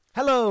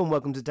Hello and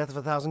welcome to Death of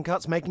a Thousand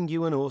Cuts, making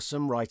you an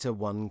awesome writer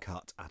one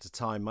cut at a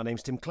time. My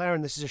name's Tim Clare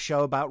and this is a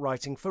show about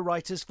writing for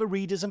writers, for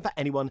readers and for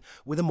anyone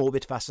with a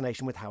morbid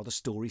fascination with how the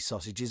story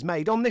sausage is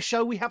made. On this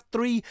show we have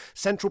three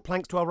central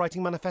planks to our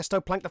writing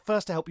manifesto. Plank the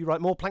first to help you write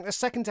more, plank the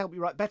second to help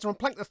you write better, and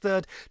plank the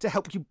third to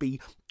help you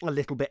be a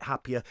little bit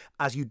happier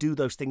as you do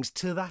those things.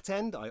 To that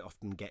end, I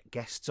often get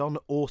guests on,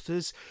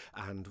 authors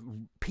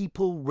and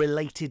people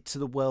related to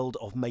the world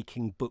of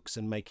making books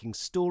and making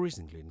stories,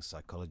 including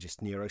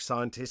psychologists,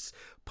 neuroscientists,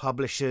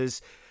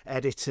 publishers,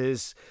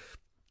 editors,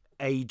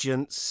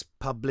 agents,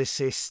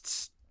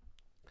 publicists,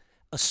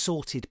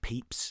 assorted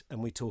peeps,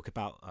 and we talk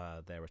about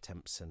their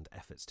attempts and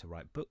efforts to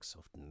write books,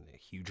 often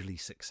hugely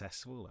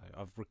successful.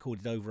 I've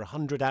recorded over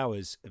 100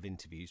 hours of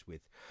interviews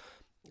with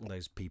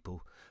those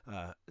people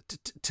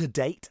to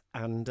date,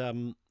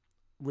 and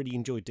really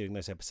enjoyed doing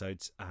those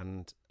episodes.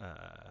 And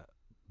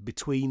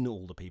between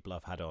all the people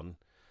I've had on,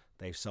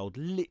 they've sold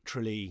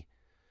literally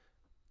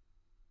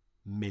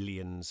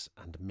millions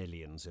and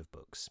millions of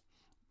books,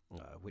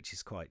 which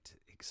is quite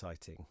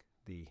exciting.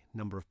 The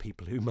number of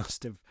people who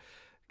must have,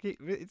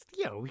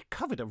 we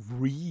covered a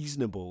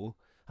reasonable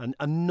and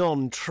a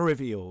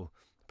non-trivial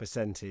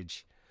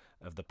percentage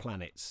of the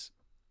planet's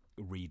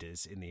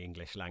readers in the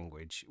English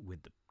language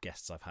with the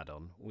guests I've had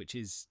on, which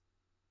is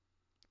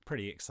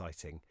pretty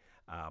exciting.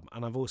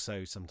 And I've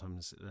also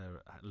sometimes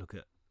look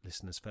at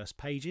listeners' first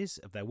pages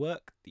of their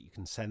work. That you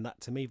can send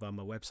that to me via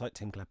my website,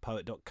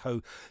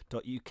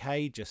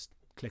 timclarepoet.co.uk. Just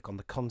click on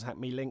the contact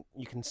me link.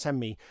 You can send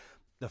me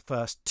the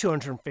first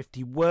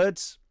 250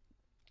 words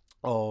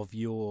of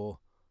your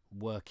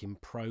work in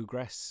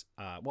progress.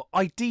 Well,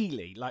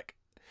 ideally, the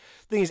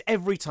thing is,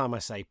 every time I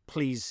say,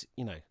 please,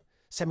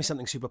 send me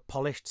something super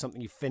polished,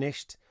 something you've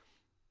finished,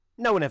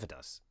 no one ever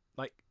does.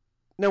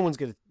 No one's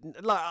gonna.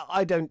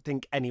 I don't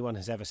think anyone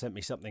has ever sent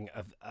me something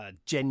of a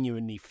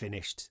genuinely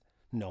finished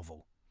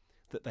novel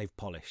that they've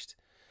polished,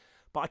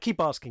 but I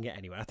keep asking it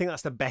anyway. I think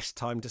that's the best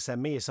time to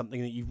send me, is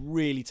something that you've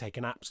really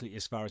taken absolutely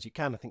as far as you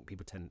can. I think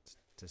people tend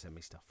to send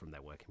me stuff from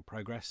their work in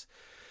progress.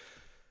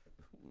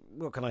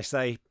 What can I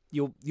say?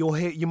 You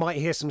might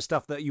hear some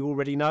stuff that you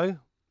already know,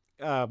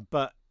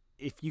 but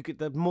if you could,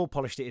 the more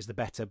polished it is, the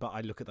better. But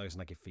I look at those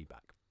and I give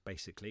feedback,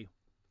 basically.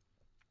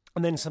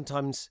 And then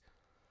sometimes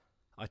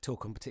I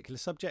talk on particular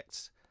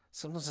subjects.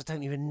 Sometimes I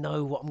don't even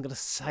know what I'm going to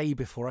say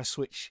before I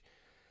switch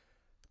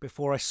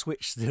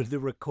the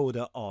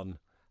recorder on.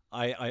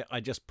 I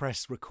just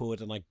press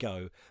record and I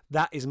go.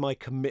 That is my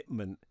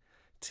commitment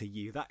to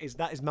you. That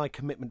is my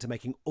commitment to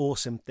making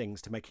awesome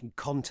things, to making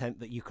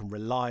content that you can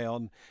rely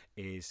on.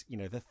 Is,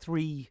 the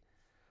three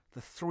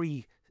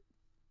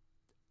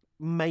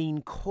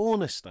main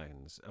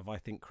cornerstones of, I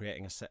think,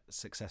 creating a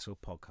successful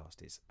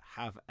podcast is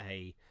have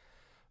a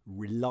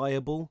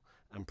reliable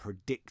and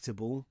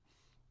predictable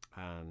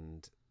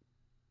and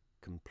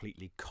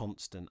completely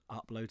constant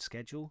upload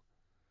schedule.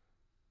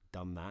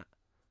 Done that.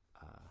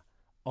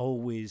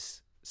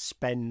 Always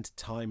spend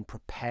time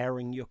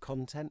preparing your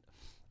content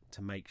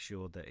to make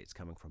sure that it's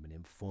coming from an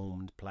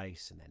informed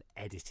place, and then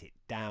edit it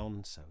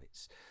down so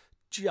it's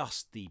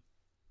just the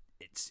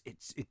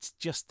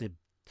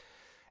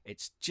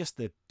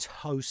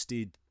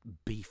toasted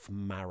beef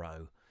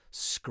marrow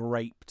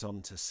scraped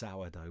onto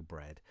sourdough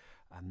bread.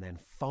 And then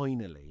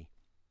finally,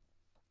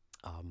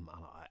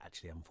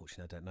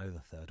 unfortunately I don't know the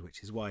third,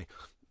 which is why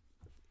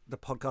the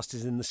podcast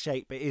is in the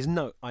shape it is.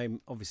 No,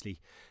 I'm obviously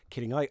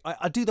kidding.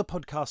 I do the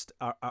podcast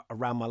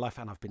around my life,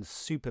 and I've been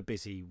super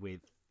busy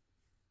with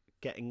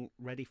getting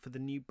ready for the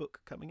new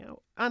book coming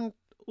out. And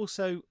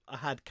also I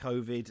had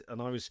COVID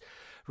and I was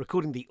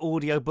recording the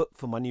audiobook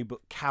for my new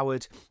book,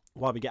 Coward,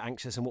 Why We Get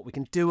Anxious and What We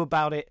Can Do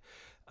About It,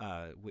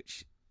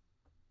 which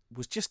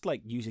was just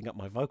like using up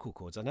my vocal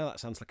cords. I know that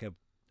sounds like a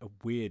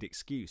weird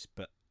excuse,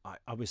 but I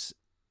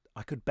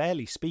could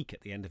barely speak at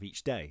the end of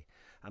each day.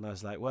 And I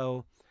was like,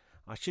 well,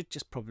 I should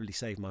just probably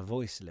save my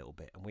voice a little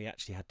bit. And we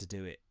actually had to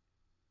do it.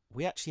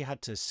 We actually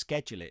had to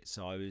schedule it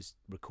so I was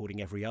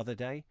recording every other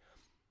day,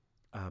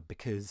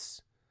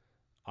 because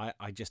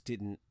I just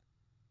didn't.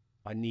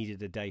 I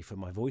needed a day for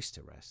my voice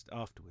to rest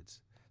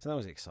afterwards. So that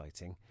was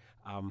exciting.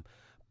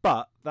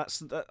 But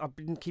I've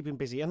been keeping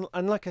busy. And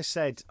like I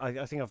said,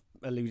 I think I've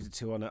alluded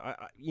to on it,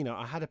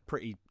 I had a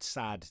pretty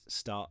sad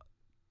start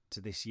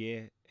to this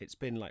year. It's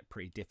been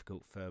pretty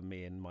difficult for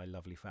me and my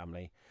lovely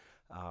family.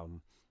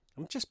 I've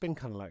just been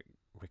kind of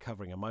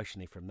recovering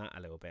emotionally from that a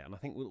little bit, and I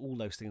think with all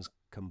those things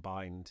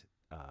combined,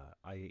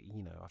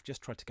 I've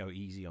just tried to go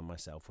easy on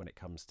myself when it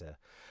comes to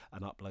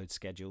an upload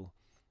schedule,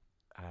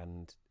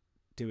 and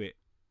do it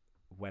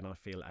when I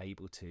feel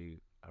able to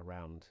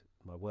around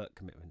my work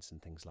commitments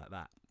and things like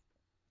that.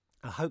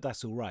 I hope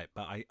that's all right,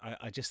 but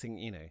I just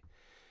think,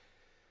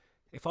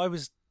 if I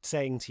was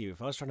saying to you,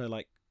 if I was trying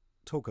to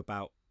talk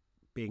about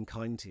being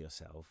kind to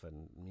yourself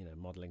and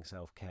modeling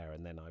self-care,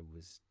 and then I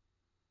was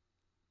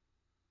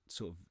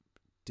sort of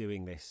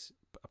doing this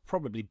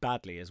probably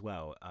badly as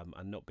well,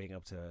 and not being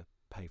able to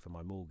pay for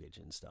my mortgage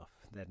and stuff,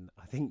 then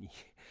I think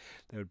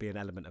there would be an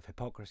element of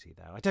hypocrisy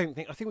there. I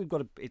think we've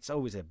got it's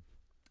always a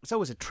it's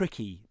always a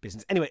tricky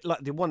business. Anyway, like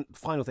the one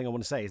final thing I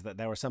want to say is that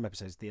there are some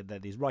episodes, there are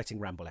these writing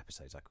ramble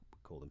episodes, I could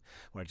call them,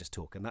 where I just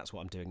talk, and that's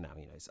what I'm doing now.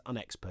 It's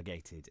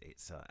unexpurgated,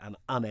 it's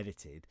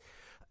unedited.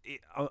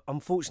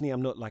 Unfortunately,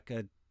 I'm not like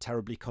a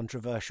terribly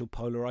controversial,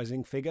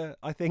 polarizing figure,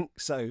 I think.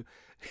 So,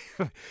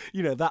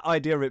 that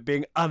idea of it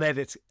being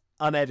unedited,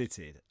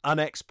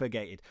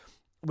 unexpurgated,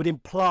 would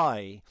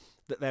imply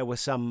that there were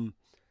some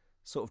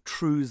sort of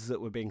truths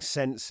that were being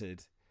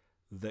censored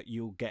that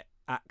you'll get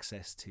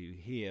access to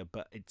here,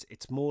 but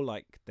it's more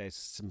like there's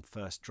some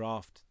first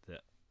draft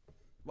that.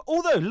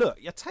 Although, look,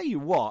 I tell you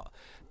what,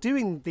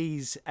 doing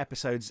these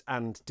episodes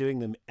and doing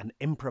them and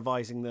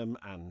improvising them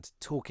and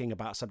talking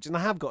about subjects, and I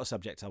have got a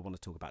subject I want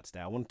to talk about today.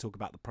 I want to talk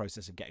about the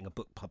process of getting a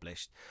book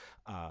published.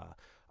 I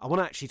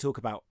want to actually talk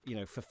about,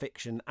 for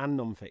fiction and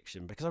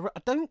non-fiction, because I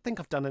don't think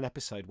I've done an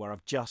episode where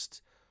I've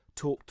just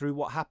talked through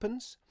what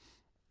happens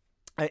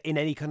in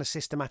any kind of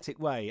systematic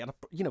way. And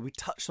we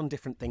touched on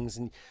different things,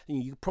 and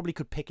you probably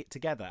could pick it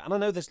together. And I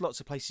know there's lots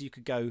of places you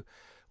could go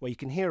where you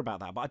can hear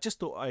about that, but I just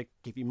thought I'd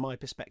give you my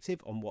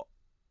perspective on what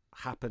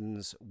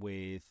happens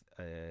with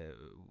the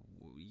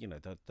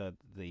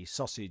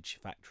sausage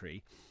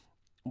factory,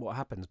 what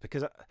happens,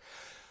 because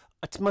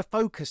my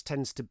focus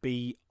tends to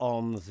be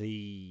on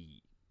the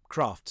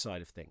craft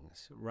side of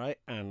things, right,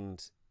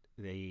 and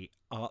the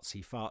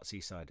artsy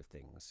fartsy side of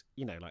things,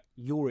 like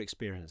your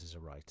experience as a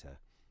writer,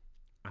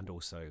 and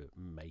also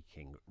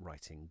making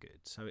writing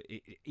good. So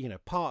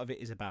part of it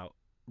is about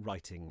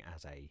writing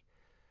as a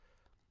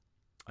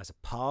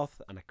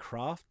path and a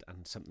craft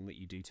and something that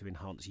you do to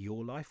enhance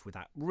your life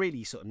without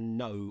really sort of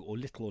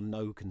little or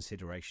no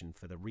consideration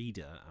for the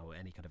reader or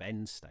any kind of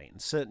end state,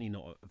 and certainly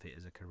not of it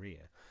as a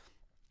career,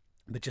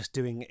 but just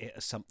doing it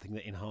as something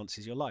that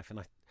enhances your life. And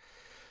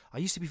I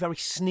used to be very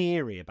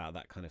sneery about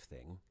that kind of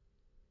thing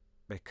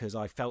because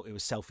I felt it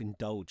was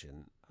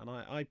self-indulgent, and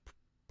I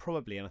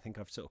probably, and I think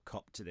I've sort of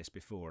copped to this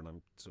before, and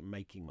I'm sort of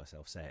making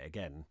myself say it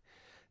again,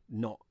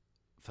 not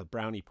for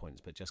brownie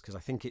points, but just because I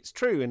think it's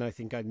true, and I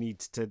think I need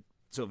to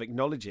sort of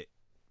acknowledge it.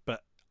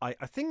 But I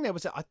think there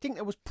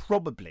was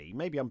probably,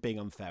 maybe I'm being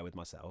unfair with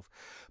myself,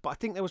 but I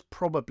think there was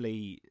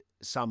probably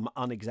some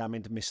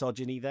unexamined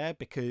misogyny there,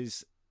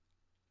 because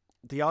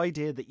the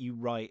idea that you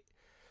write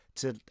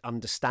to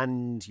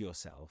understand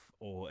yourself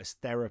or as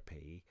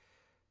therapy,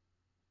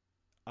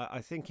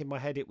 I think in my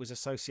head it was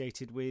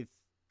associated with,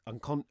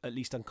 at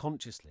least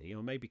unconsciously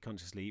or maybe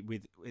consciously,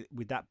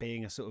 with that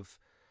being a sort of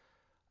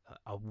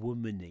a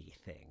womany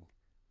thing.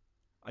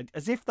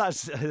 As if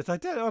that's, I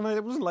don't know,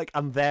 it wasn't like,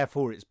 and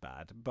therefore it's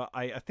bad, but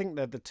I think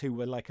that the two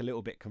were like a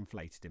little bit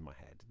conflated in my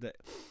head.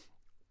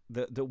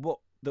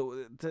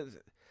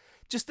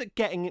 Just that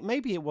getting it,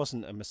 maybe it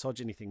wasn't a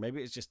misogyny thing,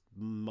 maybe it's just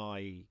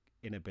my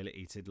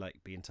inability to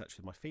like be in touch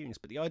with my feelings,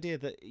 but the idea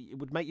that it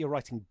would make your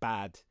writing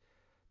bad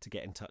to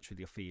get in touch with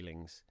your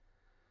feelings,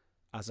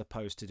 as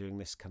opposed to doing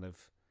this kind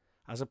of,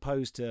 as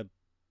opposed to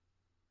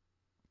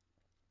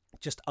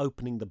just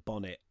opening the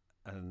bonnet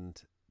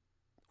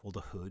or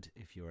the hood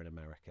if you're in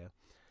America,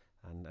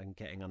 and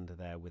getting under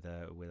there with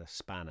a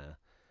spanner,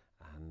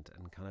 and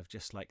kind of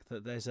just like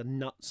that. There's a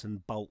nuts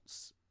and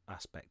bolts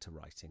aspect to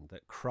writing.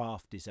 That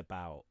craft is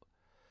about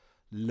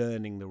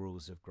learning the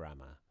rules of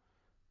grammar.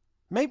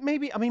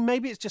 Maybe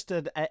it's just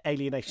an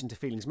alienation to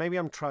feelings. Maybe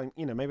I'm trying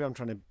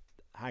to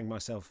hang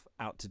myself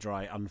out to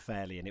dry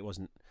unfairly, and it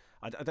wasn't.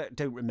 I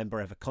don't remember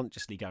ever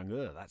consciously going,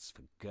 "Oh, that's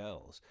for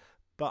girls,"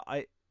 but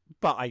I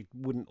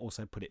wouldn't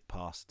also put it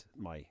past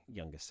my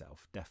younger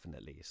self.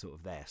 Definitely, sort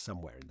of there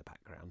somewhere in the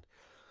background,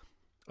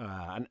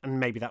 and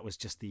maybe that was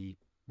just the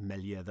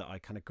milieu that I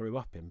kind of grew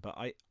up in. But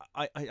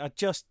I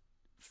just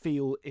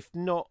feel, if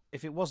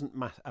it wasn't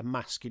a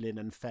masculine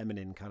and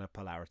feminine kind of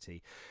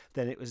polarity,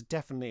 then it was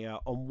definitely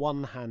on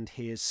one hand,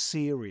 here's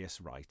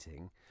serious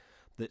writing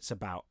that's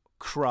about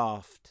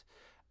craft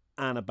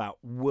and about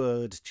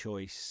word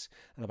choice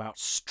and about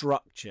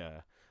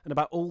structure and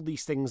about all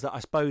these things that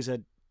I suppose are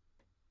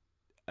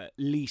at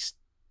least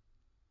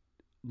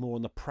more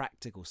on the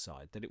practical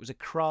side, that it was a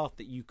craft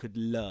that you could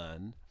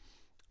learn,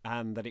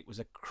 and that it was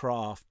a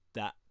craft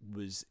that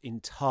was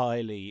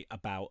entirely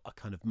about a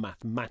kind of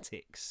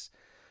mathematics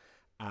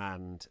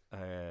and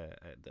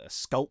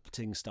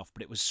sculpting stuff,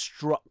 but it was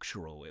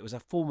structural. It was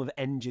a form of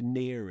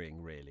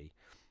engineering, really.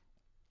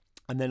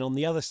 And then on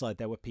the other side,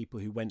 there were people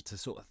who went to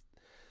sort of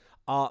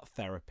art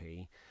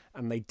therapy,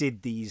 and they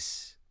did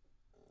these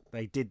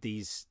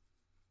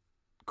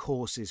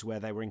courses where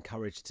they were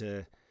encouraged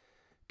to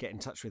get in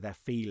touch with their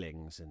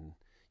feelings, and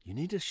you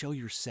need to show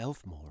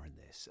yourself more in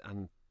this,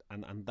 and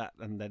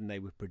then they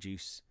would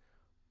produce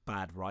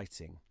bad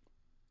writing,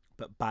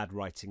 but bad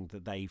writing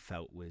that they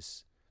felt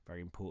was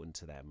very important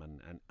to them,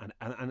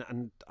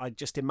 and I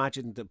just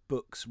imagined that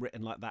books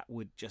written like that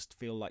would just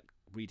feel like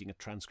reading a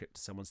transcript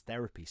to someone's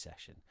therapy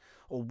session,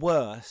 or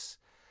worse,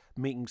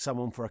 meeting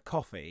someone for a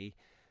coffee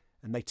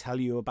and they tell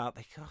you about,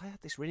 I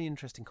had this really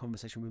interesting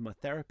conversation with my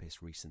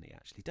therapist recently,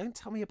 actually. Don't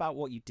tell me about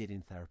what you did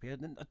in therapy.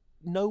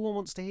 No one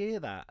wants to hear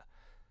that.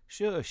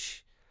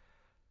 Shush.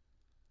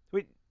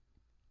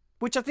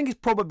 Which I think is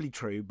probably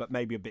true, but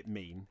maybe a bit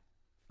mean.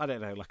 I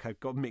don't know, like I've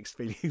got mixed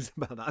feelings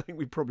about that. I think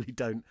we probably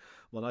don't.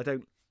 Well,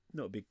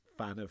 not a big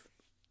fan of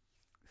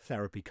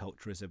therapy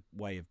culture as a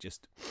way of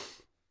just.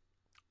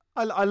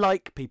 I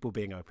like people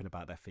being open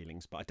about their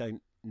feelings, but I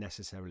don't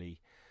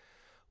necessarily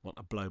want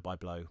a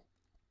blow-by-blow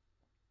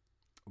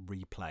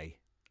replay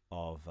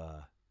of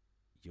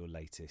your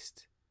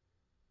latest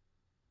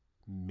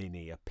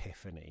mini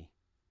epiphany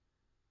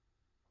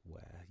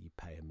where you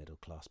pay a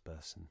middle-class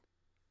person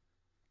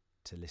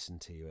to listen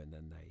to you and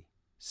then they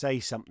say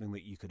something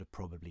that you could have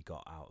probably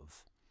got out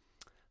of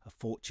a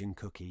fortune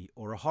cookie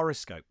or a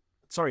horoscope.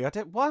 Sorry,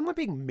 why am I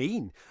being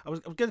mean? I was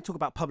going to talk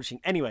about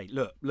publishing anyway.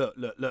 Look.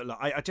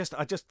 I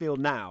just feel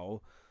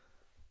now,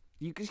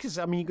 because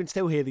I mean, you can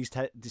still hear these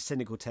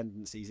cynical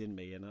tendencies in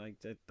me, and I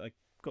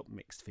got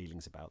mixed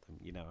feelings about them.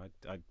 You know,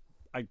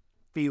 I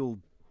feel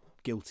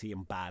guilty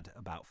and bad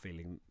about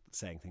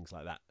saying things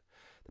like that.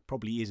 That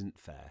probably isn't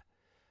fair,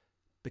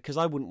 because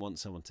I wouldn't want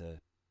someone to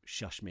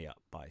shush me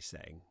up by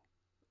saying,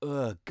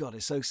 "Oh God,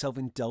 it's so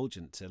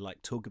self-indulgent to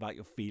like talk about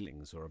your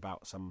feelings or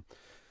about some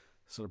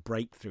sort of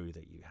breakthrough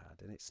that you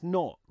had," and it's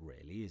not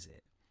really, is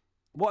it?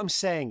 What I'm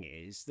saying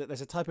is that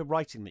there's a type of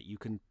writing that you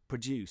can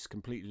produce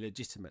completely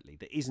legitimately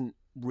that isn't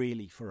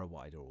really for a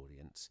wider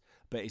audience,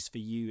 but is for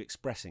you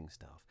expressing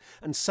stuff.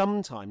 And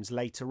sometimes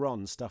later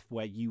on, stuff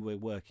where you were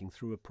working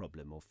through a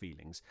problem or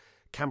feelings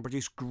can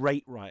produce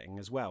great writing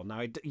as well.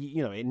 Now,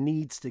 it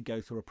needs to go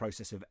through a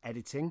process of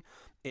editing.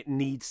 It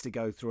needs to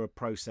go through a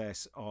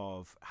process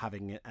of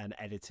having an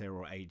editor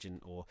or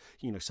agent or,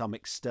 some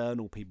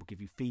external people give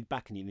you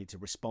feedback and you need to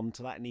respond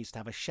to that. It needs to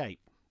have a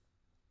shape.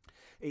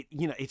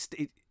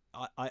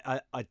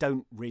 I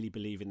don't really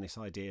believe in this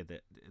idea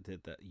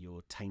that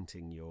you're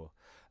tainting your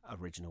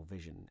original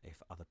vision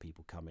if other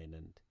people come in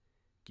and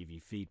give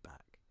you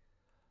feedback.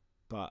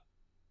 But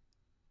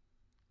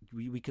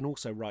we can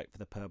also write for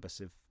the purpose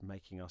of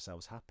making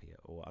ourselves happier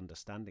or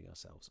understanding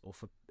ourselves or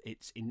for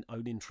its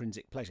own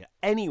intrinsic pleasure.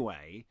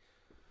 Anyway,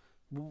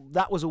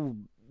 that was all,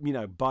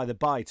 by the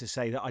by, to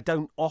say that I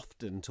don't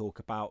often talk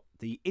about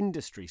the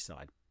industry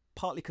side,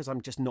 partly because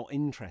I'm just not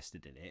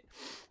interested in it,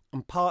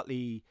 and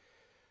partly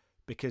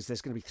because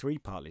there's going to be three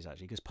partlies,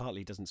 actually, because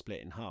Partly doesn't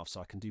split in half,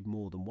 so I can do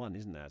more than one,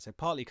 isn't there? So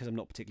partly because I'm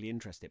not particularly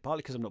interested,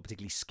 partly because I'm not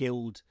particularly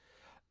skilled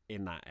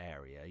in that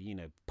area,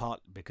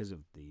 part because of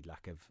the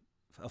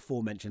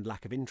aforementioned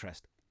lack of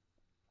interest,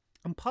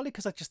 and partly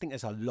because I just think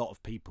there's a lot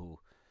of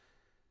people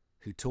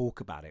who talk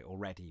about it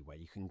already, where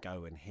you can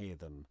go and hear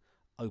them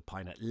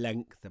opine at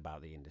length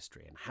about the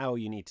industry and how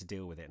you need to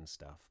deal with it and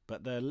stuff.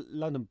 But the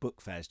London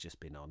Book Fair's just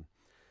been on,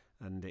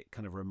 and it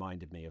kind of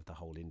reminded me of the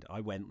whole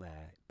I went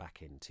there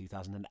back in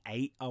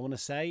 2008, I want to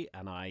say,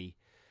 and I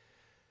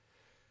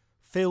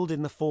filled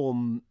in the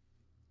form.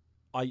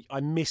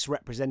 I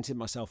misrepresented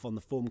myself on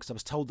the form because I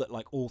was told that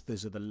like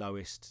authors are the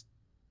lowest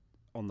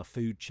on the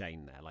food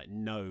chain there. Like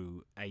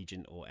no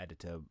agent or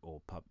editor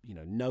or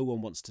no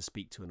one wants to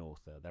speak to an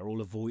author. They're all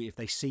avoid if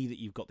they see that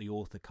you've got the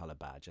author colour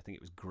badge. I think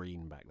it was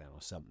green back then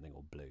or something,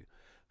 or blue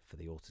for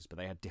the authors, but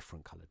they had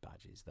different coloured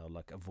badges. They'll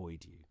like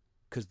avoid you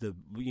because the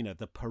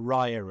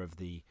pariah of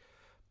the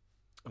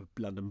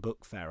London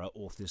Book Fair are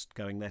authors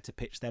going there to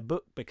pitch their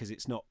book, because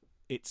it's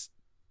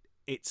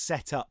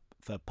set up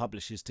for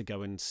publishers to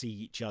go and see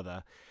each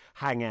other,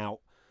 hang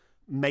out,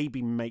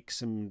 maybe make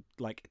some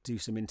do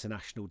some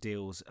international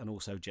deals, and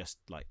also just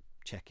like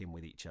check in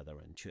with each other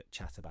and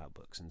chat about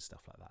books and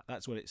stuff like that.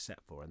 That's what it's set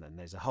for. And then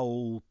there's a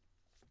whole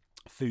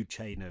food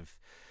chain of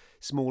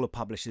smaller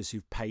publishers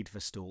who've paid for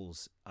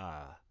stalls,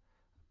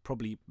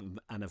 probably,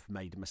 and have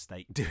made a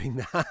mistake doing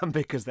that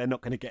because they're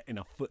not going to get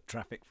enough foot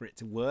traffic for it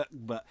to work,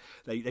 but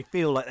they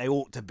feel like they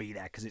ought to be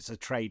there because it's a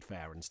trade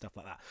fair and stuff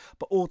like that.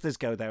 But authors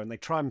go there and they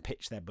try and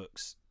pitch their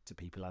books to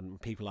people, and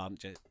people aren't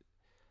just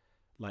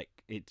like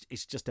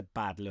it's just a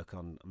bad look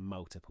on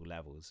multiple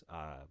levels,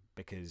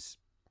 because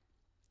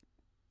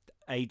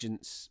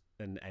agents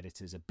and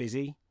editors are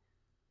busy,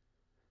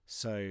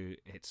 so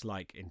it's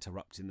like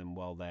interrupting them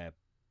while they're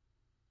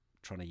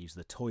trying to use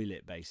the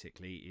toilet,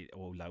 basically,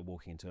 or like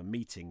walking into a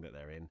meeting that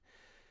they're in.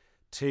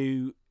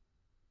 To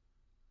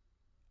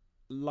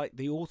like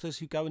the authors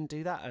who go and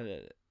do that,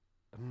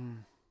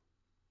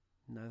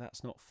 no,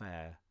 that's not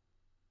fair.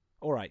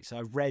 All right, so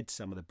I read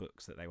some of the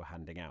books that they were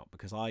handing out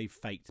because I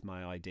faked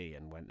my ID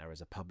and went there as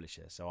a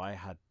publisher. So I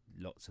had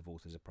lots of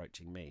authors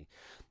approaching me.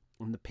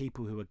 And the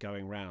people who were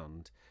going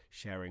around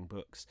sharing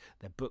books,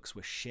 their books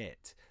were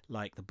shit.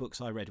 Like, the books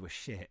I read were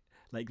shit.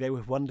 Like, they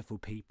were wonderful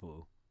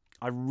people.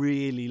 I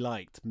really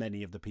liked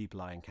many of the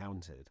people I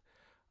encountered.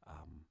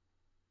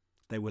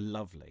 They were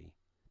lovely.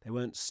 They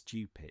weren't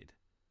stupid.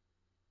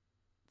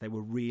 They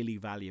were really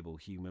valuable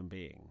human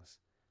beings.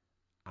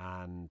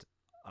 And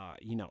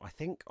I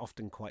think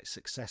often quite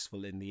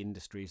successful in the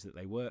industries that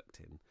they worked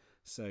in.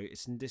 So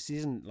this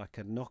isn't like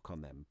a knock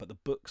on them, but the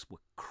books were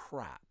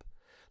crap.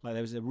 Like,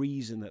 there was a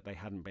reason that they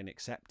hadn't been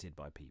accepted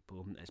by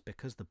people, and it's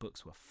because the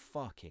books were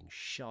fucking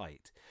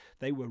shite.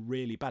 They were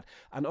really bad.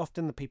 And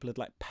often the people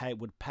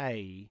would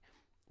pay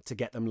to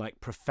get them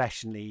like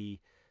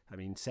professionally,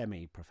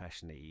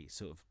 semi-professionally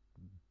sort of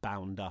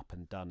bound up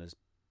and done as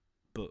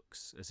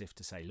books, as if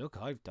to say, look,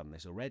 I've done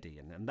this already,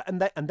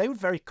 and they would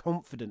very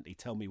confidently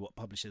tell me what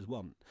publishers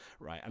want,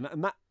 right?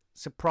 And that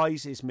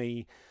surprises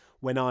me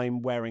when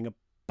I'm wearing a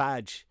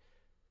badge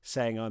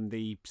saying I'm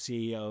the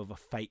CEO of a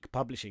fake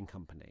publishing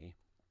company,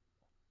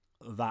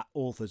 that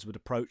authors would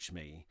approach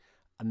me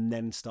and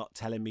then start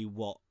telling me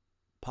what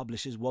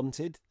publishers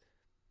wanted,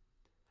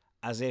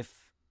 as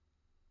if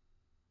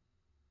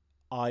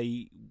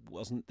I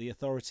wasn't the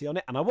authority on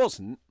it. And I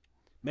wasn't.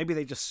 Maybe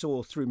they just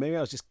saw through. Maybe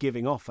I was just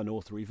giving off an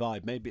authory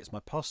vibe. Maybe it's my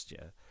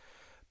posture.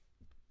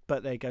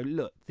 But they go,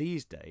 look,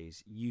 these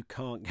days you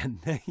can't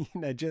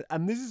get,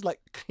 and this is like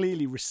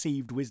clearly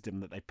received wisdom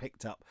that they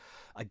picked up,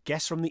 I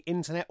guess, from the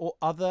internet or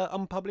other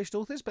unpublished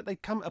authors. But they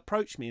come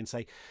approach me and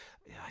say,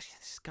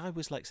 this guy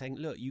was like saying,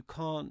 look, you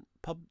can't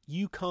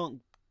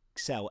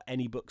sell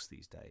any books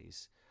these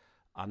days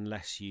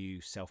unless you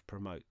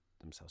self-promote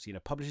themselves. You know,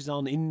 publishers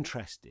aren't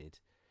interested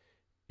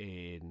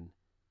in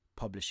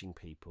publishing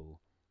people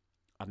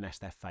unless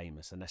they're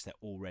famous, unless they're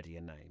already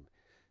a name.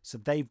 So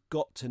they've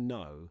got to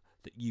know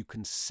that you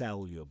can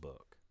sell your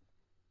book.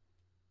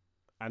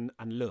 And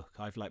look,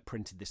 I've like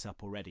printed this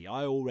up already.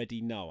 I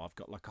already know I've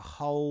got like a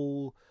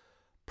whole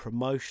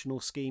promotional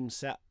scheme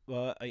set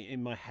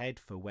in my head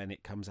for when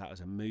it comes out as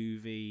a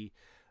movie,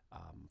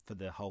 for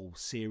the whole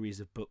series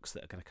of books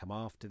that are going to come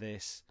after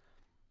this.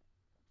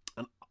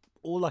 And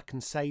all I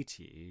can say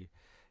to you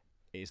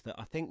is that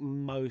I think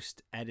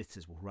most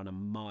editors will run a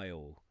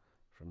mile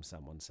from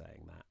someone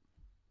saying that.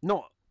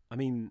 Not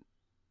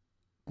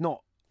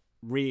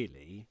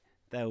really.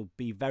 They'll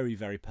be very,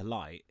 very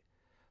polite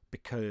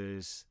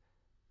because,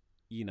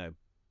 you know,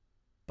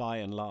 by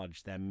and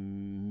large, they're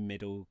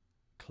middle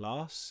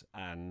class,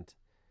 and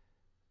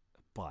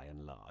by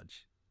and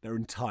large, they're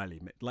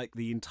entirely like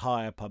the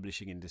entire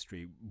publishing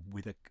industry,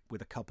 with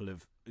a couple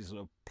of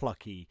sort of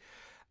plucky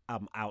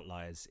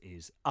outliers,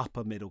 is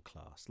upper middle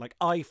class. Like,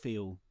 I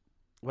feel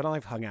when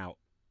I've hung out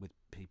with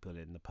people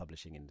in the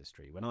publishing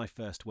industry, when I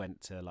first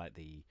went to like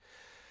the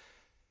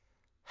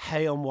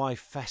Hay on Wye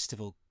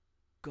festival,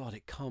 God,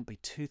 it can't be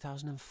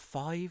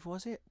 2005,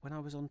 was it? When I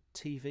was on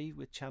TV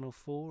with Channel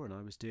 4 and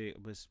I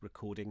was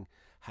recording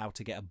How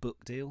to Get a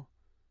Book Deal.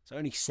 So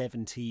only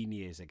 17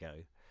 years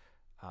ago.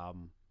 I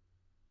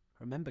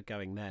remember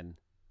going then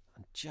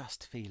and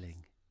just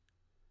feeling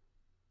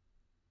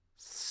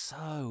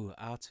so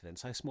out of it and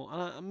so small.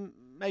 And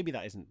maybe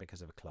that isn't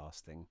because of a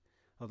class thing,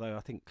 although I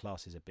think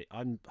class is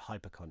I'm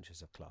hyper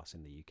conscious of class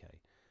in the UK.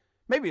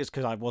 Maybe it's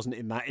because I wasn't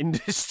in that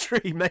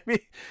industry. Maybe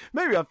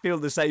I feel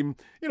the same.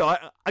 You know,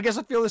 I guess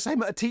I feel the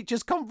same at a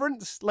teachers'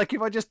 conference. Like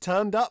if I just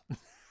turned up,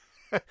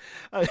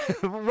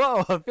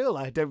 well,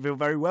 I don't feel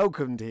very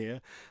welcomed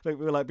here. I don't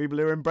feel like people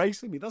are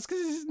embracing me. That's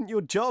because this isn't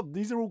your job.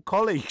 These are all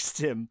colleagues,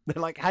 Tim.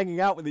 They're like hanging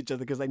out with each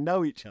other because they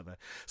know each other.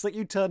 It's like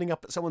you turning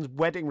up at someone's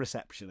wedding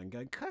reception and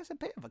going, "There's a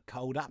bit of a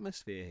cold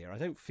atmosphere here. I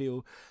don't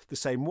feel the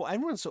same."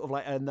 Everyone's sort of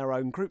like in their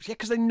own groups. Yeah,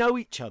 because they know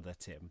each other,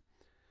 Tim.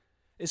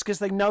 It's because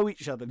they know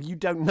each other. You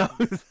don't know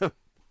them.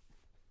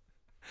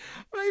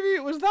 Maybe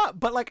it was that.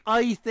 But like,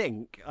 I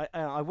think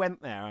I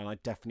went there and I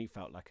definitely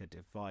felt like a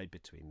divide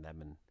between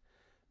them and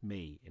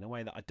me in a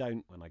way that I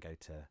don't when I go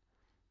to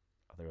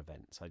other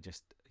events. I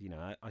just, you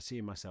know, I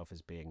see myself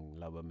as being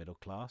lower middle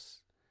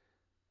class.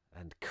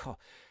 And God,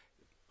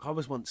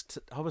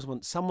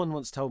 someone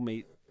once told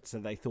me, so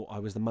they thought I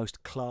was the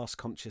most class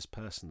conscious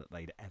person that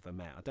they'd ever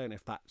met. I don't know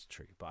if that's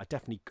true, but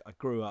I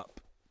grew up,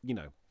 you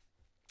know,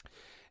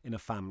 in a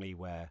family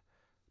where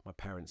my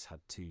parents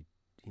had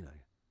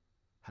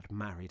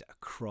married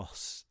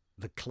across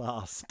the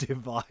class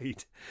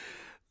divide,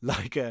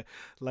 like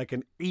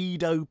an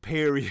Edo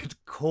period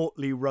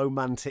courtly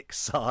romantic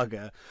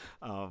saga.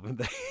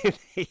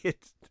 They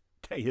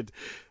had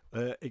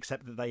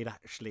except that they'd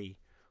actually,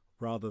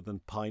 rather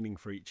than pining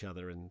for each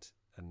other and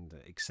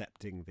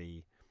accepting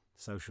the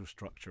social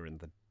structure and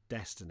the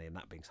destiny, and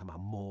that being somehow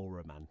more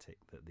romantic,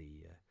 that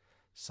the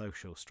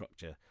social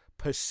structure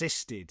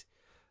persisted.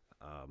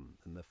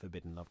 And the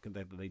forbidden love,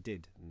 they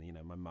did. And, you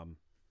know, my mum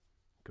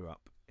grew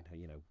up in a,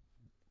 you know,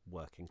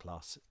 working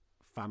class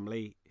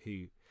family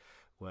who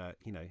were,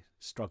 you know,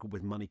 struggled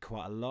with money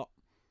quite a lot.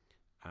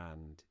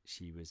 And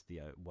she was the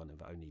one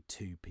of only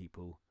two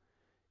people.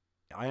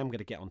 I am going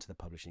to get onto the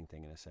publishing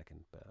thing in a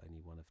second, but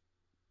only one of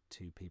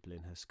two people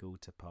in her school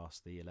to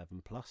pass the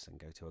 11 plus and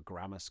go to a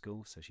grammar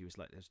school. So she was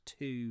like, there's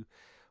two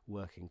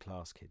working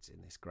class kids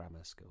in this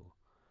grammar school.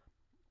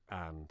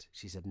 And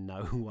she said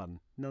none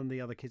of the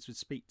other kids would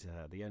speak to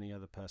her. The only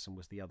other person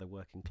was the other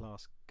working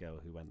class girl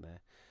who went there,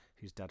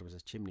 whose dad was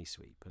a chimney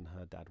sweep and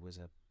her dad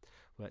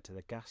worked at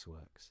the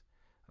gasworks.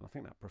 And I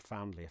think that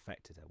profoundly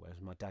affected her, whereas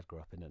my dad grew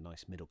up in a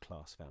nice middle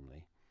class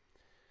family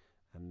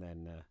and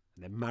then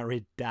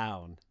married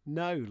down.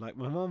 No, like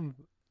my mum,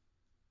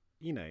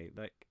 you know,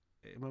 like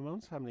my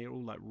mum's family are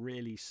all like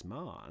really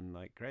smart and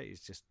like great. It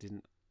just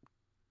didn't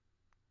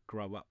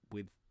grow up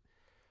with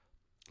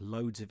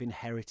loads of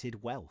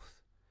inherited wealth.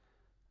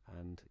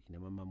 And, you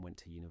know, my mum went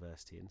to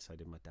university and so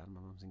did my dad. My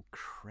mum's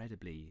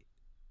incredibly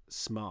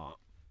smart.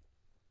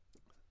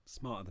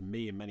 Smarter than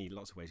me in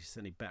lots of ways. She's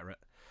certainly better at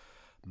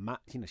math.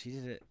 She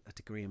did a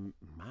degree in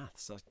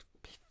maths. So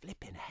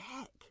flipping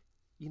heck,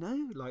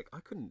 like I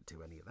couldn't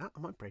do any of that.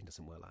 My brain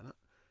doesn't work like that.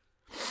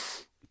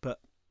 But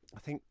I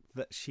think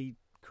that she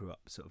grew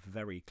up sort of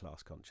very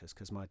class conscious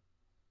because my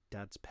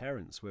dad's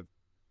parents were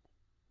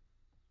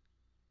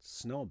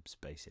snobs,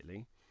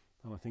 basically.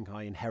 And I think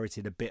I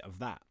inherited a bit of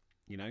that,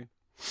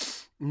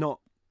 Not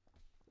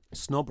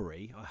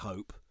snobbery, I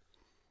hope,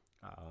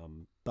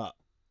 but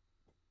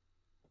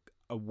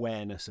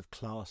awareness of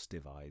class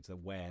divides,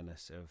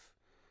 awareness of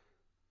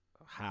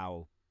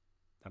how,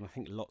 and I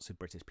think lots of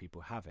British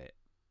people have it,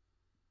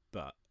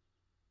 but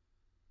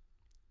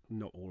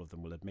not all of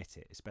them will admit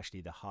it, especially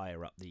the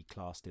higher up the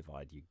class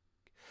divide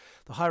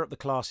the higher up the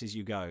classes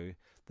you go,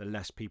 the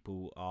less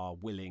people are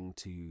willing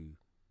to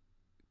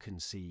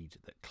concede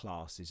that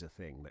class is a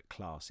thing, that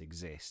class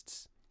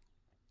exists,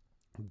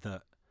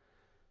 that,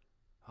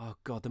 oh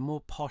God, the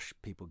more posh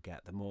people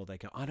get, the more they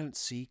go, I don't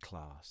see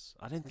class.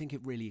 I don't think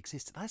it really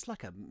exists. That's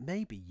like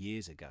maybe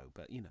years ago,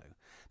 but,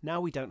 now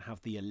we don't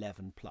have the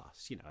 11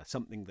 plus,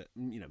 something that,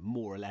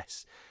 more or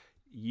less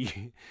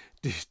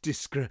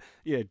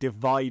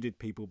divided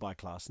people by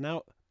class.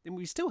 Now,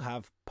 we still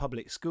have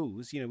public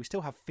schools, we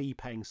still have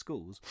fee-paying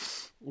schools.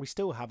 We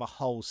still have a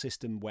whole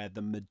system where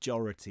the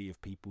majority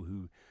of people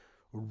who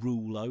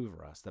rule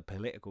over us, the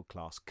political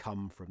class,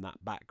 come from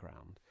that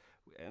background.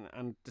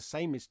 And the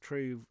same is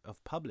true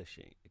of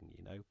publishing.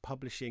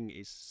 Publishing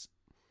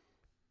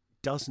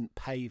doesn't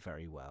pay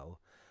very well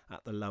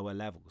at the lower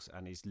levels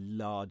and is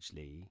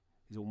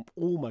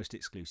almost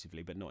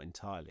exclusively, but not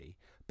entirely,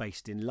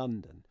 based in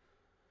London.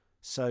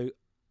 So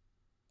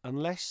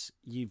unless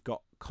you've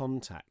got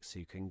contacts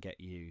who can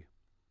get you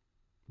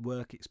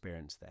work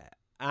experience there,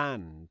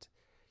 and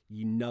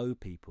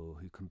people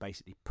who can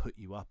basically put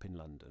you up in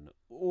London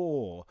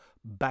or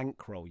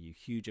bankroll you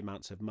huge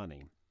amounts of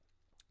money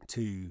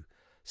to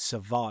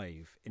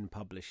survive in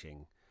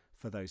publishing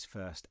for those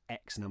first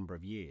X number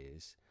of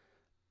years,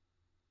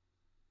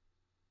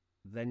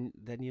 then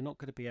you're not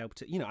going to be able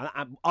to,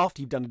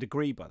 after you've done a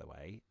degree, by the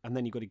way, and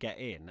then you've got to get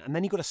in, and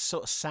then you've got to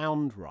sort of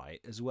sound right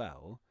as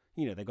well.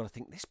 They've got to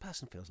think, this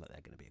person feels like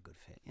they're going to be a good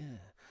fit. Yeah.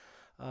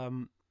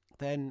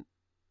 Then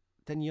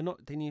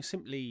you're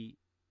simply,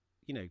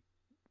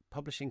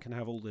 publishing can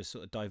have all this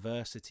sort of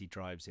diversity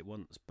drives it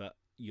wants, but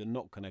you're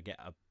not going to get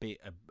a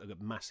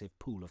massive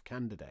pool of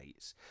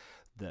candidates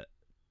that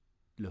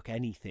look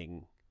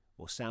anything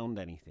or sound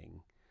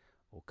anything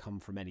or come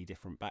from any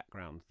different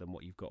background than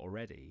what you've got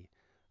already,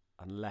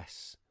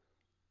 unless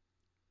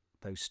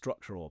those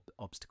structural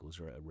obstacles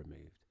are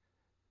removed.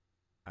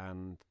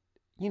 And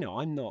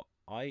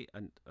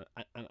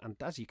and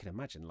as you can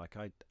imagine, like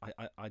I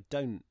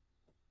don't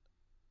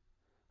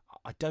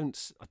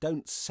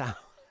sound.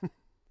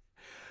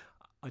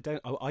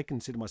 I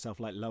consider myself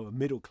like lower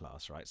middle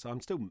class, right? So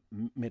I'm still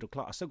middle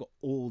class. I still got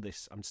all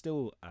this. I'm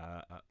still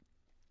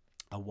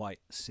a white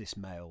cis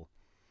male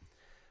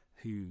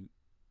who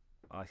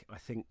I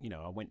think,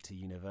 I went to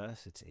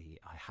university.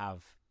 I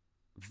have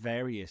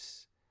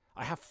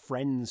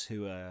friends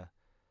who are,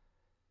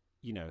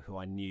 who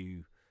I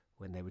knew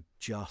when they were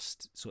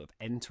just sort of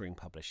entering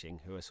publishing,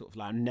 who are sort of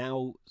like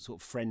now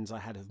sort of friends I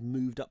had have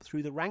moved up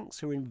through the ranks,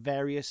 who are in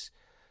various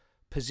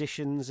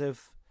positions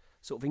of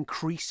sort of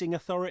increasing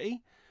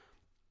authority.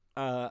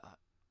 I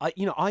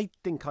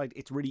think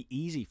it's really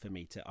easy for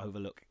me to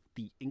overlook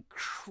the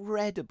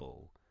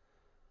incredible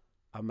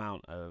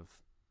amount of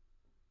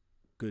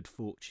good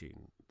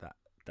fortune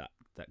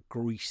that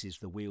greases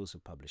the wheels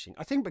of publishing.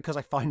 I think because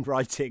I find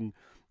writing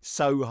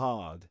so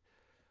hard,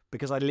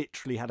 because I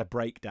literally had a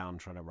breakdown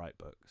trying to write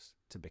books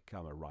to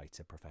become a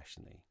writer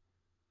professionally,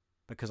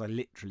 because I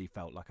literally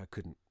felt like I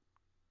couldn't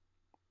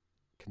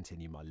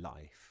continue my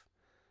life.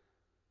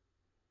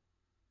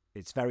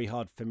 It's very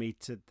hard for me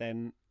to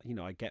then,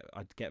 I'd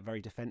get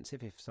very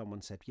defensive if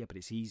someone said, yeah, but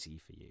it's easy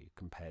for you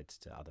compared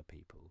to other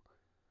people.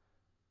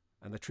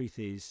 And the truth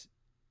is,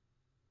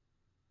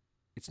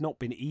 it's not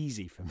been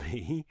easy for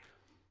me,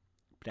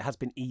 but it has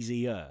been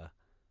easier,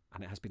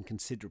 and it has been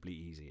considerably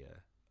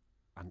easier.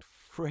 And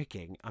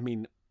freaking,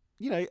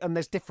 and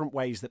there's different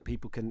ways that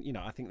people can,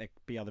 I think there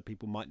could be other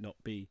people might not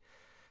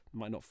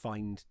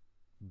find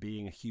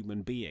being a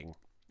human being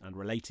and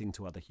relating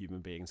to other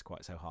human beings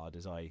quite so hard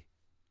as I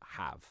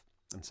have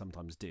and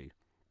sometimes do.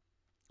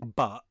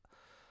 But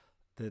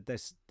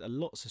there's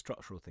lots of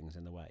structural things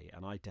in the way,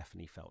 and I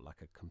definitely felt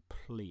like a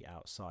complete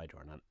outsider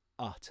and an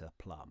utter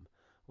plum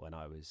when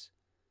I was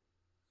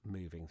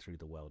moving through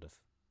the world of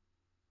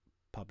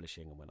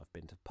publishing, and when I've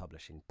been to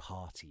publishing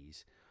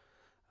parties,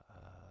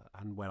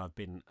 and when I've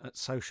been at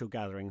social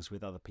gatherings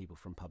with other people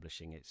from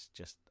publishing. It's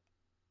just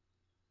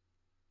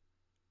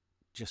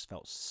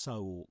felt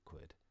so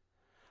awkward.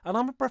 And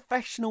I'm a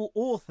professional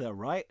author,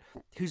 right?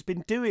 Who's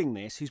been doing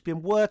this, who's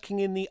been working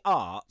in the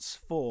arts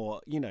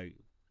for,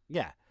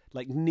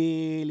 like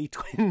nearly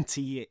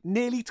 20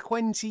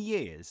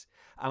 years.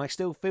 And I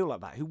still feel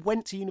like that. Who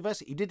went to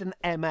university, who did an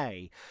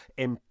MA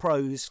in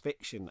prose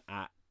fiction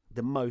at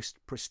the most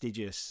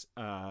prestigious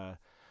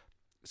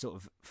sort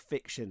of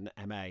fiction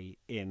MA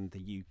in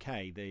the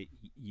UK, the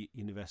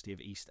University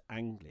of East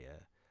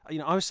Anglia. You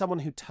know, I was someone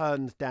who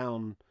turned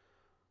down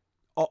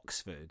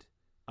Oxford.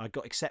 I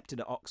got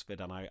accepted at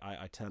Oxford, and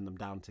I turned them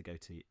down to go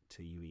to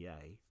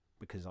UEA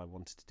because I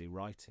wanted to do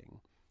writing.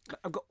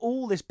 I've got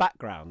all this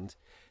background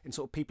in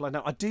sort of people I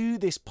know. I do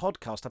this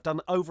podcast. I've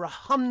done over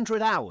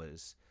 100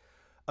 hours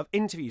of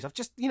interviews. I've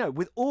just, you know,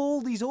 with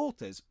all these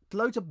authors,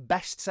 loads of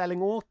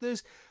best-selling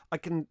authors. I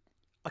can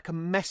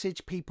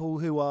message people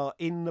who are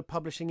in the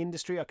publishing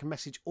industry. I can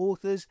message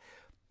authors,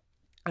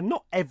 and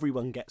not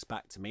everyone gets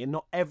back to me, and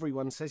not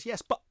everyone says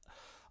yes, but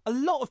a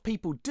lot of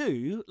people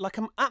do. Like,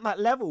 I'm at that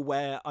level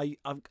where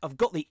I've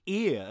got the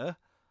ear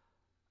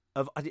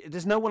of.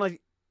 There's no one I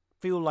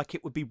feel like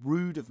it would be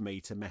rude of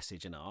me to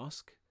message and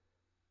ask.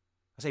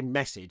 I say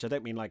message, I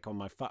don't mean like on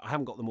my phone. I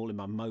haven't got them all in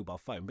my mobile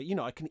phone, but, you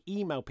know, I can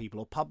email people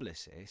or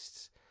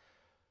publicists.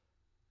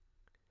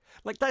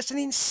 Like, that's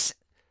an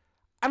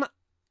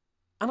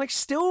and I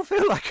still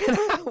feel like an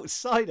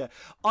outsider.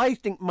 I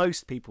think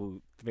most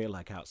people feel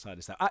like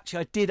outsiders. Though. Actually,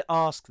 I did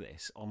ask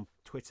this on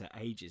Twitter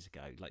ages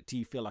ago. Like, do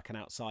you feel like an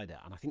outsider?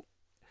 And I think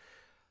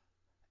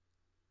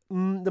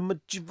the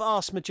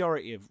vast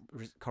majority of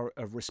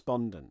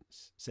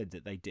respondents said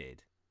that they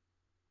did.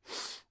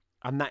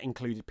 And that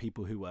included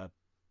people who were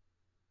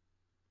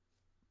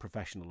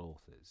professional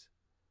authors.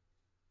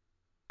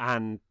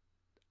 And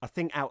I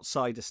think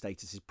outsider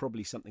status is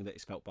probably something that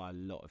is felt by a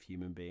lot of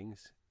human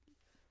beings.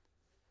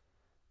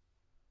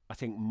 I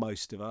think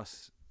most of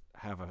us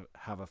have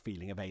a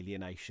feeling of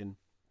alienation,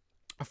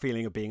 a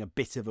feeling of being a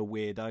bit of a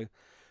weirdo,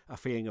 a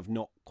feeling of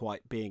not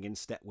quite being in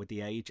step with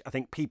the age. I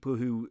think people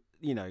who,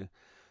 you know,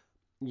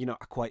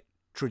 are quite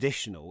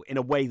traditional in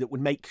a way that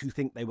would make you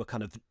think they were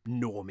kind of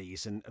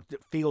normies and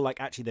feel like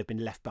actually they've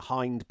been left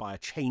behind by a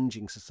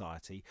changing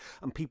society,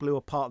 and people who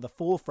are part of the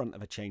forefront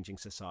of a changing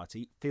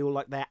society feel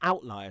like they're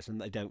outliers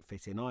and they don't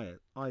fit in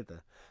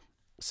either.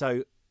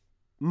 So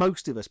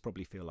most of us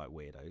probably feel like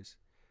weirdos.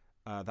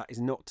 That is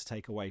not to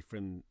take away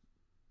from.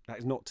 That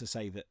is not to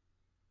say that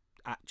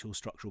actual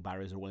structural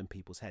barriers are all in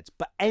people's heads.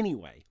 But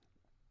anyway,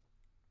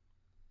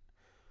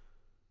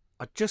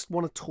 I just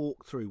want to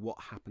talk through what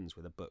happens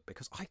with a book,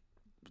 because I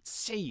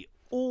see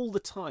all the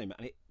time,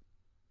 and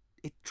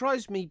it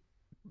drives me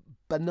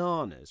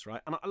bananas,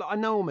 right? And I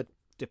know I'm a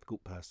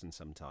difficult person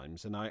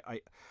sometimes, and I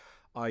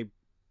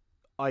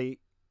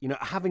you know,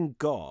 having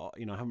got,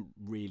 you know, I haven't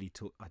really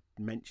talked. I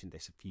mentioned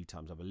this a few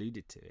times. I've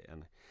alluded to it,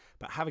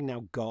 but having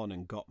now gone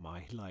and got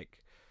my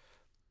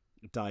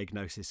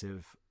diagnosis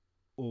of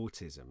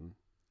autism,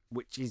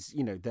 which is,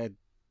 you know,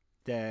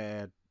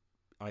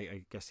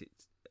 I guess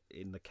it's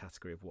in the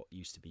category of what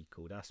used to be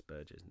called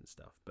Asperger's and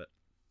stuff. But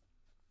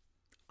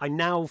I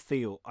now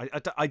feel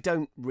I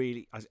don't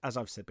really, as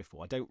I've said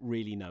before, I don't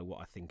really know what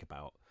I think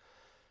about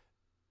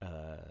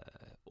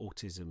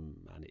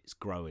autism and its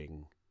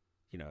growing,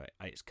 you know,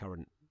 its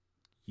current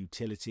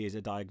utility as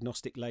a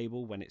diagnostic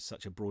label when it's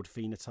such a broad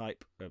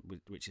phenotype,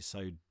 which is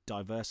so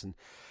diverse and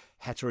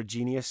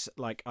heterogeneous.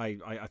 Like I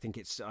think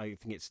it's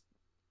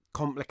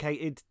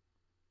complicated.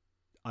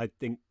 I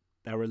think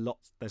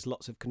there's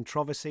lots of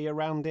controversy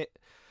around it.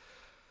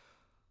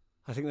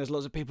 I think there's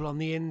lots of people on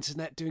the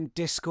internet doing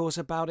discourse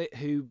about it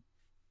who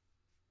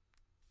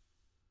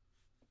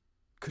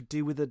could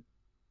do with a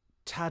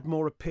tad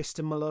more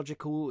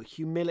epistemological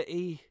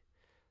humility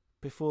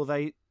before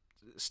they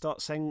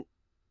start saying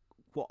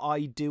what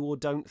I do or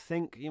don't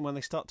think, you know, when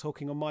they start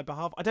talking on my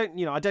behalf. I don't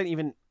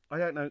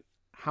know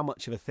how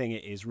much of a thing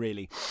it is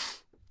really,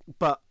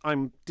 but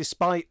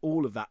despite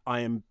all of that,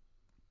 I am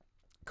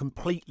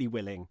completely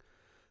willing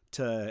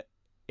to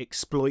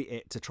exploit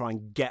it to try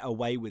and get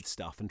away with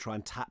stuff and try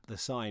and tap the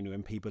sign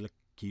when people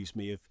accuse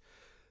me of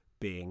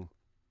being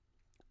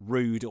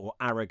rude or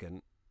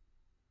arrogant,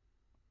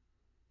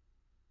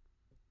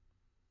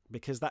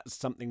 because that's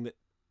something that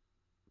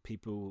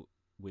people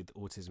with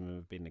autism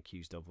have been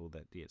accused of all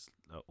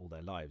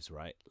their lives,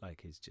 right?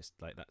 Like, it's just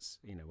like, that's,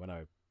 you know,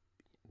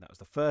 that was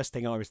the first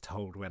thing I was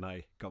told when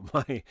I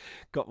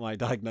got my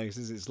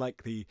diagnosis. It's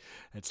like the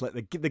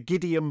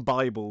Gideon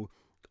Bible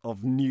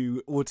of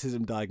new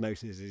autism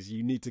diagnoses is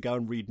you need to go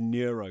and read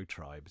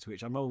Neurotribes,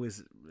 which I'm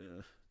always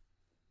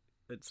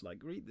it's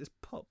like, read this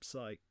pop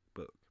psych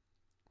book.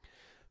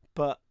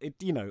 But it,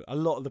 you know, a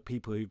lot of the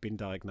people who've been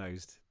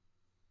diagnosed,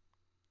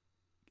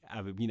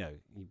 you know,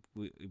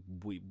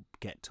 we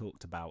get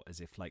talked about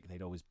as if like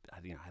they'd always,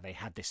 you know, they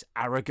had this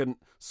arrogant,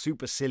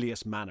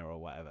 supercilious manner or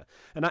whatever.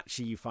 And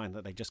actually you find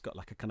that they just got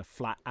like a kind of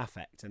flat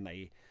affect, and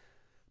they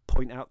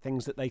point out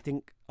things that they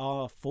think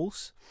are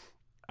false,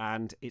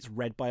 and it's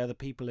read by other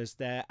people as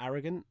they're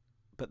arrogant,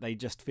 but they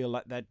just feel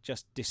like they're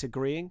just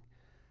disagreeing.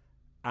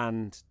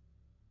 And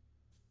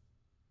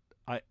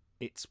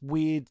it's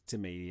weird to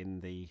me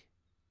in the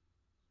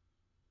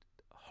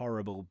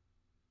horrible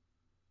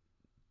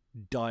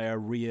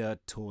diarrhea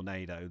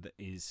tornado that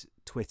is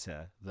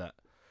Twitter, that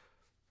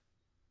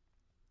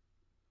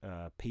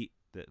that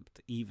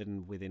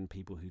even within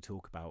people who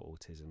talk about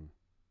autism,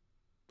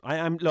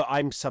 I'm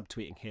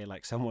subtweeting here,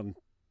 like someone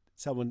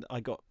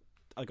I got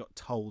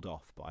told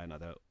off by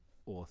another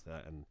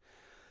author, and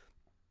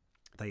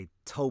they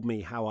told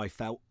me how I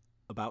felt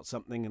about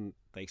something, and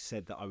they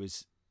said that I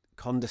was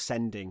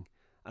condescending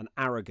and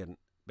arrogant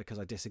because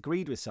I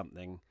disagreed with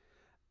something,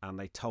 and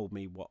they told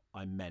me what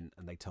I meant,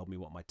 and they told me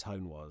what my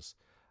tone was.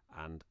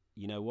 And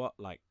you know what?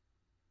 Like,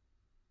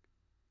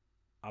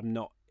 I'm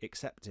not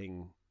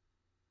accepting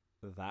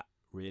that,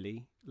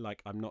 really.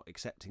 Like, I'm not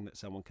accepting that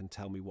someone can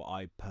tell me what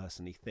I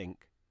personally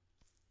think,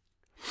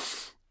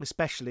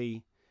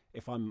 especially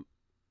if I'm,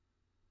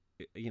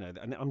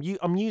 and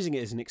I'm using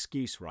it as an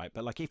excuse, right?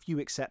 But like, if you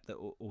accept that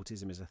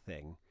autism is a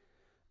thing,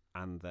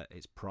 and that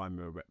it's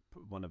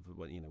one of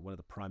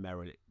the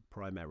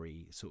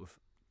primary sort of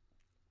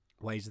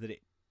ways that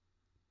it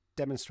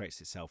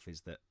demonstrates itself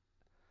is that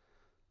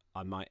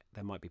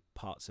there might be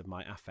parts of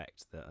my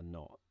affect that are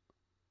not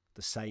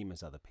the same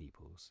as other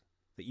people's,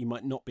 that you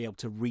might not be able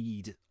to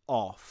read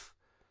off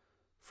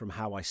from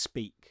how I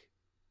speak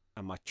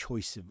and my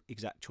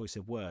exact choice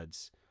of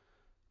words,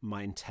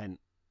 my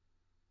intent,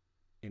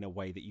 in a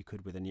way that you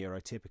could with a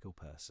neurotypical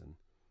person.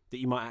 That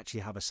you might actually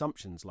have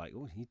assumptions like,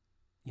 oh,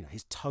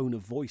 his tone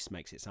of voice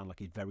makes it sound like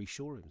he's very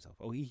sure of himself.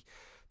 Oh, he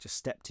just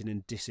stepped in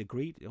and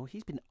disagreed. Oh,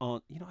 he's been I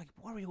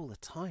worry all the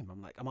time.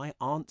 I'm like, am I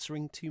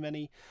answering too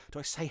many? Do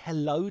I say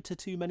hello to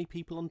too many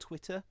people on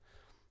Twitter?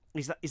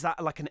 Is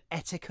that like an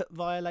etiquette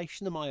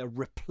violation? Am I a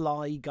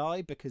reply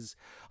guy because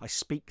I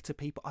speak to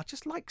people? I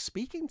just like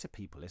speaking to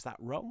people. Is that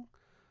wrong?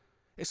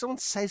 If someone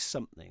says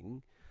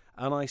something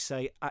and I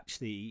say,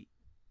 actually,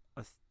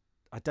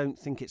 I don't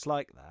think it's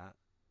like that,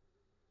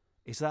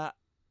 is that,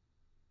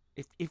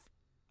 if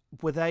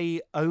were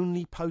they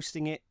only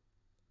posting it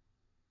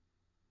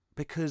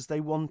because they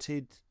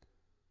wanted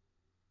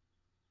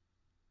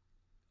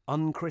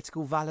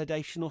uncritical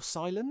validation or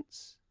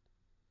silence?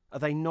 Are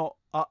they not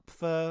up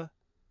for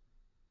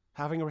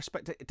having a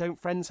respect? Don't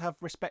friends have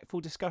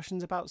respectful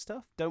discussions about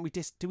stuff? Do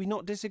we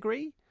not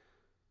disagree?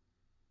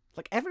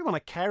 Like, everyone I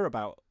care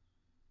about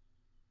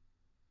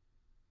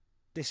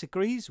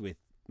disagrees with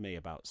me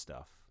about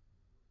stuff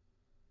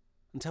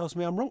and tells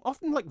me I'm wrong,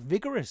 often like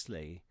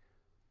vigorously.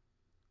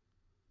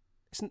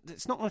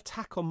 It's not an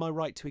attack on my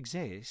right to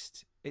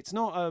exist. It's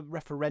not a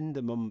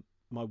referendum on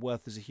my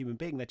worth as a human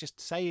being. They're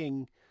just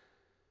saying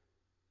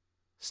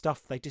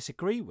stuff they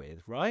disagree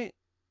with, right?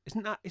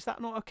 Is that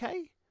not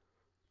okay?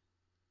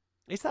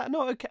 Is that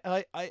not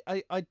okay?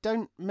 I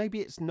don't, maybe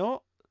it's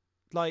not.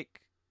 Like,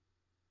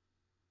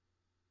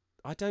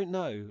 I don't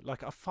know.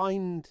 Like, I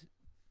find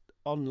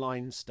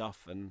online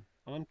stuff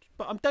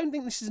but I don't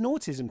think this is an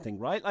autism thing,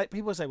 right? Like,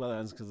 people say, well,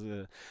 that's because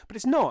but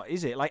it's not,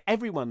 is it? Like,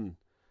 everyone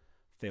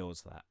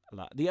feels that.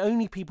 Like, the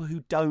only people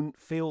who don't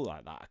feel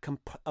like that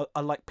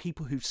are like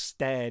people who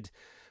spent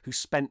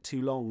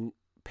too long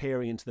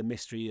peering into the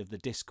mystery of the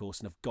discourse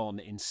and have gone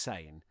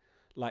insane.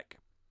 Like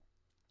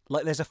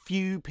there's a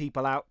few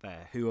people out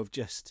there who have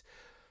just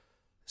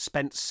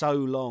spent so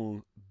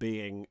long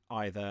being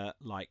either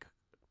like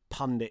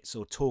pundits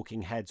or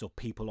talking heads or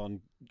people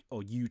on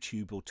or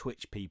YouTube or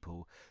Twitch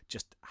people,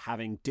 just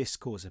having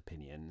discourse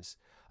opinions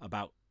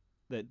about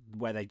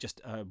where they just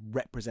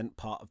represent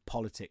part of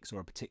politics or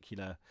a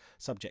particular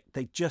subject.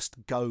 They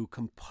just go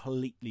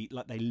completely,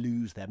 like, they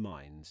lose their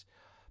minds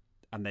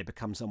and they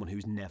become someone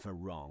who's never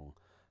wrong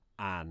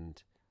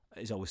and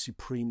is always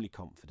supremely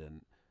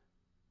confident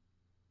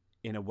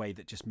in a way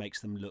that just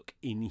makes them look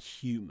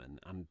inhuman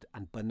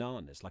and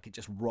bananas. Like, it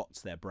just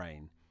rots their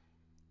brain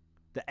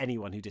that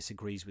anyone who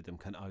disagrees with them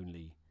can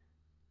only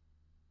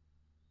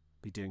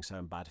be doing so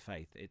in bad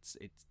faith.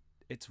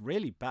 It's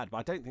really bad, but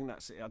I don't think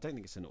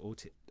it's an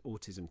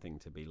autism thing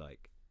to be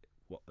like,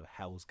 what the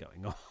hell's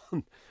going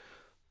on?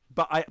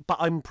 But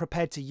I'm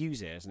prepared to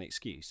use it as an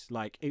excuse,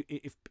 like,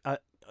 if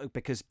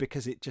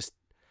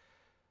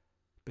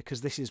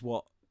because this is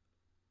what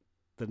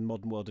the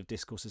modern world of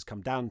discourse has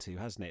come down to,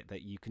 hasn't it?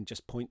 That you can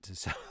just point to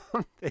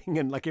something,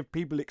 and like, if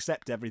people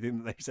accept everything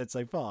that they've said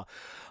so far,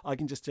 I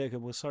can just joke,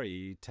 well, sorry, are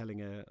you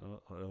telling an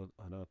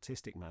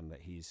autistic man that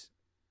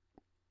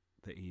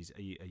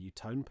are you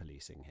tone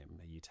policing him?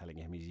 Are you telling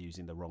him he's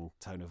using the wrong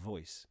tone of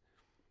voice?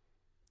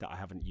 That I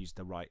haven't used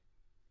the right,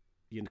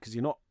 because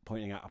you're not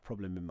pointing out a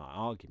problem in my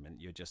argument.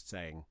 You're just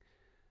saying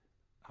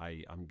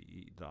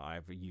that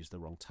I've used the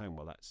wrong tone.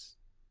 Well, that's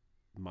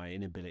my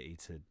inability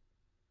to.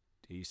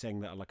 Are you saying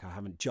that, like,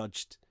 I've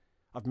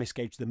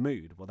misgauged the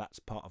mood? Well, that's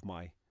part of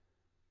my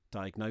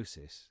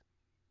diagnosis.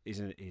 Is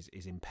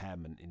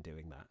impairment in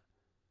doing that.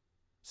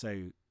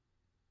 So,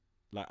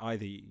 like,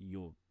 either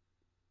you're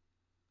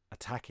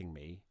attacking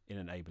me in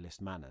an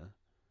ableist manner,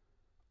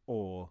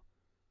 or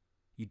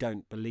you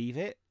don't believe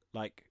it.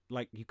 Like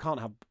you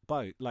can't have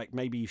both. Like,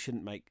 maybe you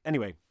shouldn't make.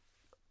 Anyway,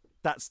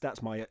 that's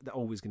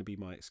always going to be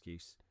my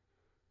excuse.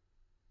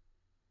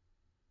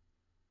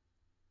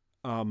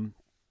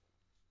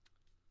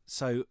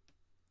 So,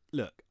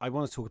 look, I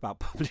want to talk about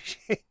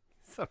publishing.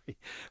 Sorry,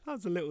 that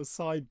was a little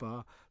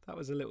sidebar.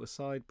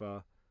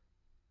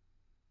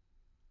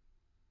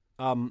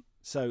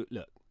 So,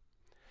 look,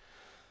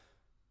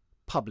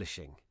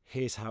 publishing.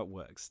 Here's how it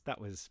works. That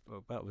was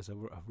a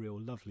real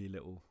lovely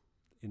little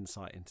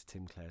insight into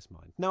Tim Clare's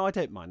mind. No, I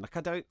don't mind.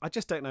 Like, I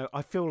just don't know.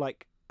 I feel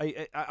like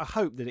I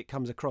hope that it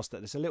comes across that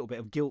there's a little bit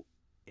of guilt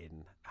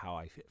in how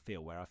I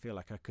feel, where I feel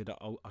like I could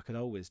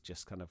always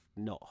just kind of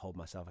not hold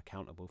myself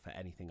accountable for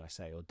anything I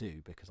say or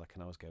do, because I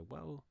can always go,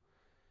 well,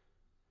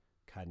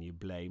 can you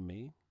blame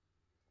me?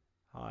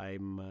 I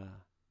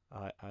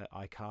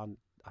can't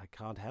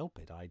help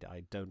it.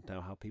 I don't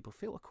know how people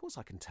feel. Of course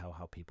I can tell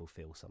how people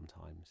feel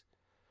sometimes.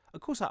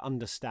 Of course I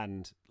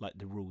understand like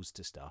the rules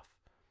to stuff.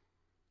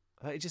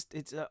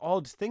 It's an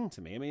odd thing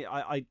to me. I mean,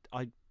 I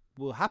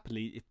will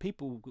happily, if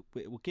people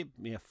will give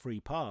me a free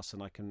pass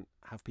and I can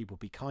have people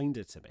be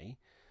kinder to me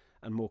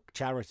and more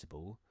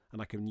charitable,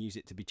 and I can use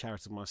it to be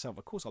charitable myself,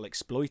 of course I'll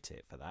exploit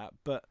it for that.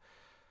 But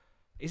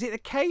is it the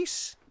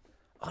case?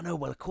 Oh no,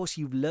 well of course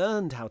you've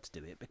learned how to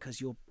do it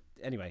because you're...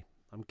 Anyway,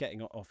 I'm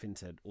getting off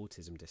into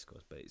autism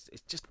discourse, but it's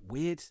just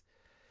weird.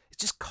 It's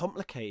just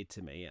complicated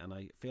to me, and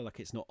I feel like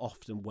it's not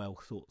often well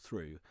thought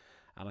through.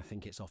 And I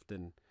think it's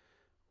often,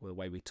 well, the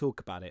way we talk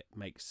about it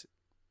makes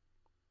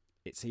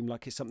it seem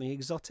like it's something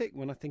exotic,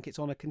 when I think it's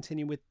on a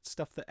continuum with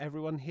stuff that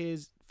everyone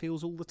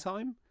feels all the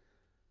time.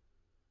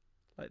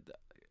 Like,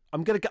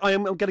 I'm gonna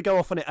go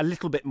off on it a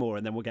little bit more,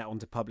 and then we'll get on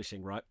to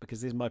publishing, right?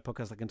 Because this is my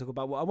podcast. I can talk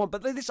about what I want.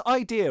 But this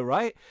idea,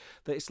 right,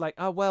 that it's like,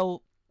 oh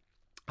well,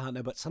 I don't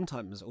know, but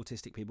sometimes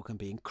autistic people can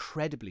be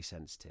incredibly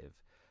sensitive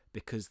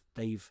because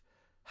they've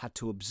had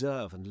to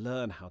observe and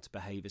learn how to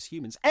behave as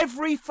humans.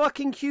 Every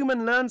fucking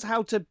human learns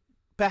how to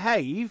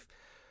behave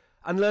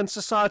and learn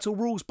societal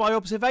rules by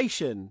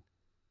observation.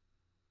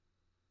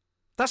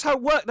 That's how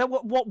it works.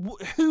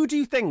 Who do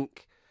you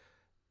think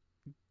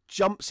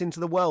jumps into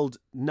the world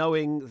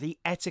knowing the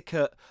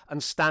etiquette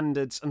and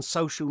standards and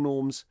social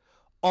norms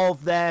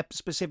of their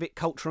specific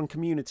culture and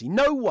community?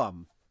 No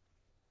one.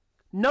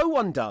 No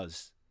one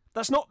does.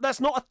 That's not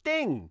a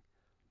thing.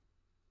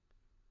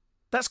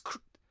 That's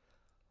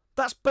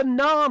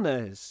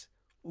bananas.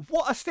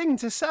 What a thing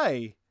to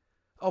say.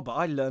 Oh, but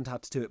I learned how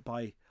to do it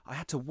by... I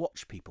had to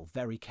watch people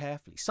very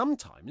carefully.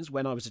 Sometimes,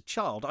 when I was a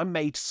child, I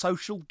made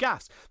social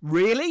gas.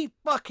 Really?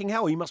 Fucking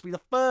hell, you must be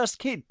the first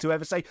kid to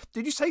ever say,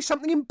 did you say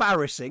something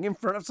embarrassing in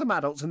front of some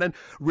adults and then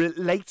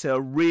later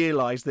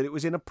realise that it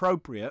was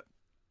inappropriate?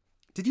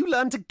 Did you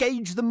learn to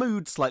gauge the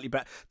mood slightly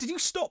better? Did you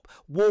stop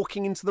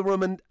walking into the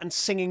room and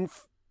singing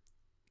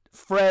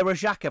Frère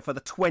Jacques for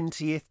the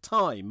 20th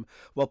time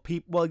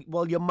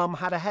while your mum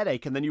had a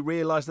headache, and then you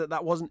realised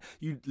that wasn't...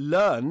 You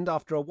learned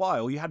after a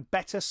while you had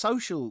better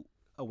social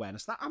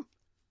awareness.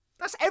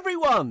 That's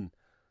everyone.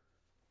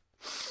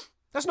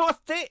 That's not a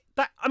thing.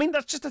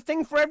 That's just a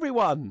thing for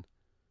everyone.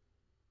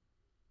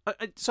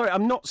 Sorry,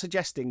 I'm not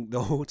suggesting that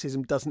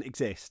autism doesn't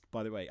exist,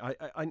 by the way.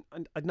 I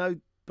know,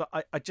 but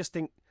I just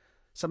think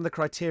some of the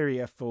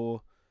criteria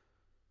for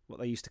what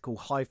they used to call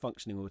high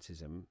functioning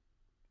autism,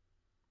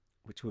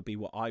 which would be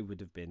what I would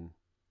have been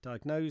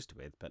diagnosed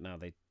with, but now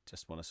they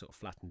just want to sort of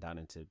flatten down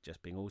into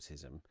just being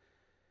autism.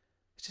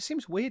 It just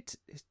seems weird.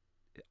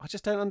 I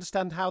just don't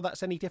understand how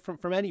that's any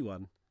different from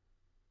anyone.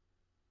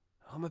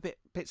 I'm a bit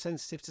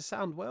sensitive to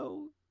sound.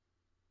 Well,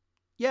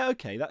 yeah,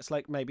 okay, that's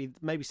like maybe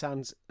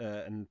sounds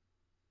and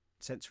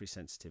sensory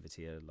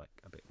sensitivity are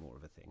like a bit more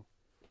of a thing.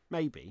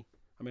 Maybe.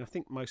 I mean, I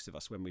think most of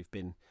us, when we've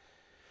been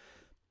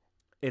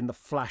in the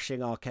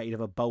flashing arcade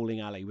of a bowling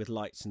alley with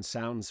lights and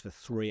sounds for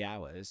 3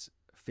 hours,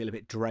 feel a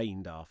bit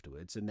drained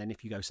afterwards. And then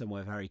if you go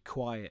somewhere very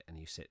quiet and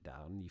you sit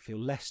down, you feel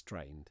less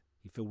drained.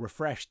 You feel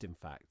refreshed, in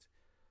fact.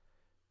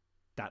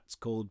 That's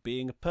called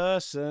being a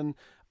person.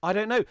 I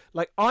don't know.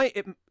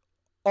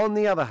 On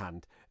the other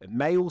hand, it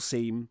may all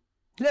seem...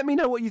 Let me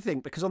know what you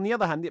think, because on the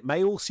other hand, it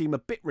may all seem a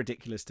bit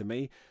ridiculous to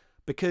me,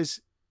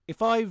 because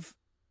if I've...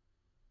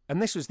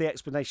 And this was the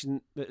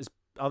explanation that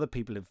other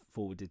people have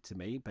forwarded to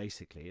me,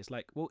 basically. It's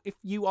like, well, if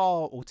you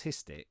are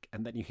autistic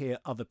and then you hear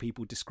other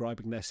people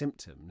describing their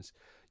symptoms,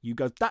 you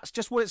go, that's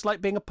just what it's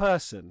like being a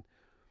person.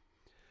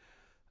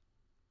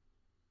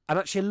 And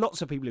actually,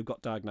 lots of people who've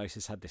got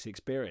diagnosis had this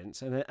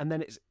experience,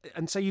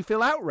 and so you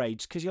feel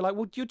outraged because you're like,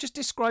 well, you're just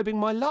describing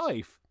my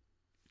life.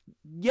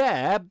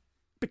 Yeah,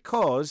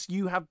 because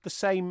you have the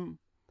same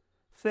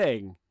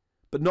thing,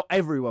 but not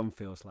everyone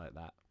feels like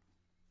that.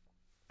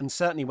 And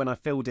certainly, when I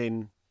filled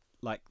in,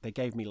 like, they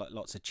gave me like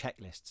lots of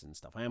checklists and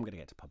stuff. I am going to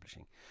get to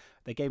publishing.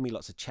 They gave me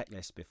lots of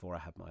checklists before I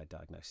had my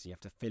diagnosis. You have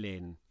to fill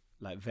in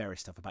like various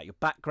stuff about your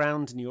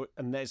background,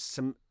 and there's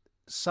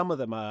some of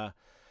them are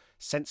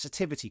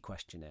sensitivity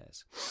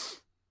questionnaires,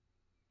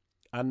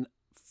 and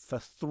for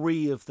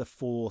 3 of the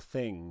 4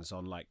 things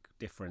on like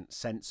different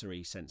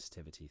sensory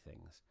sensitivity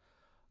things,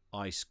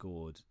 I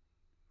scored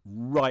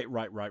right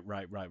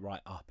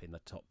up in the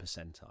top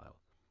percentile.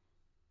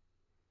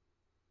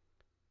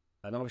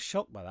 And I was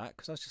shocked by that,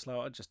 because I was just like,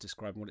 I'm just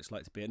describing what it's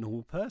like to be a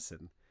normal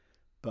person.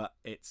 But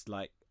it's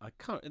like, I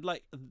can't,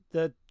 like,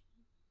 I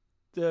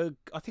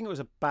think it was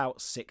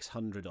about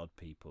 600 odd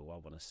people, I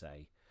want to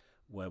say,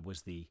 where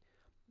was the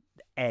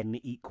N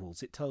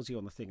equals. It tells you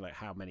on the thing like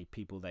how many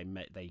people they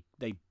met. They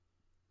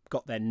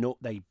got their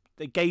they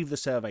gave the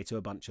survey to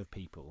a bunch of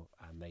people,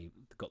 and they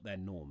got their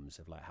norms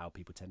of like how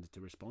people tended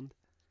to respond.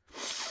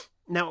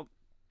 Now,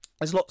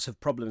 there's lots of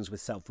problems with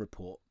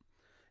self-report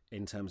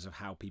in terms of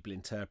how people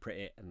interpret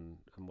it and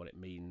what it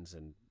means,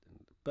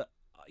 but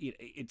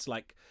it's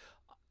like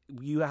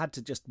you had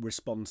to just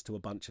respond to a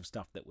bunch of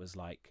stuff that was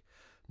like,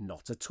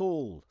 not at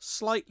all,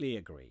 slightly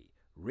agree,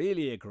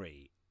 really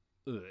agree,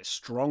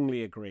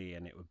 strongly agree,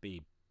 and it would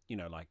be,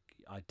 like,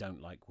 I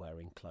don't like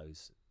wearing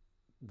clothes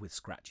with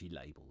scratchy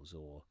labels,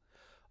 or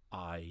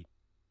I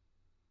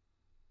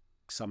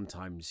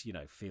sometimes,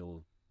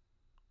 feel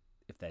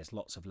if there's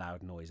lots of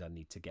loud noise, I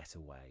need to get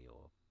away,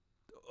 or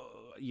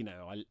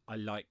I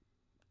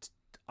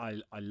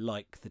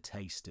like the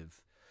taste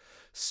of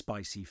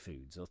spicy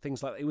foods, or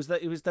things like that.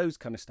 It was those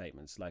kind of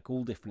statements, like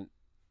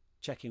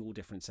checking all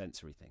different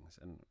sensory things,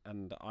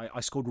 and I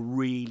scored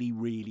really,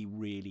 really,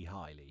 really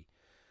highly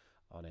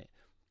on it.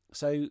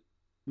 So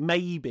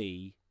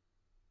maybe,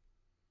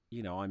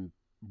 I'm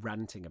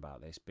ranting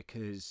about this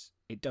because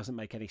it doesn't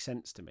make any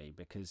sense to me,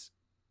 because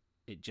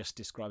it just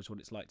describes what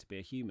it's like to be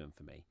a human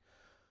for me.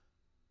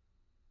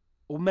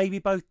 Or maybe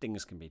both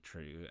things can be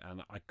true,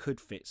 and I could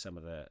fit some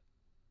of the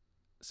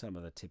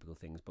typical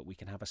things, but we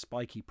can have a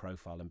spiky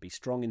profile and be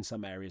strong in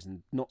some areas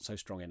and not so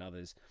strong in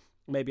others.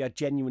 Maybe I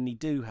genuinely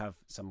do have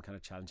some kind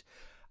of challenge,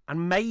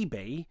 and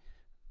maybe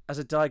as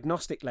a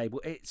diagnostic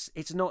label,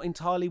 it's not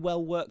entirely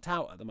well worked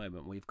out at the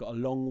moment. We've got a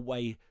long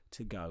way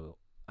to go,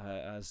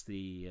 as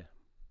the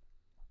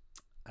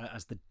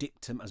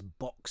dictum, as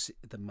Box,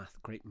 the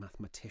great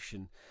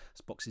mathematician,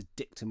 as Box's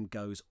dictum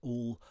goes,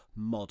 all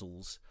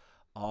models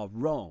are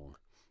wrong,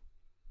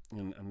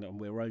 and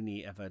we're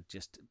only ever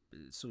just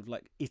sort of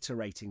like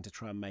iterating to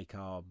try and make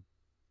our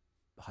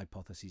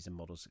hypotheses and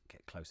models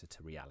get closer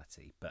to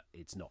reality, but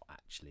it's not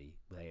actually,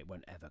 they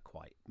won't ever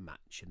quite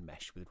match and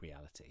mesh with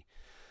reality.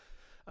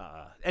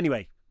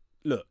 Anyway,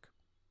 look,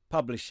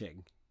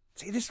 publishing.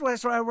 See, this is why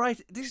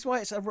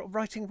it's a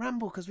writing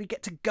ramble, because we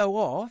get to go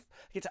off,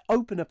 get to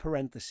open a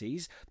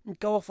parenthesis and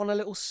go off on a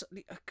little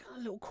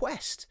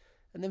quest,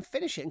 and then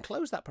finish it and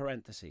close that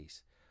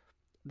parenthesis.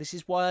 This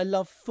is why I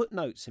love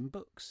footnotes in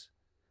books.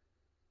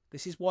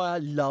 This is why I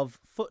love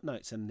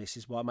footnotes, and this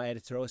is why my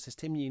editor always says,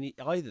 Tim, you need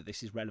either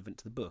this is relevant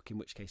to the book, in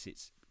which case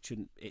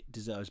it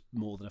deserves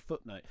more than a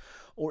footnote,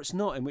 or it's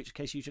not, in which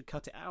case you should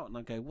cut it out. And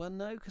I go, well,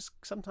 no, because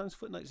sometimes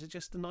footnotes are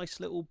just a nice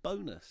little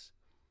bonus.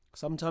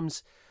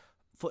 Sometimes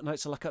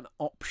footnotes are like an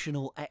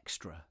optional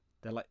extra.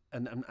 They're like,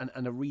 and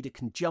a reader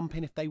can jump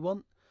in if they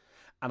want.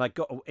 And I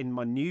got in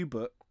my new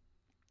book,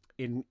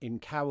 in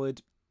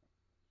Coward,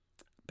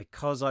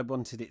 because I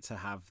wanted it to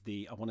have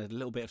I wanted a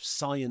little bit of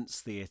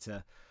science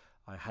theatre,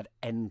 I had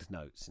end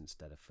notes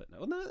instead of footnotes.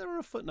 Well, no, there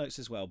are footnotes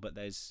as well, but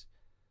there's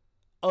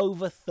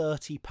over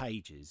 30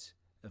 pages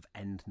of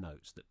end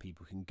notes that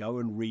people can go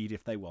and read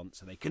if they want,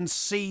 so they can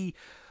see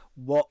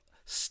what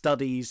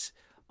studies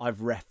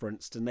I've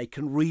referenced, and they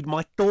can read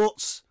my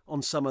thoughts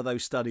on some of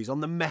those studies, on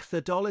the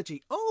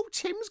methodology.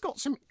 Tim's got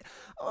some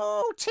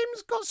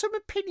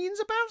opinions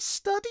about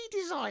study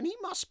design. He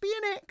must be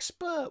an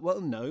expert.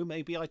 Well, no,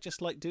 maybe I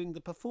just like doing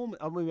the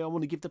performance. Maybe I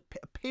want to give the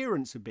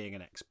appearance of being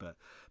an expert.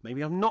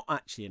 Maybe I'm not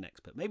actually an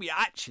expert. Maybe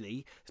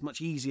actually it's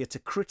much easier to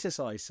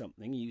criticize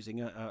something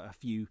using a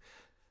few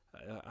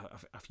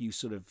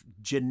sort of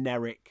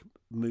generic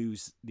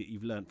moves that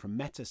you've learned from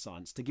meta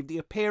science to give the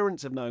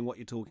appearance of knowing what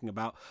you're talking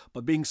about, by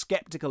being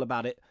skeptical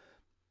about it.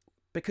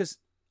 Because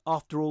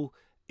after all,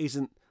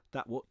 isn't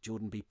that what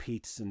Jordan B.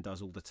 Peterson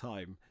does all the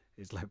time?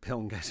 Is like,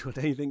 Bill goes, well,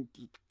 do you think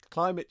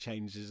climate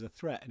change is a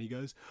threat? And he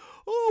goes,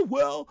 oh,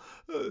 well,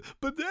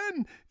 but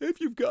then if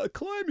you've got a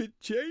climate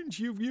change,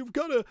 you've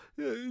got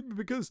to,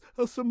 because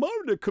a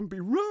thermometer can be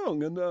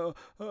wrong, and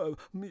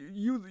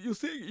you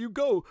see, you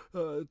go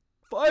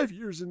 5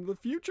 years into the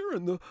future,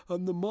 and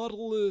the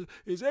model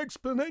is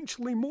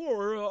exponentially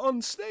more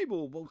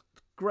unstable. Well,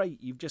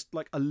 great, you've just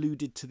like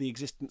alluded to the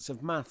existence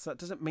of maths. That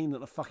doesn't mean that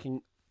the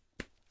fucking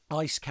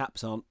ice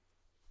caps aren't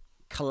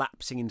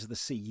collapsing into the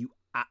sea, you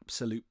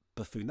absolute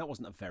buffoon. That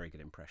wasn't a very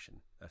good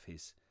impression of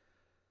his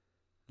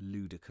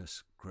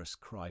ludicrous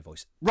cry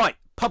voice. Right,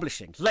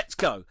 publishing, let's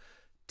go.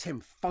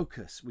 Tim,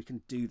 focus, we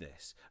can do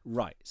this.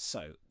 Right,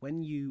 so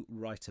when you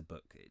write a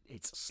book,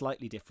 it's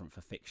slightly different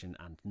for fiction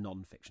and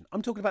non-fiction.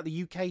 I'm talking about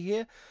the UK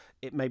here.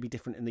 It may be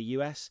different in the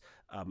US.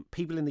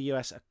 People in the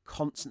US are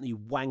constantly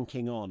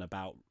wanking on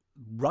about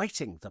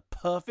writing the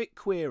perfect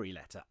query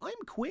letter. I'm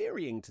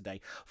querying today.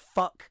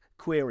 Fuck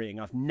querying.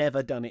 I've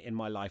never done it in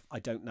my life. I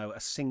don't know a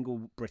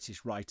single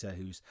British writer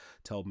who's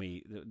told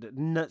me,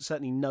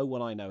 certainly no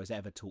one I know has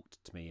ever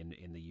talked to me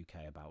in the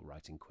UK about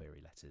writing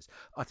query letters.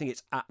 I think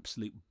it's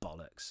absolute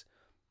bollocks.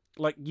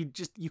 Like,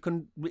 you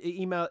can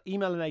email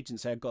an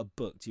agent, say, I've got a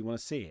book, do you want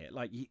to see it?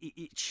 Like,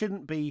 it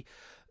shouldn't be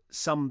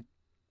some...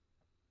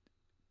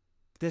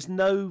 There's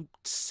no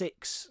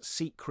 6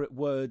 secret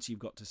words you've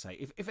got to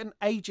say. If an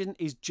agent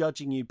is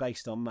judging you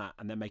based on that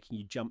and they're making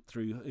you jump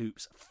through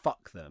hoops,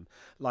 fuck them.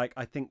 Like,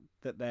 I think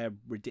that they're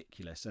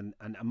ridiculous, and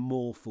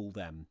more fool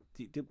them.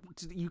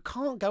 You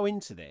can't go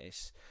into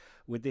this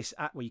with this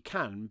act. Well, you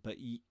can, but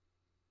you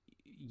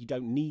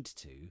don't need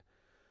to.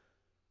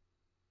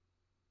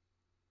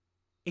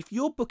 if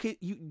your book,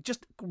 you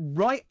just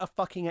write a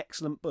fucking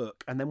excellent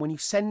book, and then when you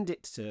send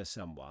it to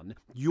someone,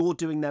 you're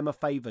doing them a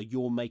favour,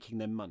 you're making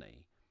them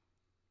money.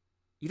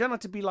 You don't have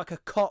to be like a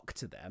cock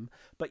to them,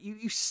 but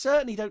you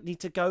certainly don't need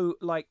to go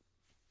like,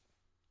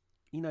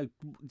 you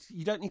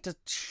don't need to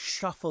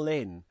shuffle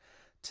in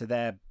to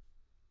their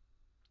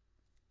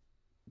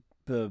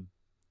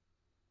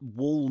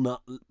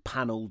walnut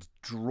panelled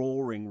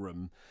drawing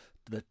room,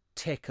 the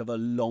tick of a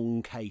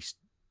long case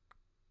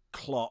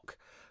clock,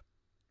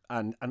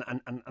 and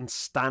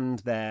stand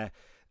there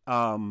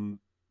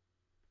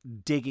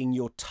digging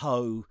your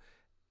toe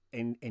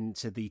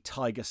into the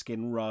tiger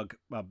skin rug,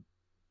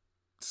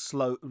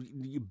 slow,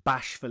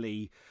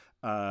 bashfully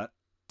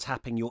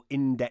tapping your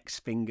index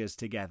fingers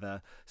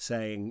together,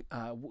 saying,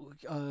 I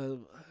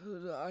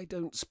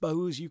don't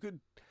suppose you could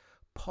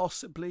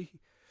possibly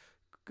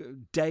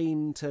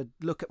deign to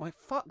look at my...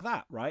 Fuck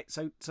that, right?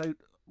 So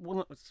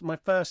my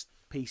first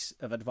piece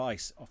of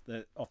advice off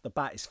the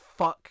bat is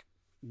fuck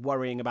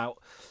worrying about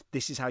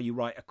this is how you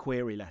write a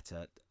query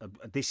letter,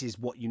 this is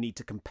what you need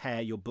to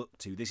compare your book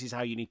to, this is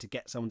how you need to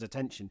get someone's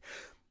attention.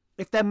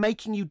 If they're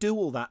making you do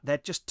all that, they're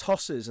just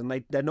tossers,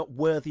 and they're not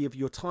worthy of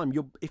your time.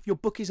 If your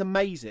book is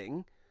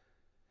amazing,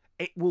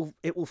 it will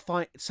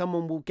find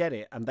someone will get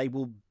it, and they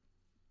will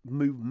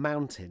move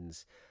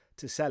mountains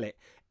to sell it.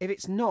 If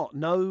it's not,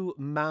 no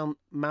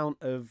amount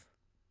of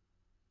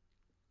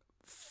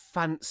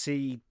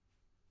fancy,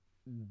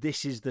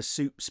 this is the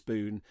soup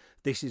spoon,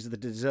 this is the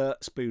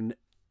dessert spoon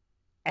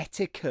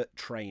etiquette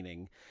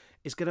training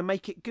is going to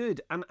make it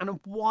good. And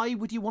why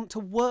would you want to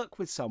work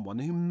with someone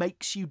who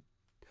makes you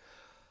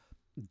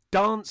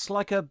dance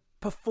like a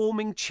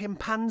performing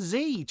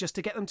chimpanzee just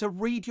to get them to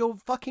read your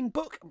fucking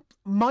book?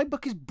 My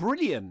book is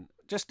brilliant.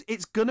 Just,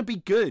 it's going to be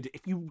good.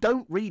 If you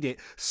don't read it,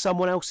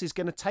 someone else is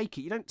going to take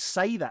it. You don't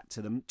say that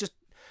to them. Just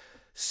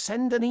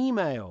send an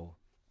email.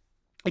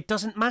 It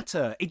doesn't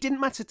matter. It didn't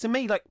matter to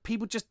me. Like,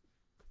 people just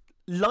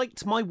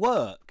liked my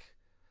work,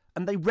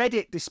 and they read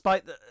it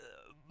despite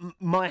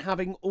my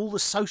having all the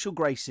social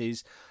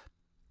graces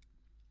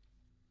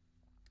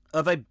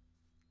of a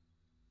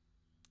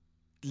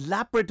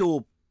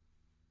Labrador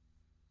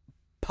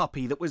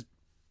puppy that was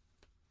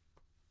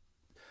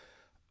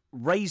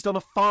raised on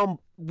a farm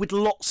with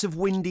lots of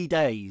windy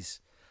days.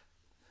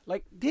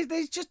 Like,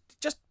 there's just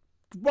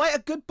write a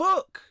good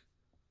book.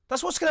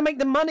 That's what's going to make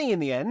the money in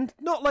the end.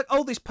 Not like,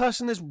 oh, this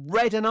person has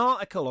read an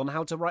article on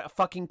how to write a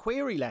fucking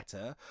query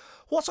letter.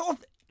 What sort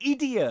of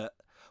idiot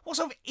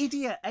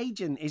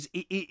agent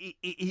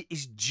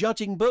is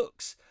judging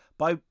books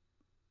by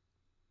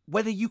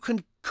whether you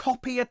can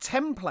copy a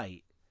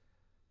template?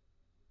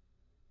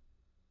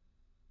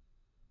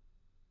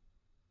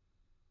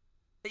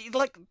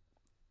 Like,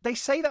 they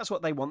say that's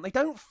what they want. They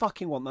don't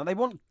fucking want that. They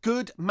want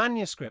good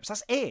manuscripts.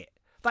 That's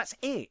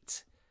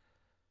it.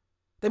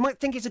 They might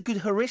think it's a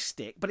good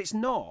heuristic, but it's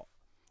not.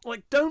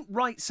 Like, don't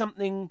write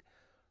something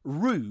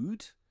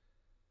rude.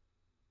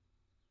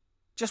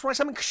 Just write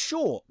something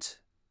short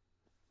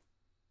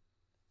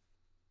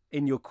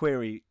in your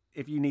query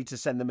if you need to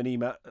send them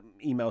an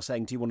email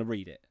saying, do you want to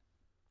read it?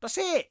 That's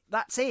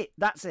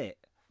it.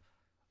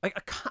 I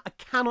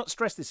cannot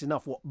stress this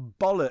enough, what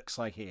bollocks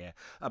I hear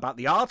about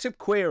the art of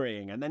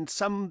querying, and then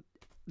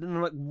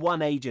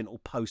one agent will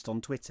post on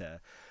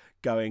Twitter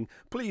going,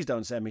 please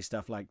don't send me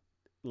stuff like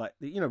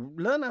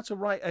learn how to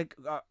write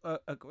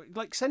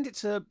like, send it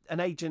to an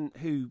agent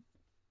who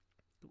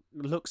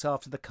looks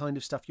after the kind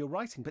of stuff you're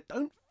writing, but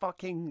don't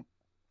fucking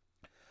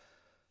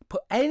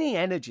put any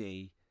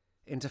energy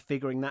into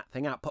figuring that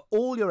thing out. Put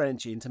all your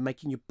energy into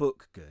making your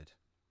book good,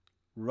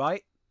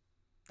 right?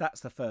 That's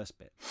the first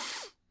bit.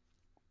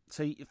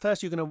 So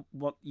first you're going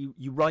to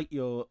you write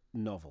your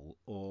novel,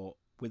 or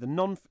with a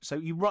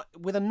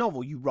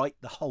novel you write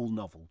the whole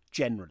novel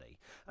generally,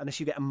 unless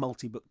you get a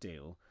multi-book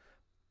deal.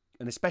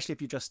 And especially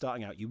if you're just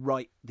starting out, you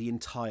write the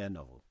entire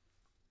novel.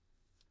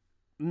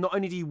 Not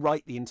only do you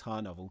write the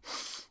entire novel,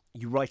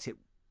 you write it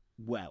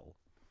well.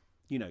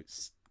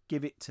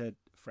 Give it to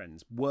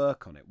friends.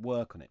 Work on it.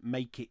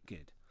 Make it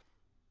good.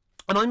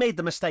 And I made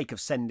the mistake of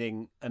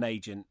sending an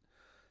agent,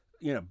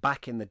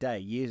 back in the day,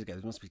 years ago,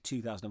 it must be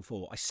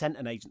 2004, I sent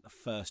an agent the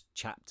first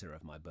chapter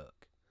of my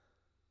book.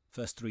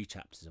 First 3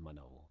 chapters of my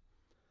novel.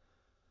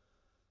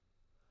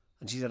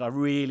 And she said, I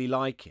really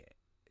like it.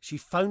 She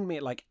phoned me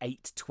at like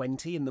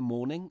 8:20 in the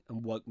morning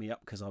and woke me up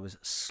because I was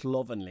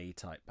slovenly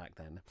type back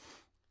then,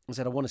 and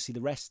said, I want to see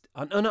the rest.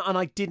 And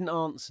I didn't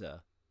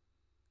answer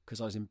because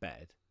I was in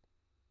bed.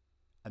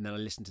 And then I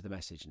listened to the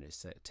message, and it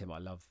said, Tim, I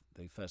love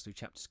the first 3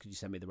 chapters. Could you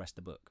send me the rest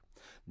of the book?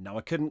 No,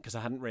 I couldn't, because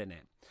I hadn't written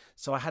it.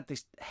 So I had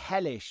this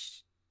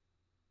hellish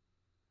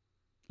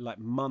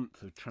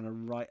month of trying to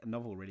write a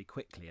novel really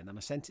quickly. And then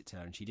I sent it to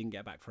her, and she didn't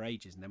get back for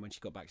ages. And then when she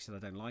got back, she said, I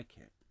don't like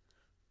it.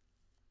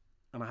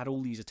 And I had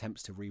all these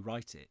attempts to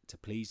rewrite it to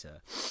please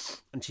her,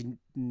 and she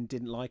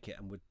didn't like it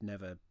and would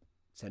never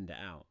send it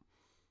out.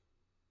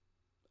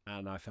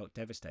 And I felt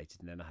devastated,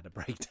 and then I had a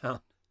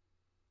breakdown.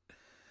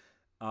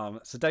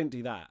 So don't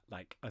do that.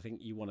 Like, I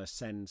think you want to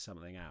send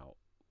something out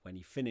when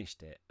you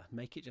finished it and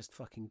make it just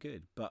fucking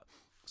good. But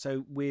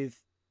so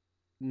with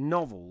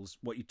novels,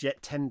 what you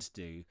tend to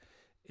do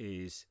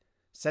is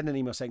send an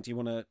email saying, do you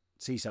want to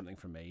see something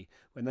from me?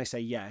 When they say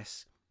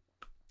yes,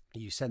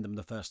 you send them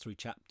the first 3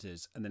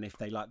 chapters, and then if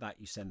they like that,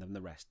 you send them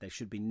the rest. There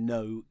should be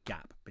no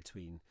gap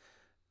between.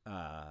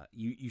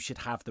 You should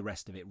have the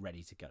rest of it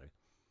ready to go.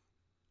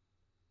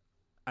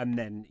 And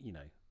then,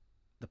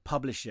 the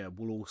publisher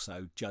will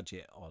also judge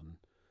it on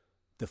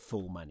the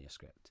full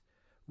manuscript.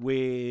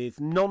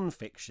 With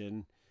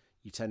non-fiction,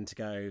 you tend to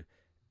go,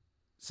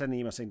 send an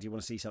email saying, do you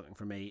want to see something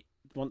from me?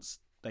 Once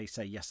they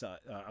say, yes,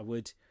 I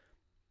would,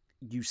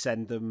 you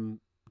send them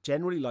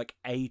generally like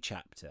a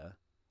chapter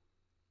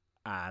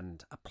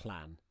and a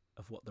plan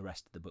of what the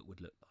rest of the book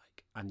would look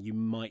like. And you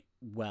might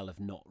well have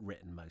not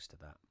written most of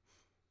that.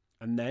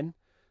 And then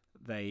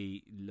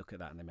they look at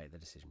that and they make the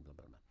decision, blah,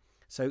 blah, blah.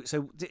 So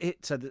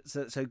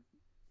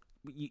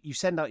you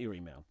send out your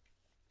email.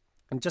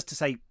 And just to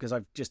say, because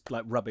I've just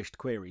like rubbished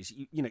queries,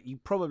 you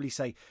probably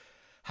say,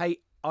 hey,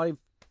 I've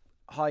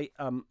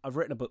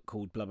written a book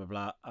called blah, blah,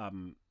 blah.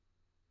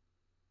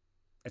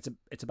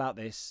 It's about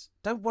this.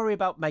 Don't worry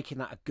about making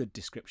that a good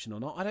description or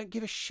not. I don't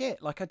give a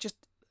shit. Like, I just...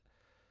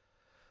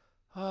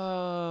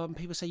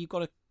 people say you've got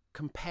to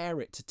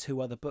compare it to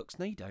 2 other books.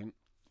 No, you don't.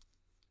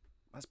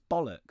 That's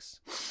bollocks.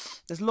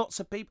 There's lots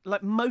of people...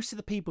 Like, most of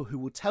the people who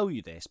will tell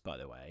you this, by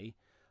the way,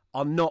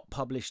 are not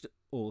published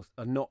or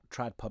are not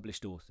trad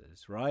published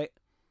authors, right?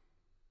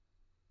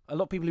 A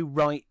lot of people who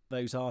write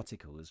those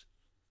articles,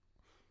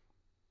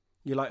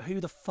 you're like, who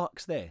the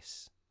fuck's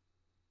this?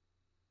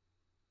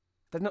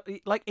 They're not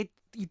like it.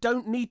 You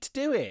don't need to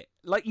do it.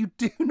 Like, you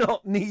do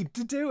not need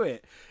to do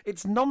it.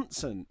 It's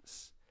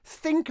nonsense.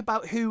 Think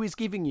about who is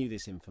giving you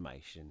this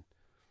information.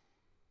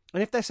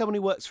 And if there's someone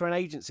who works for an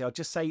agency, I'll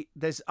just say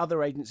there's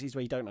other agencies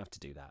where you don't have to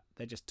do that.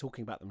 They're just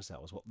talking about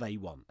themselves, what they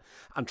want,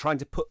 and trying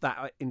to put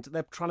that into.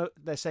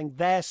 They're saying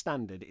their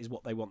standard is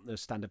what they want the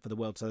standard for the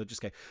world. So they'll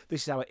just go,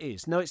 "This is how it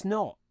is." No, it's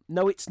not.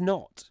 No, it's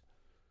not.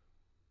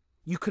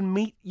 You can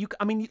meet.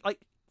 I mean,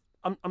 like,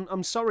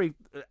 I'm sorry,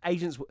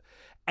 agents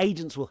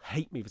will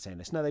hate me for saying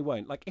this. No, they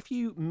won't. Like, if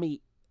you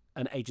meet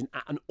an agent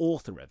at an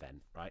author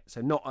event, right?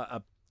 So not at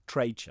a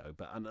trade show,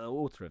 but an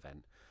author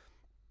event.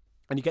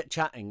 And you get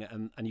chatting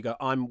and you go,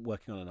 I'm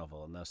working on a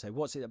novel. And they'll say,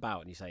 what's it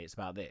about? And you say, it's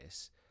about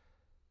this.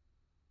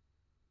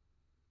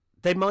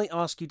 They might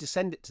ask you to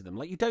send it to them.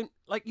 Like, you don't,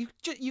 like,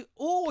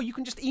 or you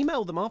can just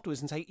email them afterwards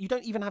and say, you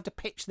don't even have to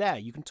pitch there.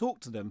 You can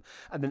talk to them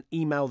and then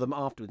email them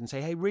afterwards and say,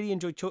 hey, really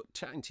enjoyed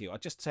chatting to you. I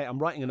just say, I'm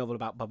writing a novel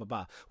about blah, blah,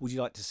 blah. Would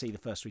you like to see the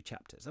first 3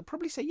 chapters? They'll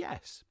probably say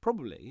yes,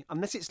 probably.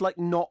 Unless it's, like,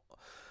 not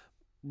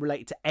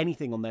related to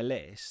anything on their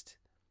list.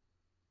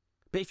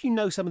 But if you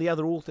know some of the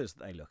other authors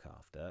that they look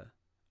after,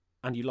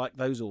 and you like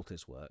those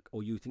authors' work,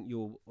 or you think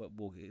your work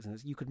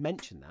is, you could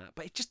mention that.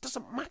 But it just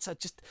doesn't matter.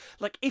 Just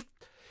like if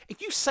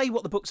you say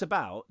what the book's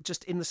about,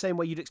 just in the same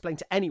way you'd explain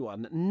to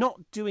anyone,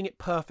 not doing it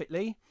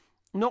perfectly,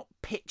 not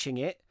pitching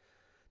it,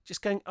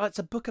 just going, oh, it's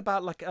a book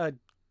about like a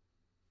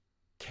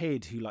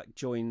kid who like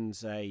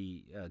joins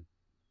it's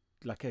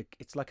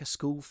like a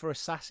school for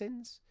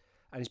assassins,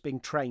 and is being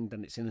trained,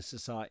 and it's in a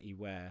society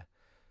where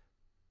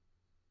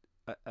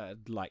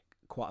like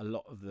quite a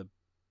lot of the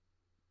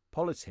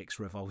politics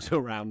revolves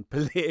around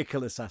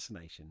political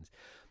assassinations,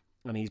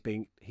 and he's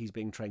being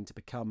trained to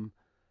become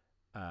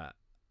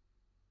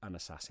an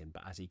assassin.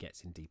 But as he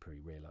gets in deeper,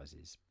 he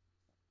realizes,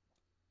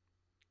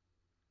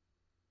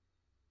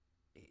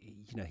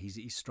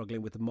 he's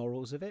struggling with the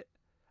morals of it,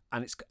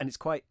 and it's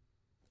quite,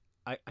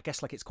 I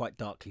guess, like, it's quite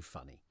darkly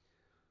funny,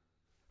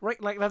 right?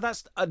 Like,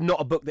 that's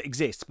not a book that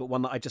exists, but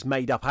one that I just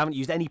made up. I haven't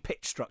used any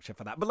pitch structure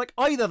for that. But like,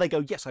 either they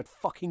go, yes, I'd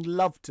fucking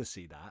love to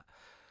see that,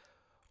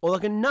 or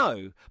they go,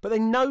 no. But they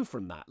know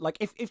from that. Like,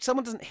 if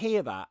someone doesn't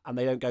hear that and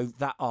they don't go,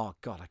 that, oh,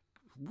 God, I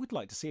would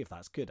like to see if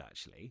that's good,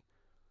 actually.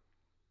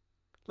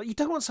 Like, you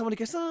don't want someone who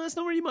goes, oh, it's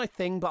not really my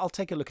thing, but I'll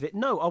take a look at it.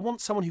 No, I want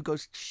someone who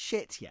goes,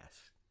 shit,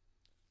 yes.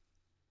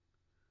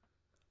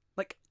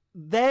 Like,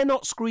 they're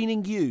not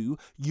screening you,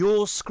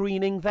 you're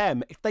screening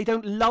them. If they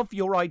don't love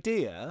your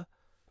idea...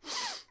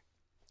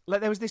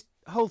 Like, there was this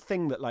whole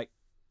thing that, like,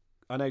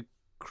 I know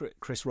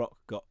Chris Rock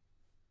got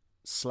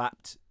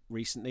slapped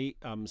recently,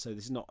 so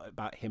this is not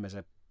about him as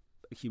a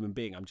human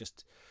being. I'm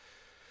not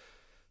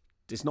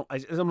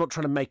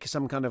trying to make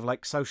some kind of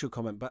like social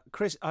comment, but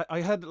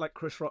I heard that like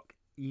Chris Rock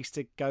used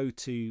to go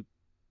to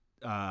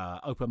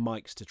open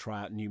mics to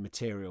try out new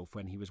material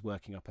when he was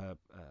working up a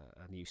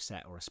new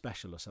set or a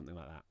special or something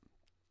like that.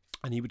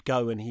 And he would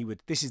go and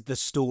this is the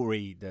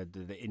story,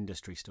 the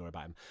industry story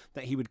about him,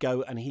 that he would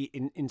go and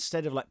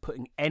instead of like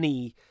putting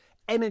any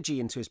energy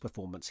into his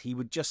performance, he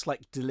would just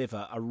like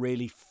deliver a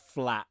really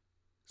flat,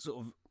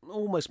 sort of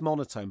almost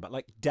monotone, but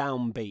like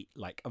downbeat,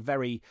 like a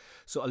very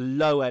sort of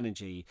low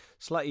energy,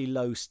 slightly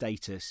low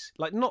status,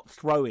 like not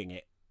throwing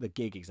it the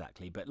gig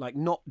exactly, but like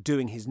not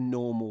doing his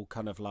normal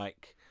kind of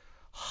like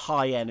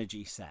high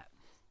energy set.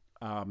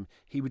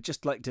 He would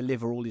just like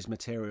deliver all his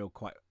material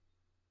quite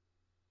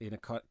in a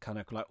kind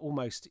of like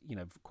almost,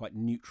 quite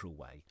neutral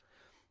way,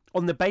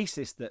 on the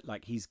basis that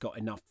like he's got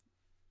enough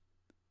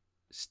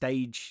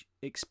stage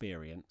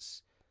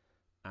experience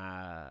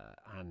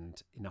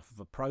and enough of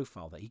a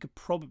profile that he could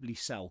probably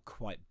sell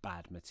quite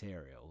bad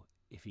material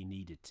if he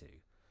needed to,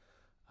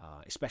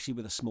 especially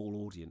with a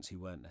small audience who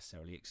weren't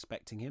necessarily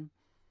expecting him.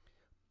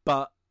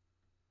 But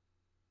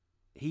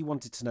he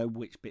wanted to know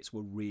which bits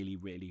were really,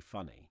 really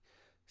funny.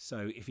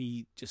 So if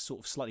he just sort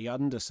of slightly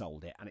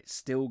undersold it and it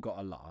still got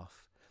a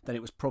laugh, then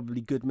it was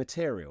probably good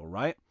material,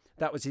 right?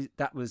 That's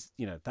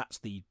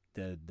the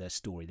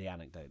story, the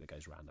anecdote that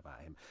goes around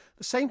about him.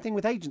 The same thing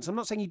with agents. I'm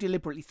not saying you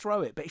deliberately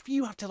throw it, but if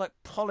you have to like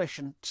polish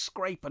and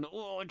scrape and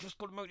I just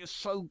got to make this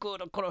so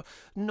good, I've got to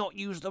not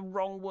use the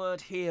wrong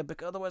word here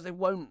because otherwise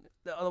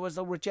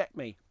they'll reject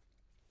me,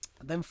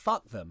 then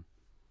fuck them.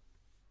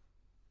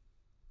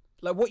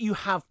 Like what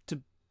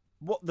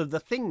the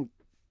thing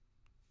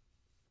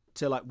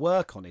to like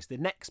work on is the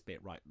next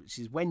bit, right? Which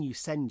is when you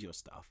send your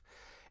stuff,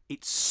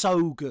 it's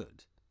so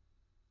good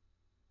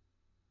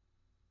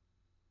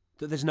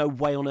that there's no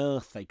way on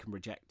earth they can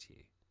reject you.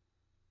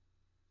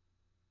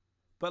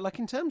 But like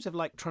in terms of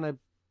like trying to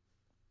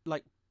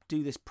like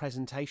do this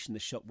presentation, the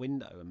shop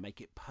window, and make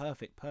it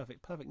perfect.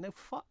 No,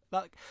 fuck.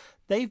 Like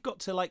they've got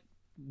to like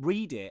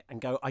read it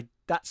and go,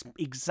 that's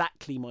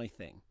exactly my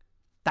thing.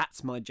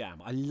 That's my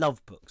jam. I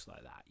love books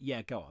like that.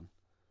 Yeah, go on.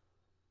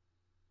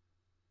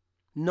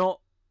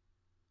 Not,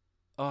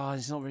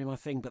 it's not really my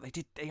thing, but they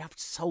did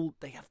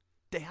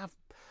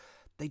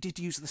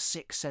use the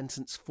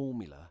 6-sentence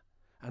formula.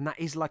 And that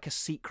is like a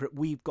secret.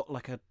 We've got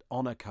like an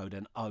honour code,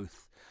 an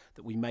oath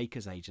that we make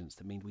as agents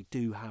that mean we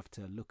do have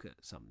to look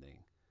at something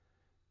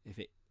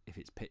if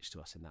it's pitched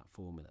to us in that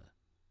formula,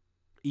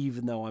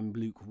 even though I'm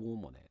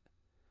lukewarm on it.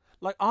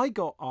 Like I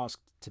got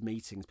asked to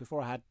meetings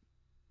before I had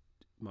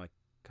my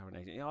current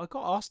agent. I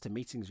got asked to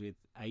meetings with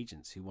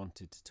agents who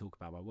wanted to talk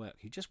about my work,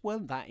 who just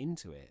weren't that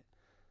into it.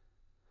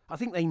 I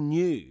think they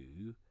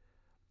knew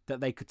that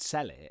they could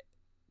sell it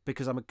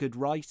because I'm a good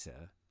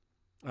writer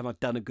and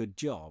I'd done a good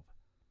job.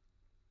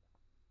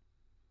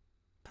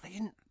 But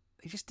they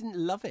just didn't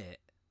love it.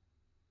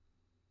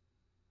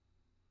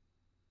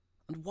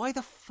 And why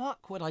the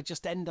fuck would I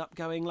just end up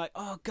going like,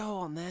 oh, go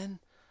on then.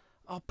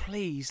 Oh,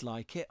 please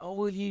like it. Oh,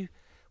 will you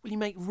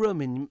make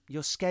room in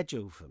your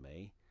schedule for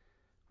me?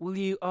 Will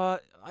you, I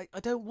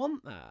don't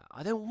want that.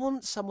 I don't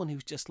want someone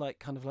who's just like,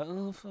 kind of like,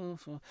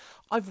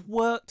 I've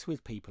worked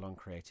with people on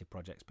creative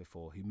projects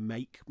before who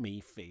make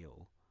me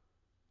feel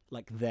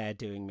like they're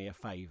doing me a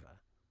favour.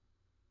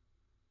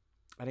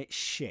 And it's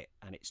shit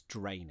and it's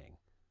draining.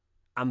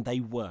 And they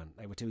weren't.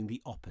 They were doing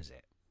the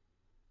opposite.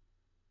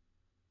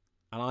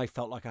 And I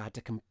felt like I had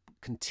to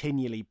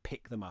continually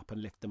pick them up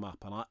and lift them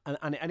up.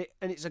 And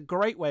it's a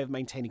great way of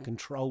maintaining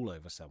control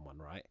over someone,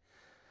 right?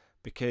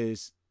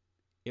 Because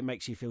it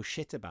makes you feel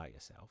shit about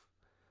yourself.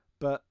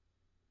 But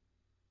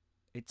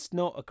it's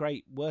not a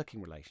great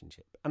working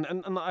relationship.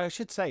 And I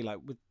should say, like,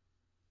 with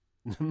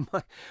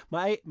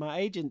my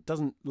agent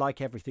doesn't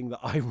like everything that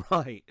I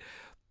write.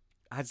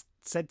 Has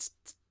said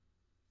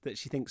that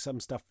she thinks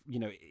some stuff,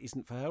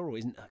 isn't for her or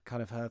isn't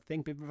kind of her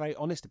thing. Be very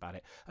honest about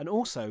it. And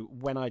also,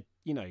 when I,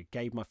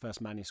 gave my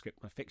first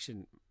manuscript, my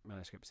fiction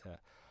manuscript to her,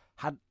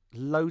 had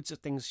loads of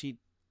things she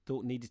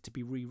thought needed to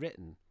be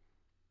rewritten.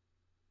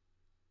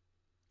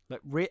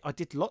 Like, I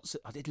did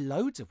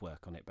loads of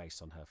work on it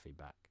based on her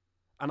feedback.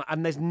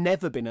 And there's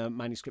never been a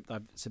manuscript that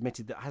I've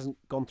submitted that hasn't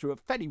gone through a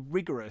fairly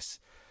rigorous,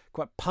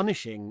 quite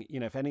punishing,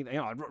 if anything,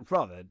 I'd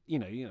rather,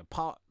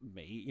 part of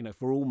me,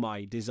 for all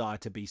my desire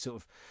to be sort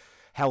of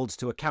held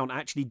to account,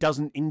 actually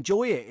doesn't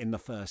enjoy it in the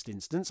first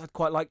instance. I'd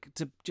quite like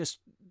to just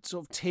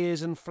sort of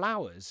tears and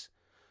flowers.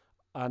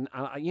 And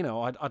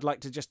I'd like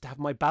to just have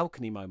my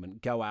balcony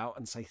moment, go out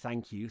and say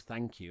thank you,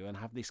 and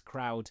have this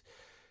crowd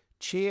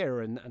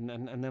cheer, and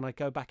then I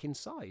go back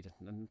inside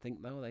and think,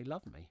 oh, they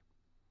love me.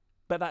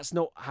 But that's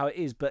not how it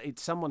is. But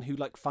it's someone who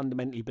like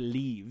fundamentally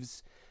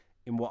believes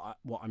in what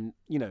I'm,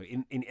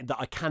 in that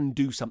I can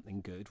do something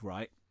good,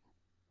 right?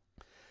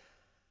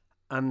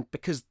 And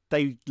because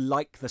they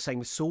like the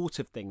same sort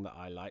of thing that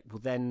I like, will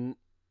then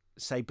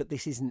say, but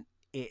this isn't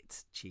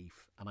it,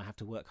 Chief, and I have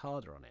to work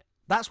harder on it.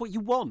 That's what you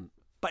want.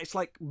 But it's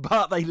like,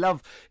 but they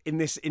love, in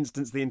this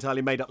instance, the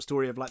entirely made up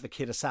story of like the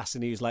kid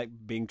assassin who's like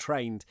being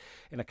trained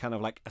in a kind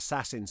of like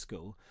assassin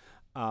school.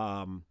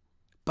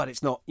 But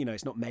it's not,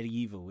 it's not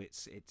medieval.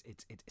 It's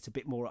a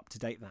bit more up to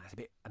date than that.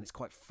 And it's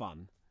quite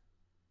fun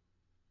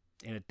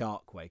in a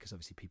dark way, because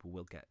obviously people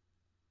will get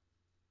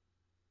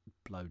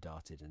blow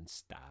darted and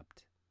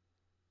stabbed.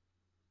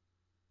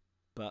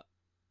 But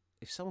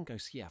if someone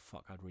goes, yeah,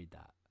 fuck, I'd read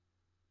that,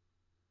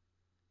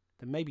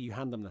 then maybe you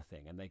hand them the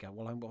thing and they go,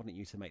 well, I want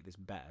you to make this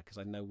better because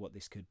I know what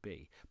this could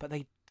be. But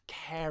they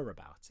care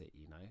about it,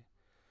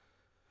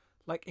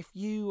 Like if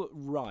you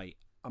write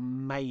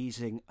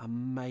amazing,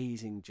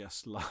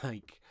 just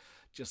like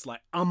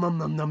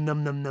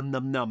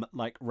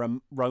like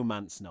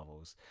romance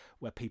novels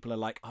where people are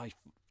like, I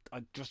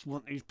just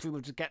want these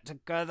people to get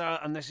together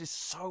and this is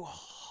so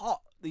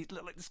hot.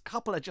 This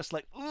couple are just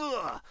like,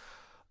 ugh.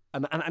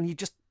 And you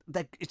just,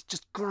 it's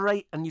just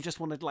great, and you just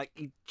want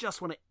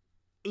to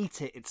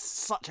eat it. It's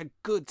such a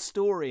good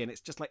story, and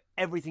it's just like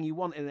everything you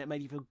want, and it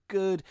made you feel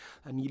good,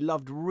 and you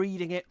loved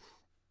reading it.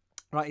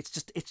 right? It's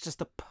just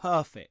the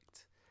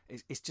perfect.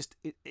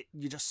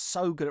 You're just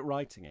so good at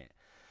writing it,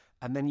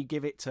 and then you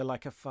give it to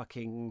like a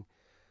fucking.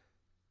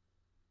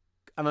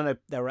 And I know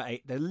there are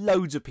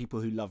loads of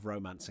people who love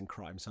romance and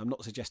crime, so I'm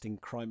not suggesting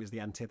crime is the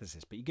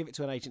antithesis. But you give it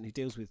to an agent who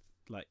deals with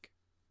like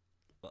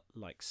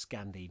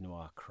Scandi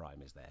noir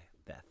crime is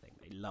their thing.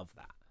 They love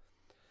that,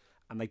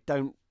 and they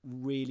don't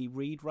really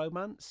read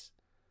romance.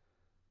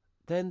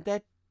 Then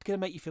they're gonna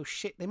make you feel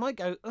shit. They might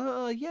go,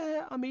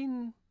 yeah, I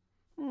mean.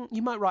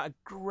 You might write a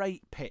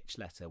great pitch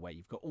letter where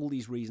you've got all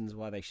these reasons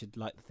why they should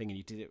like the thing, and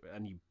you did it,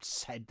 and you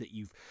said that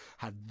you've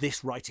had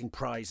this writing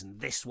prize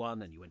and this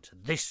one, and you went to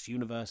this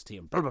university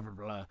and blah blah blah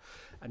blah,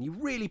 and you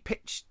really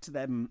pitch to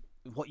them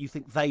what you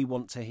think they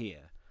want to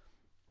hear,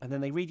 and then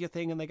they read your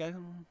thing and they go,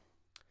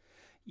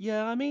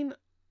 yeah, I mean,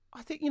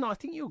 I think you're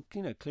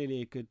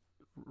clearly a good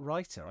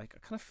writer. I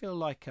kind of feel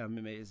like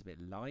it is a bit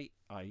light.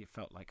 I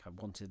felt like I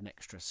wanted an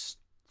extra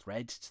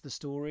thread to the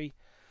story.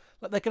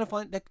 Like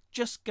they're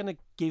just gonna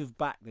give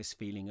back this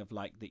feeling of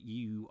like that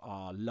you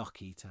are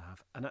lucky to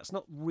have, and it's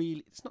not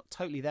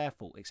totally their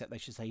fault, except they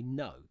should say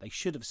no. They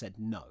should have said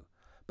no,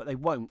 but they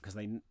won't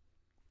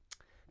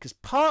because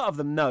part of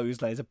them knows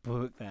there's a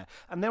book there,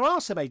 and there are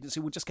some agents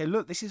who will just go,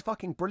 look, this is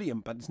fucking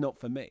brilliant, but it's not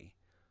for me,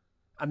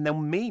 and they'll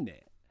mean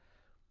it.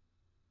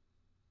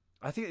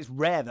 I think it's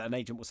rare that an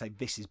agent will say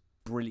this is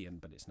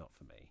brilliant, but it's not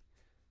for me.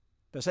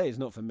 They'll say it's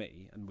not for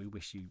me, and we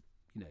wish you.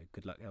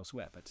 Good luck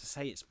elsewhere. But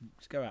to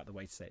go out the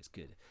way to say it's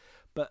good,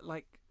 but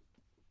like,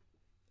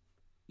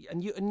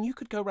 and you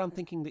could go around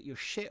thinking that you're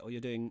shit or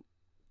you're doing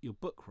your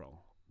book wrong.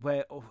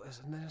 And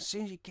then as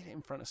soon as you get it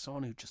in front of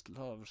someone who just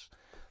loves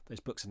those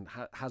books and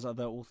has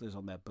other authors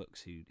on their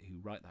books who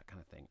write that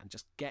kind of thing and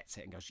just gets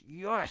it and goes,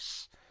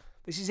 yes,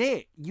 this is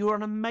it. You're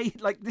an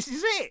amazing. Like, this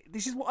is it.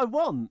 This is what I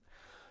want.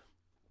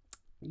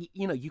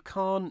 You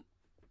can't.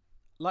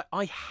 Like,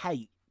 I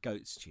hate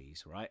goat's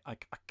cheese, right?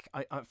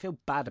 I feel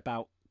bad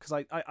about.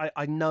 Because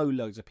I know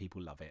loads of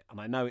people love it, and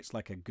I know it's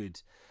like a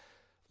good,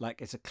 like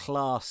it's a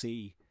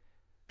classy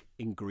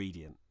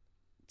ingredient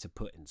to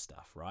put in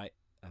stuff, right?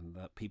 And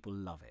that people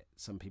love it.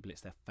 Some people,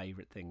 it's their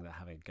favourite thing. They're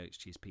having a goat's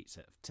cheese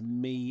pizza. To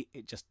me,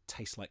 it just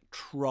tastes like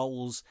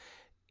Trolls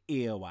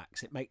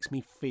earwax. It makes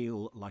me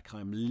feel like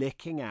I'm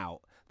licking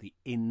out the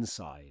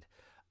inside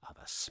of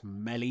a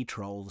smelly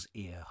Troll's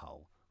ear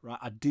hole. Right,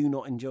 I do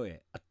not enjoy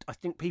it. I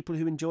think people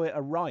who enjoy it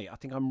are right. I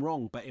think I'm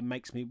wrong, but it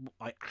makes me.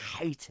 I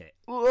hate it.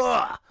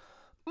 Ugh!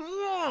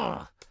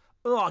 Ugh!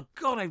 Oh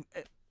God!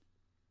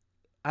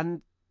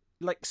 And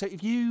like, so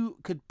if you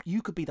could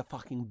be the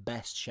fucking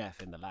best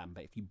chef in the land,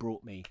 but if you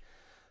brought me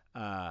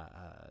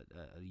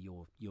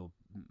your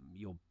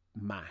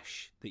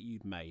mash that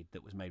you'd made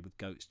that was made with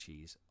goat's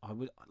cheese, I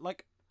would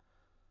like.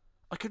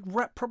 I could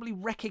probably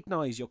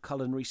recognise your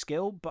culinary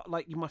skill, but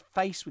like my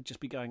face would just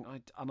be going,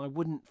 and I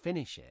wouldn't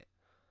finish it.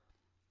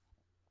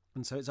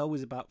 And so it's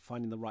always about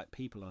finding the right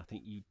people, and I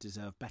think you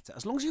deserve better.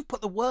 As long as you've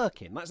put the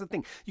work in, that's the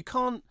thing. You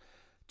can't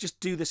just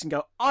do this and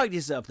go, I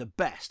deserve the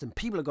best, and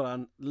people are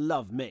going to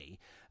love me,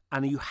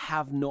 and you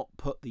have not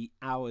put the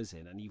hours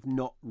in, and you've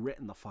not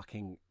written the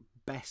fucking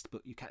best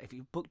book you can. If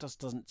your book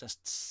doesn't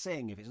just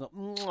sing, if it's not,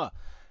 mwah,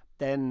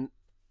 then,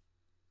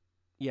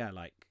 yeah,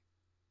 like,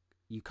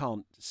 you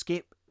can't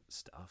skip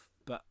stuff,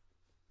 but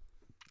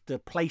the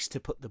place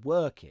to put the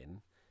work in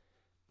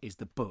is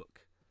the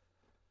book,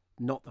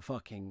 not the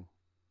fucking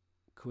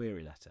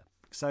query letter.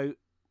 So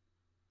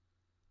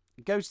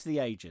it goes to the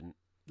agent.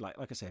 Like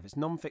I say, if it's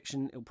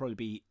non-fiction, it'll probably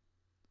be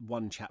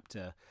one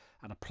chapter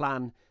and a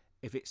plan.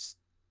 If it's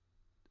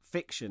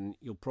fiction,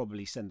 you'll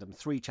probably send them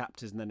 3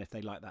 chapters, and then if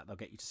they like that, they'll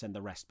get you to send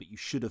the rest, but you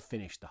should have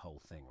finished the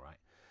whole thing, right?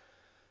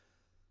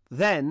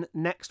 Then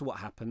next, what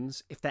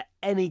happens if they're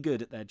any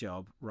good at their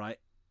job, right?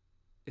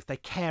 If they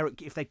care,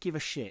 if they give a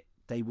shit,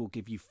 they will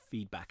give you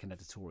feedback and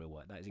editorial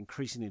work. That is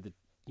increasingly the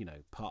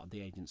part of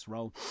the agent's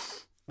role.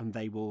 And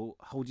they will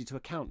hold you to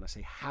account and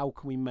say, how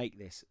can we make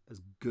this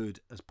as good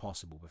as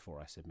possible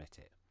before I submit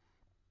it?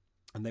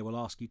 And they will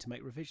ask you to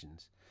make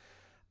revisions.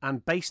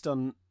 And based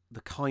on the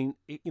kind,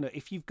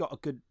 if you've got a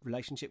good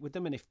relationship with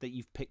them and if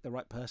you've picked the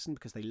right person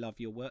because they love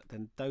your work,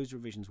 then those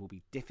revisions will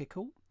be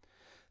difficult.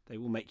 They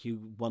will make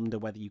you wonder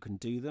whether you can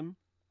do them.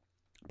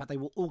 But they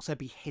will also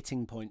be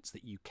hitting points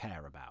that you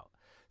care about.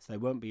 So they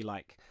won't be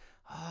like,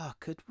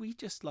 could we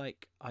just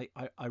like, I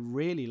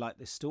really like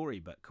this story,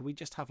 but could we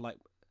just have like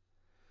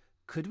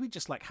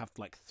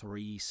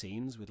 3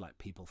 scenes with like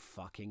people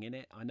fucking in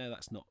it? I know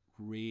that's not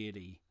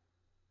really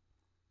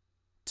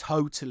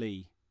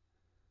totally,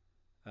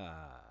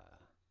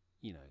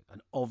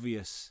 an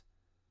obvious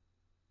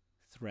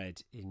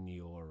thread in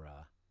your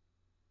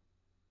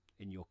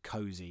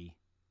cozy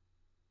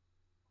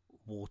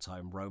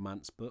wartime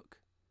romance book,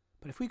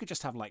 but if we could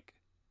just have a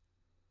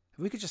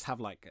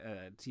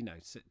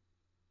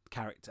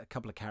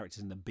couple of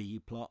characters in the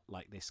B plot,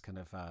 like this kind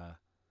of.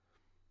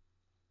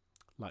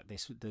 Like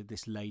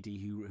this lady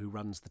who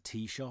runs the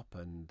tea shop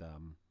and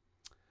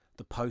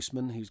the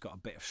postman who's got a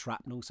bit of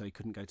shrapnel so he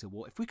couldn't go to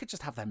war. If we could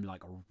just have them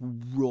like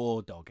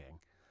raw dogging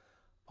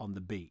on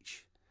the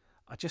beach,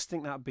 I just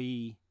think that'd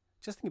be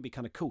Just think it'd be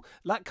kind of cool.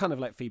 That kind of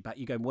like feedback,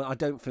 you go, well, I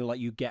don't feel like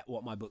you get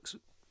what my book's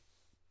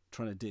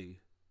trying to do.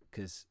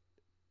 Because,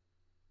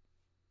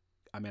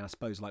 I mean, I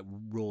suppose like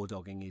raw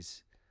dogging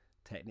is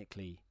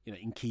technically,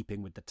 in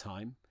keeping with the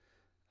time.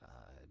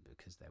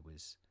 Because there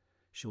was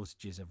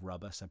shortages of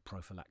rubber, so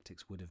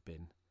prophylactics would have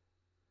been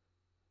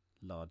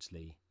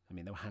largely, I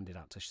mean, they were handed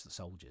out to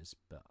soldiers,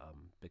 but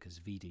because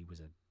VD was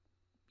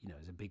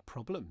a big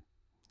problem.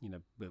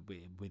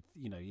 With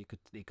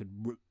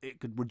it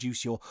could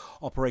reduce your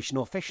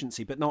operational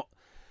efficiency, but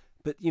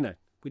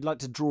we'd like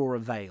to draw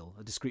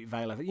a discrete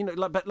veil of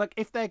it. But like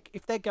if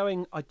they're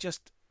going, I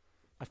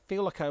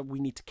feel like we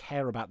need to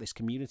care about this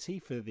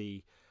community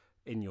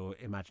in your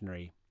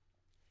imaginary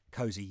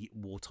cozy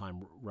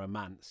wartime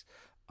romance.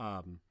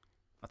 I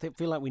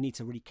feel like we need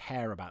to really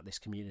care about this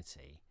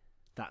community.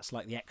 That's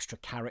like the extra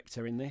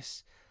character in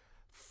this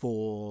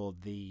for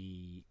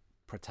the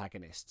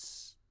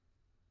protagonists.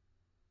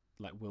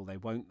 Like, will they,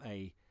 won't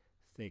they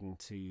thing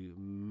to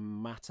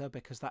matter,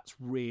 because that's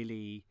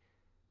really,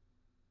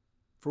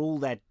 for all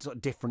their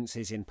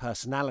differences in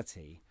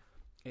personality,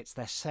 it's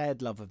their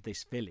shared love of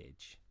this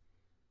village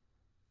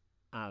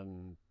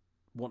and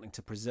wanting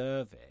to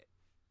preserve it,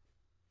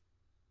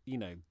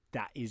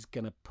 that is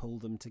going to pull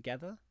them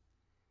together.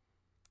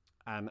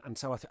 And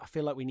so I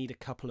feel like we need a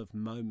couple of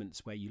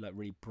moments where you like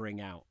really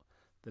bring out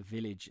the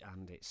village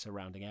and its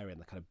surrounding area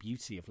and the kind of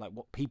beauty of like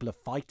what people are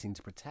fighting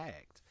to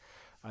protect.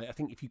 I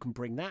think if you can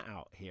bring that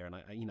out here, and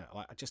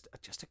just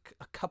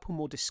a couple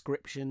more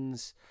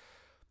descriptions,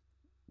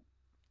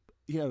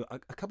 a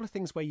couple of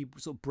things where you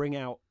sort of bring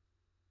out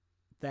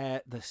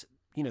the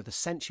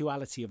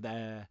sensuality of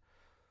their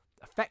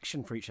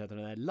affection for each other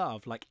and their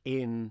love, like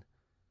in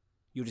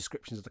your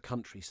descriptions of the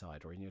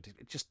countryside, or in your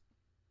just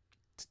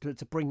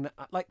to bring that,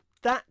 like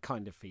that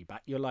kind of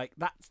feedback. You're like,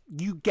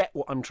 you get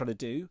what I'm trying to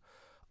do.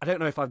 I don't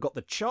know if I've got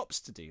the chops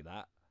to do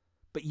that,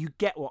 but you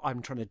get what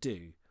I'm trying to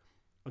do.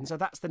 And so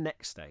that's the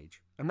next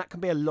stage. And that can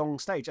be a long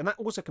stage. And that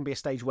also can be a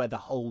stage where the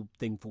whole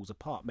thing falls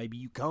apart. Maybe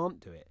you can't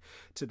do it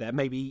to there.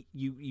 Maybe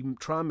you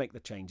try and make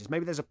the changes.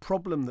 Maybe there's a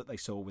problem that they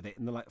saw with it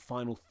in the like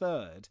final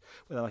third,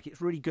 where they're like,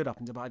 it's really good up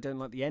until, but I don't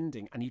like the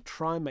ending. And you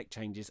try and make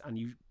changes, and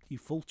you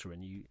falter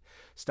and you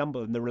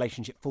stumble, and the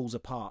relationship falls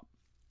apart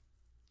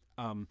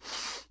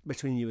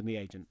between you and the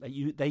agent.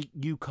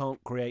 You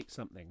can't create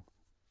something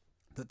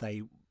that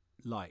they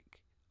like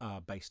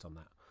based on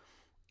that.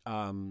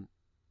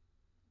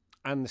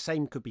 And the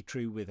same could be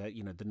true with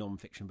the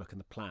non-fiction book and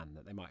the plan,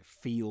 that they might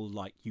feel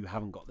like you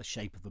haven't got the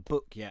shape of a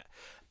book yet,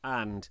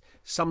 and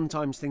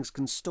sometimes things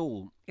can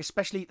stall,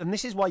 especially, and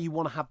this is why you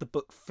want to have the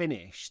book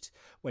finished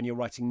when you're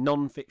writing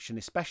non-fiction,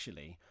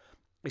 especially,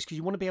 is because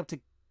you want to be able to,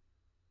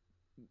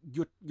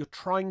 you're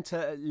trying to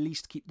at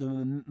least keep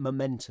the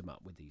momentum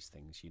up with these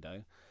things.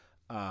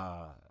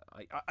 I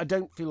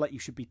don't feel like you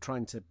should be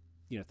trying to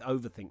to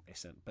overthink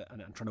this and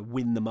trying to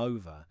win them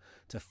over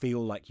to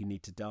feel like you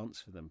need to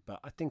dance for them. But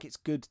I think it's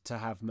good to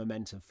have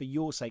momentum for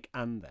your sake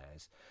and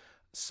theirs,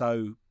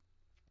 so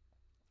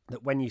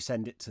that when you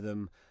send it to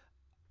them,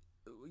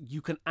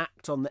 you can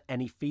act on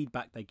any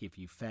feedback they give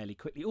you fairly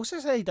quickly. Also,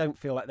 so they don't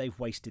feel like they've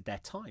wasted their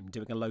time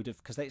doing a load of,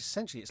 because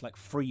it's like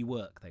free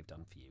work they've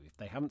done for you. If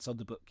they haven't sold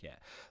the book yet,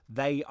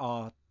 they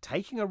are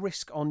taking a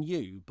risk on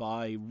you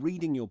by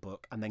reading your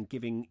book and then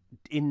giving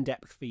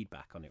in-depth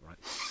feedback on it, right?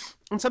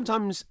 And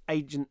sometimes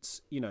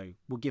agents,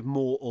 will give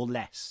more or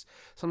less.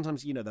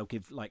 Sometimes, they'll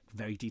give like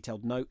very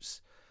detailed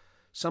notes.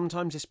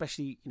 Sometimes,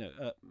 especially,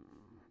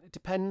 it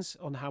depends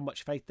on how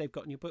much faith they've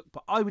got in your book.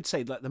 But I would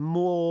say like the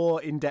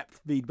more in-depth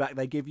feedback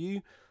they give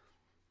you,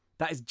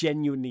 that is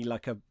generally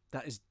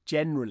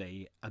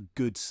a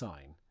good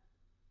sign.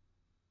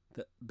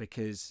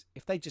 Because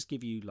if they just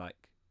give you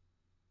like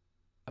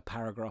a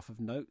paragraph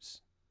of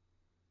notes,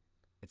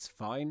 it's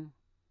fine,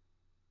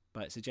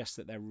 but it suggests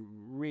that they're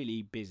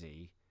really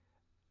busy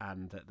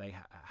and that they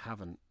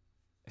haven't,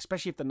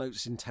 especially if the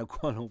notes entail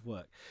quite a lot of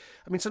work.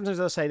 I mean, sometimes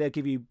they'll say they'll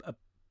give you a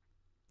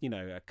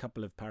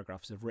couple of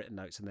paragraphs of written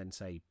notes and then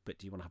say, but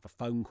do you want to have a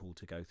phone call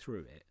to go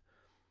through it?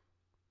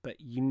 But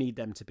you need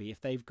them to be,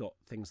 if they've got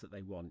things that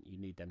they want, you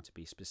need them to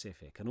be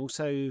specific. And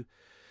also,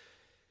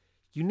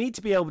 you need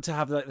to be able to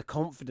have like the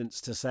confidence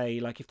to say,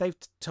 like, if they've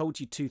told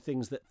you two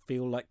things that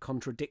feel like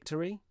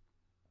contradictory,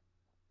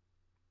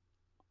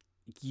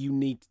 you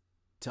need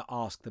to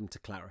ask them to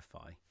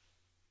clarify.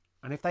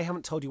 And if they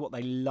haven't told you what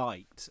they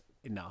liked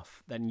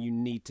enough, then you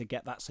need to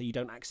get that so you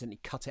don't accidentally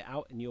cut it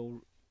out in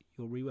your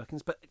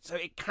reworkings. But so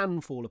it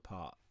can fall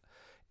apart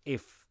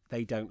if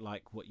they don't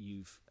like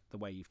the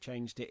way you've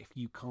changed it. If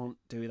you can't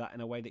do that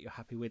in a way that you're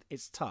happy with,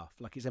 it's tough.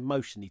 Like, it's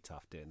emotionally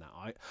tough doing that.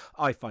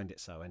 I find it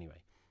so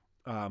anyway.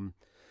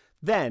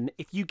 Then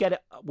if you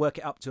work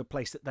it up to a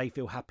place that they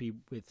feel happy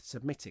with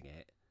submitting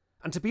it,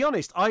 And to be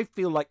honest, I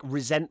feel like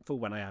resentful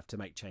when I have to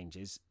make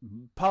changes,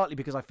 partly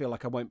because I feel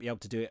like I won't be able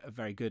to do it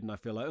very good, and I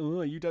feel like,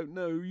 oh, you don't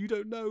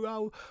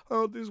know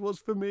how this was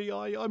for me.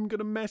 I'm going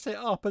to mess it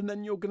up, and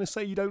then you're going to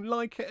say you don't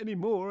like it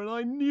anymore, and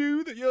I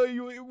knew that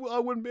I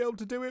wouldn't be able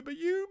to do it, but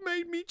you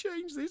made me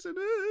change this, and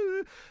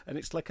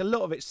it's like a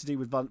lot of it's to do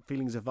with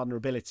feelings of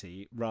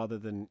vulnerability rather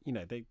than,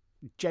 they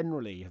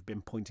generally have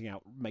been pointing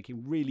out,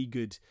 making really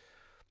good.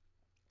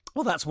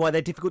 Well, that's why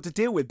they're difficult to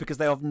deal with, because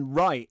they're often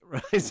right?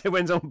 So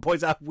when someone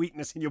points out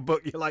weakness in your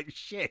book, you're like,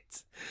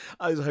 shit.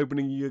 I was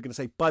hoping you were going to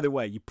say, by the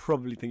way, you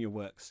probably think it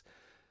works.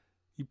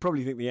 You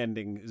probably think the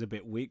ending is a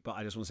bit weak, but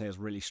I just want to say it's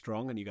really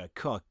strong. And you go,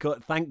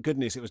 God, thank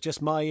goodness it was just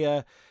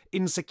my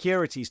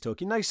insecurities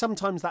talking. No,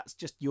 sometimes that's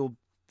just your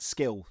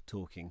skill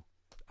talking,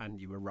 and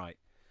you were right.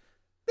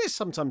 There's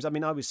sometimes, I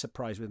was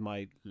surprised with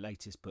my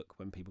latest book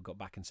when people got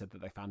back and said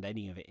that they found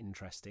any of it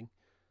interesting.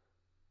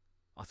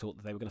 I thought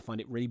that they were going to find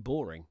it really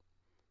boring.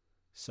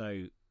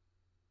 So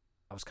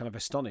I was kind of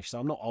astonished. So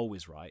I'm not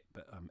always right,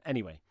 but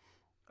anyway.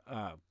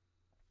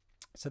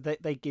 So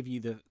they give you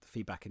the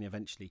feedback, and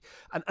eventually,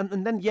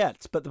 and then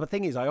but the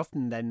thing is, I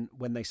often then,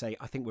 when they say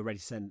I think we're ready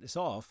to send this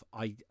off,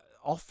 I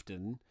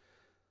often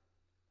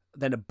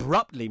then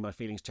abruptly my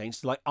feelings change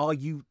to like, are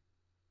you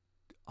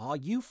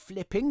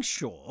flipping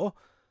sure?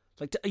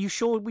 Like, are you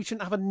sure we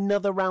shouldn't have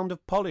another round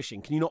of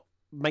polishing? Can you not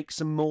make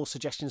some more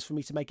suggestions for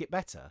me to make it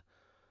better?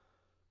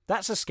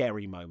 That's a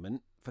scary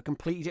moment. For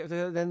completely,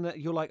 then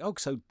you're like, oh,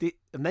 and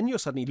then you're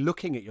suddenly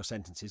looking at your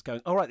sentences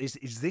going, all right,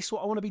 is this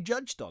what I want to be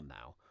judged on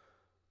now?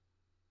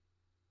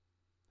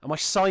 Am I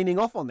signing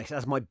off on this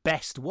as my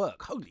best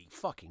work? Holy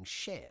fucking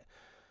shit.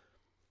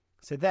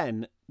 So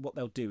then what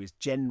they'll do is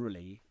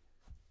generally,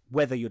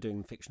 whether you're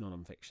doing fiction or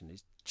non-fiction,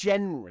 is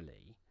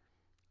generally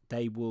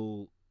they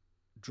will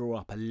draw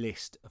up a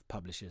list of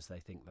publishers they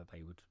think that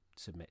they would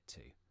submit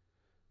to.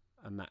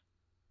 And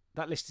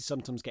that list is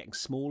sometimes getting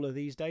smaller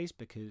these days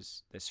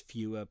because there's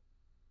fewer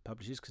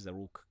publishers, because they're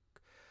all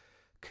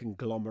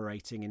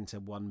conglomerating into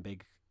one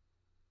big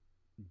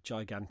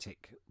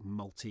gigantic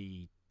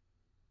multinational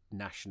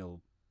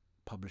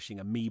publishing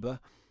amoeba.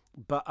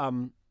 But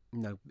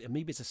no,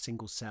 amoeba's a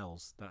single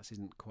cells. That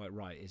isn't quite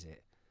right, is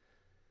it?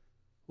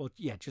 Well,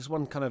 yeah, just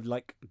one kind of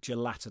like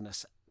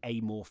gelatinous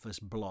amorphous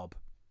blob.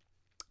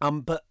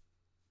 And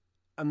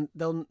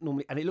they'll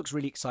normally, and it looks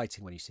really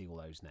exciting when you see all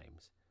those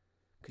names,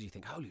 because you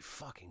think, holy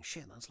fucking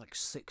shit, that's like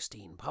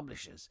 16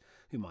 publishers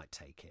who might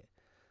take it.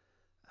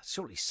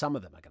 Surely some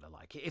of them are going to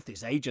like it. If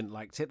this agent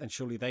liked it, then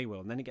surely they will.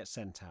 And then it gets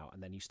sent out,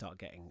 and then you start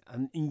getting,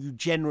 and you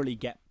generally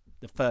get,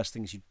 the first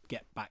things you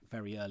get back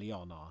very early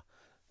on are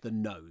the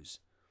no's.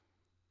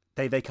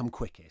 They come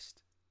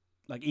quickest.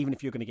 Like, even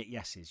if you're going to get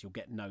yeses, you'll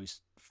get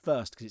no's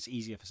first, because it's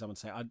easier for someone to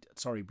say,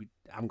 sorry, we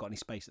haven't got any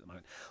space at the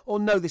moment. Or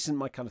no, this isn't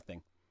my kind of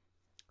thing.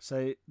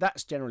 So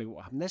that's generally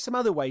what happens. There's some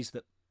other ways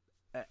that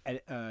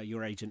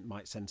your agent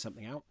might send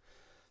something out.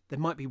 There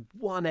might be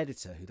one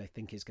editor who they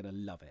think is going to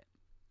love it,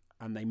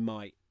 and they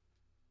might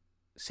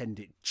send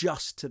it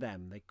just to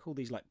them. They call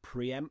these like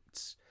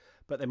preempts,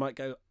 but they might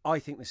go, I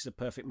think this is a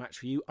perfect match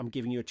for you. I'm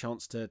giving you a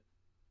chance to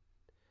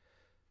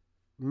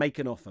make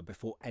an offer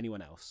before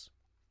anyone else.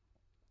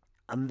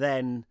 And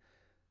then,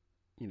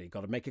 you've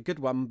got to make a good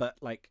one, but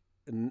like,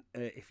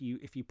 if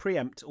you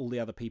preempt all the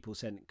other people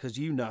send, because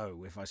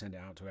if I send it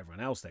out to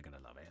everyone else, they're going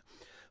to love it.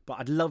 But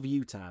I'd love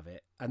you to have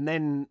it. And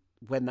then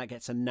when that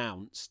gets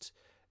announced,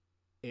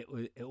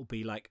 it'll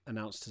be like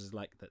announced as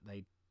like that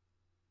they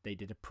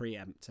did a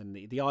preempt, and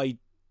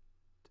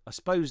I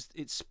suppose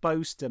it's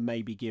supposed to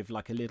maybe give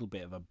like a little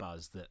bit of a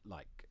buzz that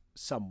like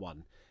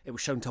it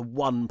was shown to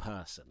one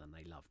person and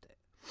they loved it,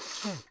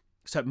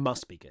 so it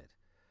must be good.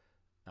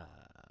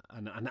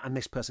 And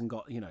this person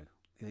got,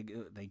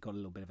 they got a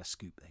little bit of a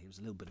scoop there. It was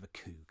a little bit of a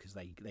coup because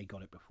they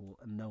got it before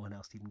and no one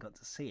else even got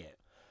to see it.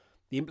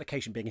 The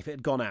implication being, if it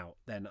had gone out,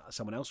 then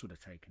someone else would have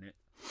taken it.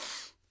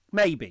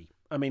 Maybe.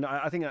 I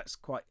think that's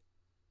quite.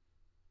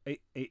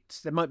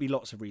 There might be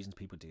lots of reasons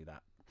people do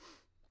that.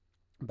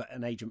 But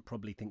an agent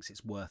probably thinks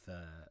it's worth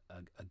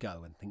a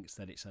go, and thinks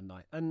that it's a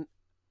nice, and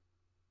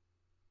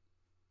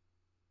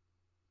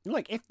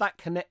like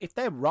if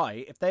they're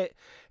right, if they're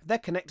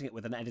connecting it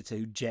with an editor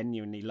who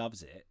genuinely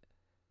loves it,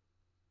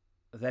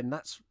 then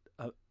that's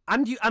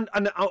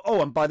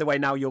and by the way,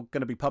 now you're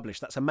going to be published.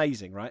 That's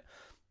amazing, right?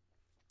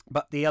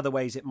 But the other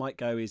ways it might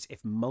go is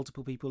if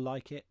multiple people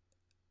like it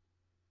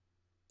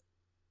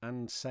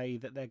and say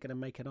that they're going to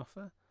make an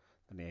offer,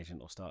 then the agent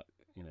will start,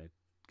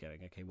 going,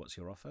 okay, what's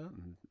your offer?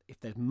 And if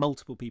there's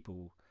multiple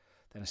people,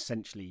 then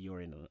essentially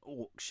you're in an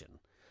auction,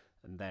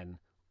 and then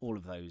all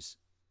of those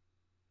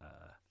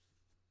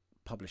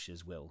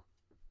publishers will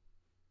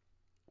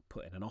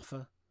put in an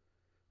offer,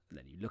 and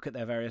then you look at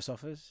their various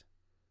offers,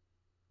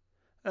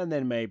 and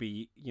then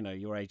maybe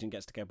your agent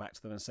gets to go back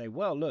to them and say,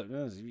 well, look,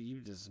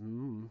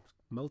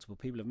 multiple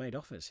people have made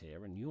offers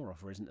here, and your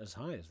offer isn't as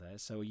high as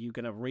theirs, so are you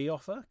going to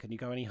re-offer? Can you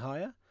go any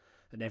higher?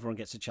 And everyone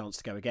gets a chance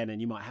to go again, and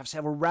you might have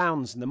several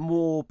rounds, and the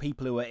more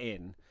people who are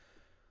in,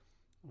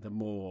 the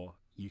more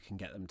you can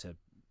get them to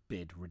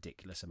bid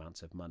ridiculous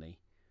amounts of money.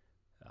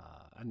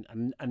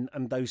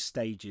 And those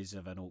stages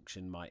of an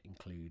auction might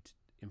include,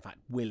 in fact,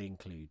 will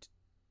include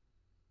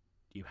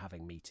you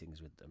having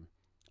meetings with them,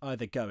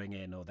 either going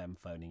in or them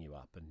phoning you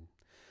up, and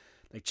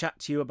they chat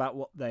to you about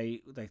what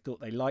they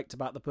thought they liked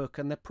about the book,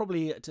 and they're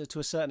probably to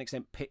a certain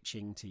extent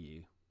pitching to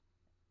you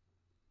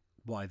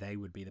why they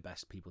would be the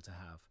best people to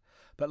have.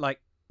 But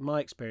like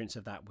my experience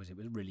of that was, it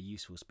was really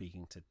useful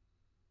speaking to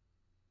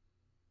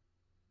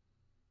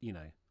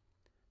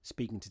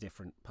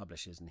different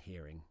publishers and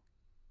hearing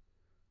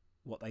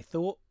what they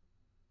thought,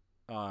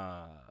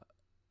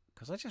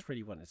 because I just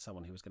really wanted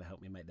someone who was going to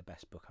help me make the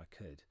best book I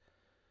could.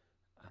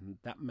 And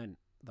that meant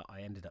that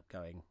I ended up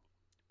going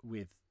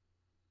with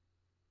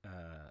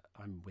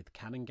I'm with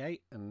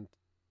Canongate, and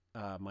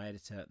my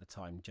editor at the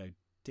time, Jo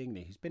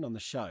Dingley, who's been on the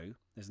show.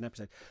 There's an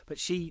episode, but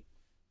she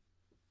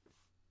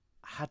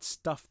had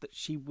stuff that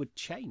she would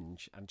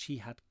change, and she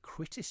had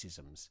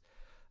criticisms,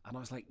 and I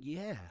was like,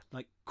 yeah,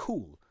 like,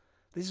 cool,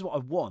 this is what I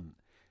want.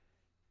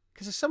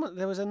 Because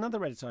there was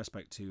another editor I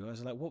spoke to, I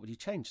was like, what would you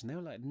change? And they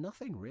were like,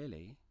 nothing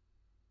really.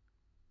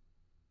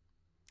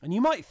 And you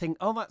might think,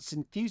 oh, that's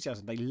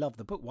enthusiasm, they love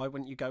the book, why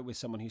wouldn't you go with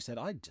someone who said,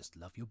 I just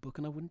love your book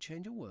and I wouldn't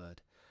change a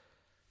word?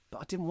 But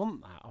I didn't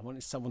want that. I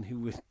wanted someone who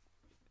would,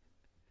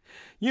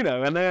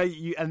 and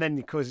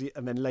then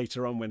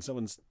later on, when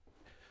someone's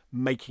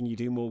making you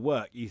do more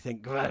work, you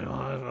think,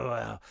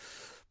 well,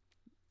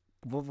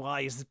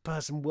 why is this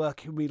person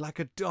working me like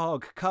a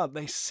dog? Can't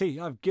they see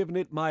I've given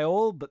it my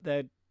all? But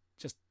they're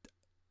just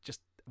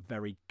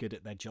very good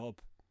at their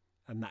job,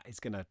 and that is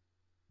going to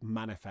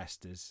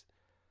manifest as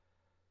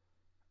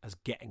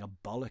getting a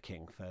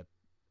bollocking for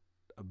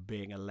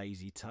being a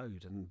lazy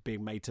toad and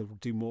being made to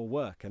do more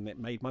work, and it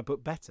made my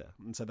book better.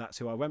 And so that's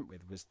who I went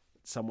with, was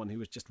someone who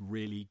was just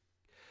really,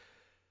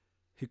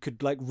 who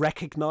could like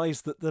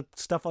recognize that the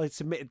stuff I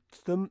submitted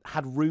to them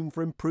had room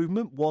for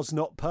improvement, was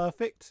not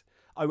perfect.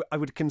 I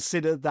would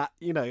consider that,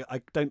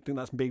 I don't think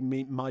that's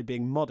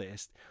being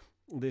modest.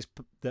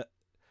 That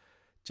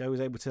Jo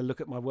was able to look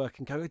at my work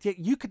and go, yeah,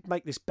 you could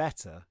make this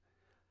better,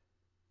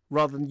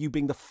 rather than you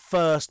being the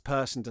first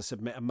person to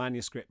submit a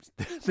manuscript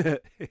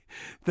that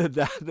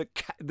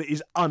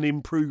is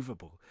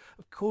unimprovable.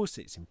 Of course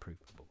it's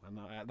improvable. And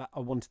I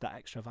wanted that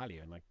extra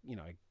value. And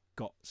I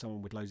got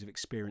someone with loads of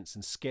experience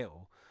and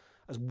skill,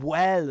 as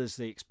well as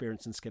the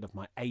experience and skill of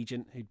my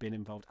agent who'd been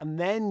involved. And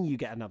then you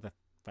get another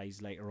phase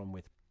later on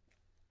with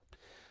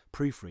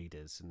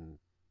proofreaders and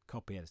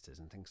copy editors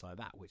and things like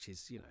that, which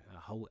is, a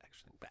whole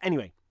extra thing. But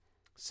anyway,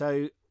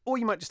 or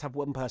you might just have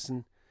one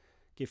person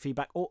give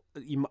feedback, or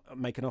you might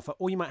make an offer,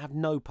 or you might have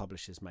no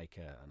publishers make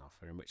an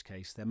offer, in which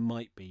case there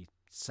might be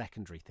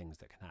secondary things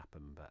that can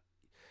happen, but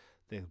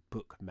the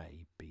book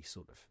may be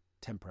sort of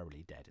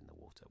temporarily dead in the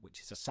water, which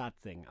is a sad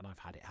thing, and I've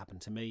had it happen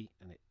to me,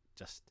 and it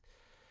just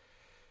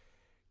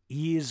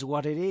is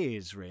what it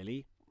is,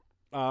 really.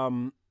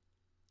 And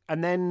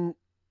then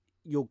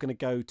you're going to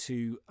go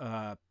to,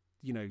 they're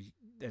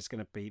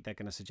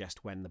going to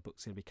suggest when the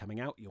book's going to be coming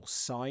out. You'll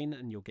sign,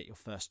 and you'll get your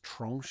first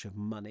tranche of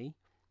money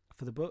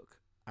for the book.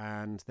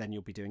 And then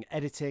you'll be doing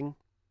editing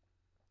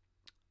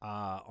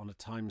on a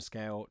time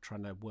scale,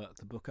 trying to work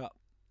the book up.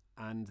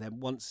 And then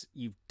once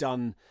you've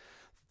done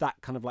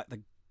that, kind of like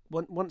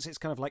once it's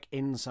kind of like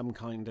in some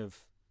kind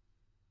of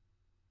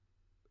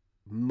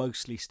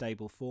mostly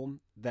stable form,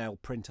 they'll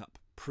print up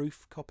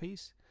proof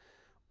copies,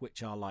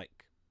 which are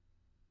like,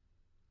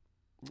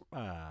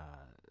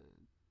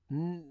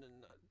 it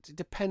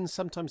depends.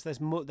 Sometimes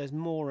there's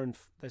more and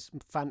there's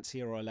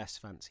fancier or less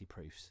fancy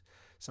proofs.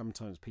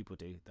 Sometimes people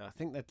do. I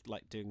think they're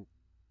like doing,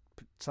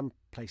 some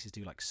places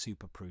do like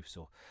super proofs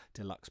or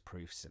deluxe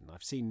proofs, and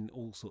I've seen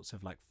all sorts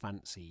of like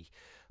fancy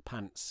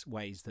pants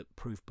ways that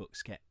proof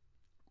books get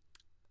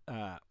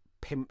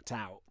pimped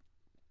out.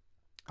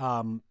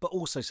 But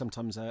also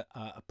sometimes a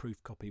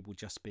proof copy will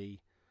just be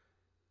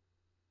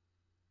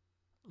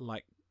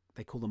like,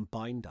 they call them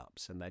bind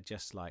ups, and they're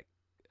just like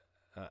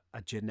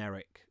a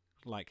generic,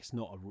 like it's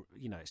not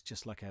it's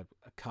just like a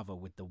cover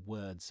with the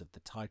words of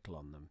the title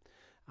on them,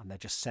 and they're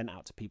just sent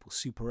out to people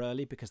super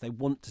early because they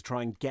want to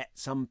try and get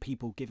some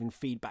people giving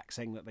feedback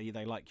saying that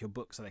they like your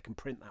book, so they can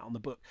print that on the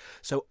book,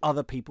 so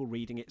other people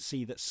reading it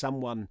see that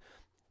someone,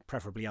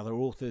 preferably other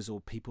authors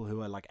or people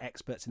who are like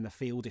experts in the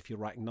field, if you're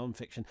writing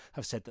non-fiction,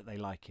 have said that they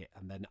like it,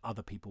 and then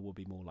other people will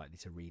be more likely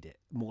to read it,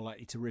 more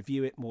likely to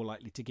review it, more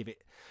likely to give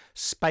it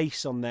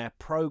space on their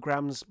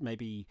programs.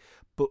 Maybe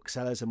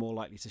booksellers are more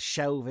likely to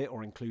shelve it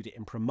or include it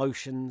in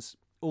promotions,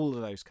 all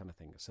of those kind of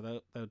things.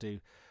 So they'll do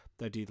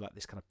like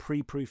this kind of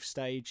pre-proof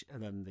stage,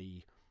 and then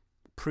the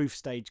proof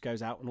stage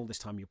goes out, and all this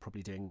time you're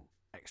probably doing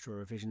extra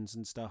revisions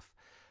and stuff,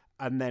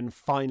 and then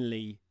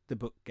finally the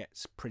book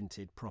gets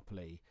printed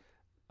properly.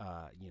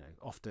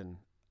 Often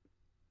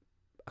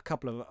a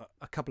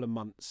couple of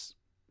months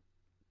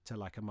to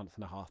like a month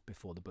and a half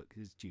before the book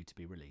is due to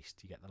be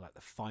released. You get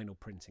the final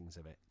printings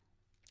of it.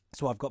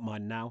 So I've got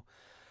mine now,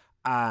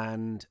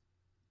 and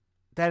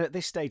then at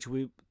this stage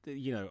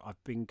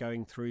I've been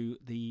going through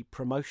the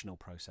promotional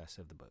process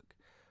of the book,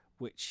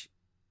 which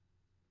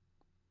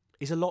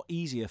is a lot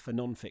easier for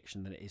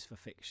non-fiction than it is for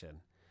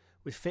fiction,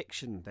 with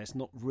fiction, there's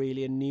not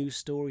really a news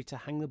story to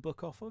hang the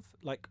book off of.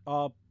 Like,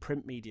 our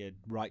print media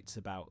writes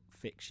about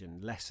fiction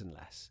less and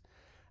less,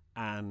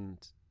 and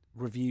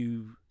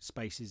review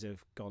spaces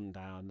have gone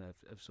down,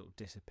 have sort of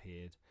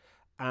disappeared,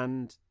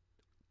 and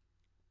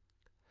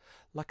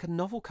like a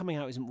novel coming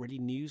out isn't really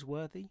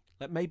newsworthy.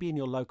 Like maybe in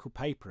your local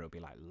paper it'll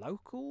be like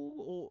local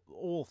or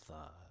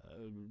author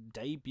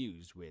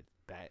debuts with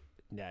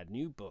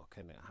new book,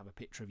 and it'll have a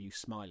picture of you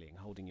smiling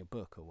holding your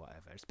book or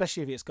whatever,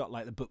 especially if it's got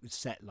like the book was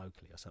set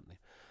locally or something.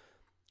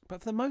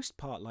 But for the most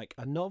part, like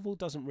a novel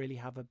doesn't really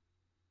have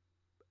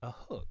a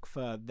hook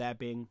for there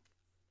being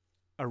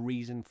a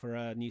reason for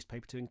a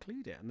newspaper to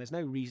include it, and there's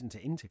no reason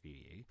to interview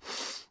you.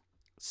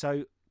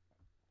 So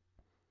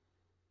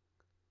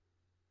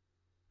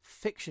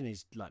fiction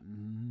is like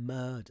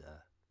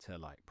murder to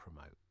like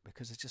promote,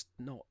 because it's just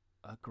not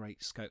a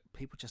great scope.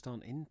 People just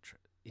aren't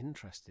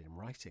interested in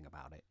writing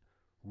about it,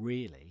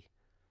 really.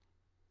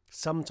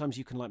 Sometimes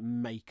you can like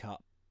make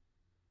up,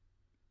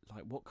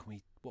 like what could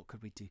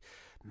we do?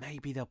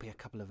 Maybe there'll be a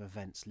couple of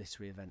events,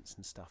 literary events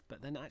and stuff,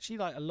 but then actually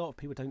like a lot of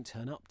people don't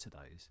turn up to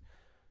those,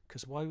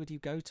 because why would you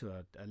go to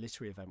a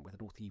literary event with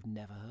an author you've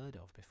never heard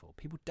of before?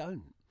 People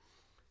don't.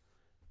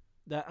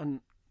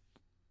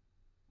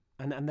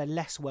 And they're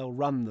less well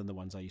run than the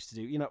ones I used to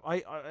do. You know,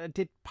 I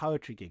did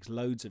poetry gigs,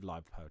 loads of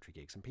live poetry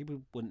gigs, and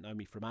people wouldn't know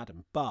me from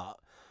Adam, but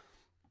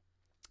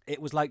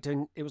it was like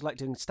doing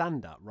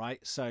stand up, right?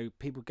 So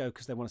people go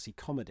because they want to see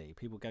comedy.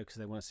 People go because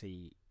they want to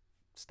see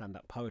stand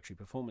up poetry,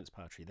 performance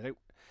poetry. They don't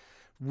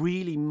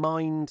really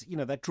mind, you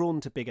know, they're drawn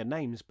to bigger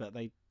names, but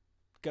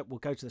will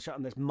go to the show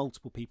and there's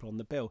multiple people on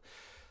the bill.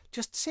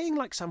 Just seeing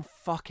like some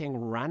fucking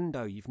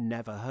rando you've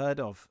never heard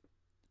of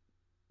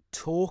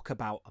talk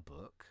about a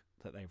book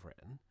that they've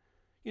written.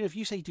 You know, if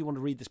you say, do you want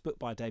to read this book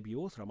by a debut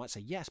author? I might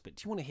say yes, but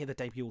do you want to hear the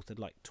debut author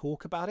like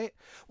talk about it?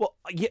 Well,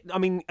 yeah, I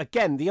mean,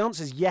 again, the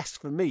answer is yes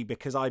for me,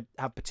 because I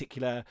have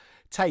particular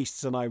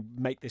tastes and I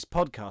make this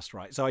podcast,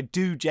 right? So I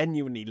do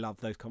genuinely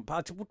love those.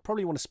 But I would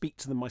probably want to speak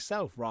to them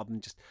myself rather than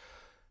just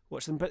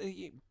watch them. But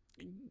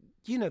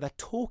you know, they're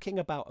talking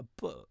about a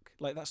book.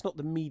 Like, that's not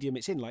the medium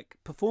it's in. Like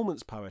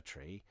performance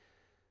poetry,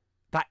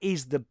 that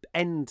is the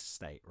end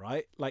state,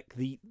 right? Like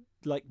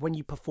when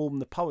you perform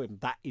the poem,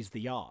 that is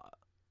the art.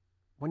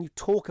 When you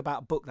talk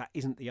about a book, that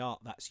isn't the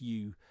art. That's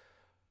you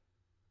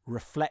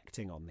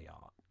reflecting on the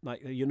art. Like,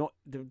 you're not,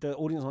 the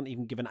audience aren't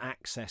even given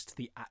access to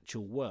the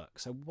actual work.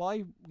 So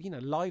why, you know,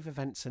 live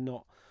events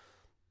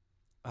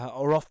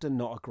are often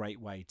not a great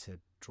way to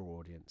draw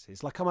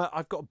audiences. Like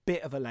I've got a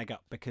bit of a leg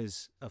up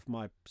because of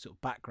my sort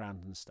of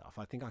background and stuff.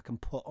 I think I can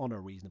put on a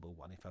reasonable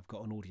one if I've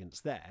got an audience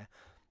there.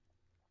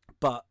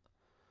 But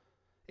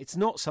it's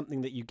not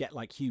something that you get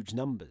like huge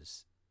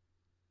numbers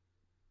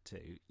to.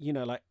 You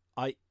know, like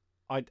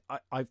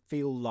I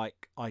feel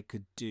like I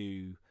could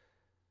do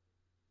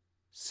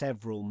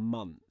several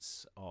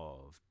months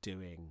of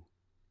doing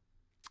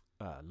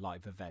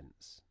live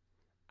events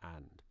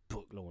and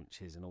book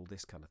launches and all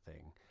this kind of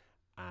thing,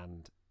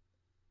 and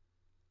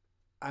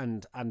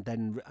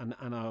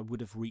I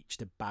would have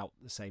reached about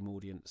the same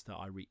audience that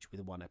I reach with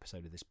one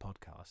episode of this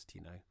podcast,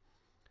 you know,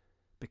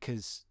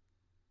 because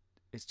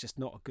it's just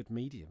not a good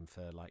medium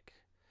for like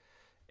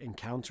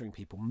encountering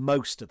people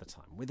most of the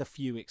time, with a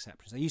few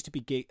exceptions. There used to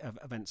be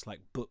events like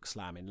Book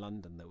Slam in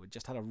London that would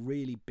just had a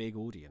really big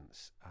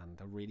audience and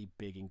a really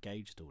big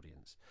engaged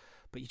audience,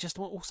 but you just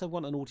also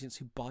want an audience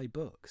who buy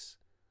books.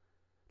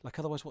 Like,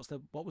 otherwise what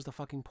was the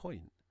fucking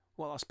point?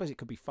 Well, I suppose it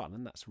could be fun,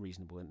 and that's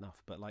reasonable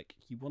enough, but like,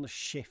 you want to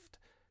shift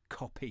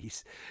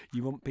copies.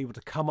 You want people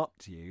to come up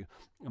to you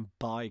and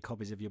buy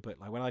copies of your book.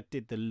 Like when I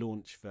did the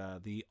launch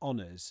for the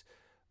Honours,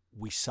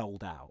 we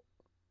sold out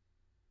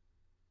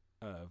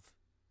of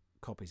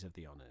copies of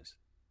the Honours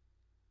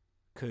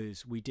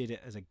because we did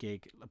it as a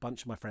gig. A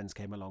bunch of my friends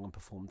came along and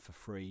performed for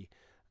free.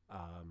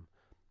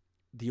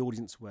 The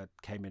audience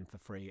came in for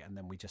free, and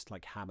then we just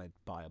like hammered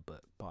buy a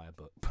book,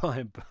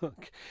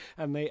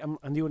 and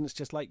the audience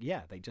just like,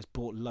 yeah, they just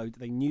bought loads.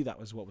 They knew that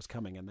was what was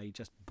coming, and they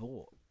just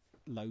bought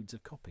loads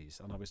of copies,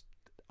 and I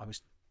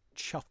was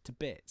chuffed to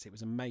bits. It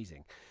was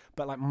amazing.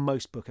 But like,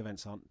 most book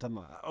events aren't done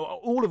like that.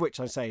 All of which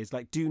I say is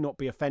like, do not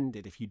be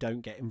offended if you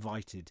don't get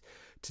invited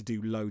to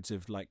do loads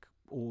of like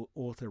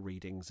author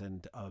readings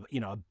and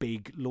you know, a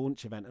big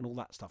launch event and all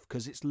that stuff,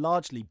 because it's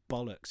largely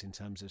bollocks in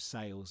terms of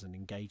sales and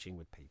engaging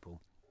with people.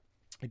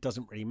 It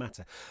doesn't really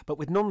matter. But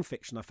with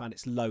non-fiction, I found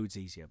it's loads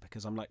easier,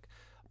 because I'm like,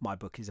 my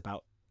book is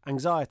about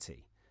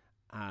anxiety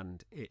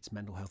and it's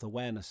Mental Health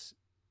Awareness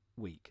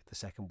Week, the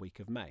second week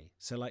of May.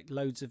 So like,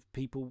 loads of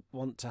people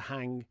want to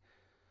hang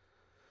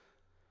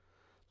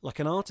like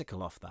an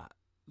article off that,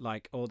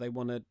 like, or they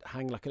want to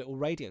hang like a little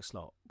radio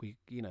slot.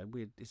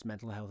 It's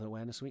Mental Health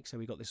Awareness Week, so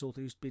we got this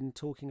author who's been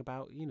talking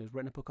about, you know,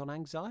 written a book on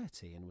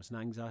anxiety and was an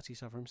anxiety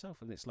sufferer himself,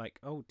 and it's like,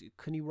 oh,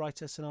 can you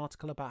write us an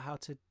article about how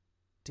to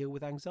deal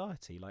with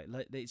anxiety? Like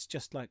it's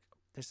just like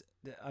this.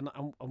 And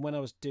when I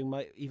was doing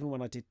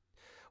when I did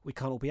We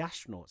Can't All Be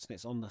Astronauts, and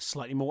it's on the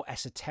slightly more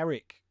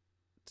esoteric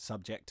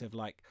subject of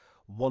like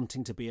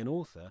wanting to be an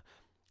author,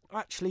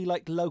 actually,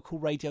 like, local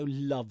radio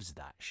loves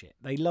that shit.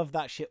 They love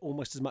that shit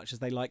almost as much as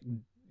they like,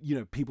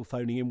 people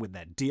phoning in with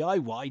their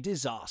DIY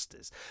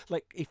disasters.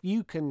 Like, if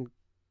you can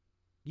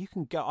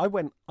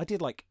go. I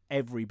did like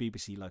every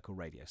BBC local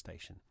radio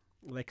station.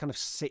 They kind of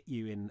sit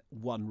you in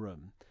one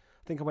room.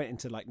 I think I went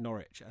into like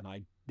Norwich, and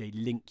they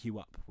link you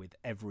up with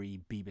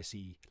every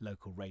BBC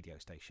local radio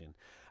station,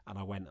 and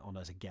I went on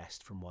as a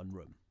guest from one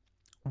room,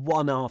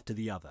 one after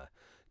the other,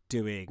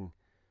 doing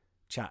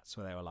chats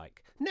where they were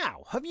like,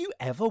 now, have you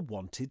ever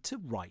wanted to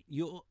write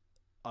your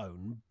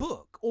own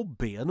book or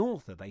be an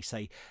author? They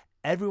say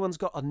everyone's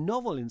got a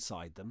novel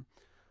inside them,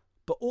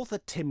 but author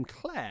Tim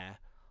Clare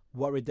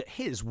worried that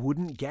his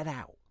wouldn't get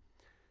out.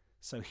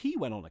 So he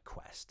went on a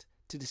quest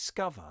to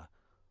discover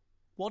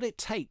what it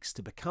takes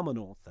to become an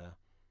author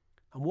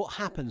and what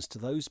happens to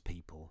those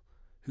people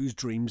whose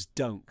dreams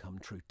don't come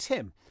true.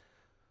 Tim,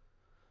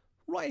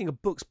 writing a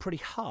book's pretty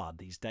hard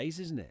these days,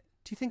 isn't it?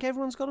 Do you think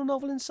everyone's got a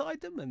novel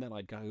inside them? And then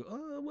I'd go,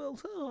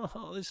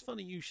 it's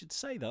funny you should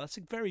say that. That's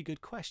a very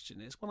good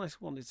question. It's one I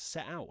wanted to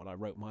set out when I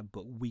wrote my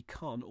book, We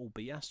Can't All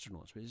Be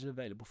Astronauts, which is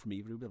available from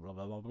either, blah, blah,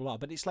 blah, blah, blah.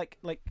 But it's like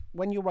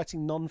when you're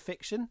writing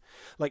non-fiction,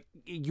 like,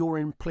 your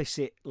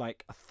implicit,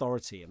 like,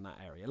 authority in that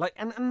area. Like,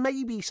 and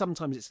maybe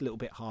sometimes it's a little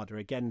bit harder,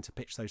 again, to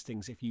pitch those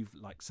things if you've,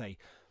 like, say,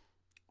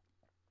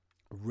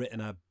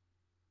 written a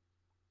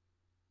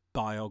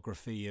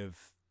biography of,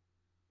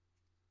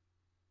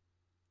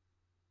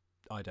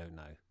 I don't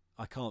know.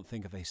 I can't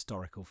think of a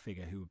historical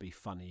figure who would be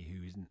funny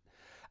who isn't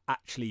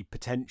actually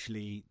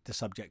potentially the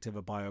subject of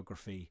a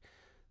biography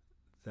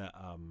that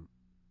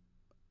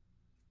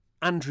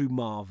Andrew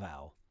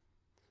Marvell,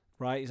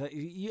 right? Like,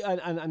 you've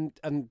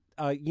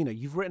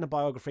written a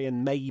biography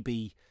and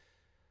maybe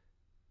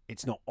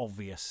it's not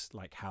obvious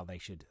like how they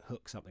should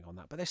hook something on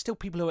that, but there's still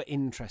people who are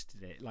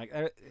interested in it. Like,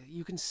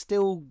 you can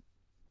still,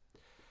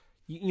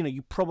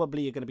 you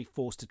probably are going to be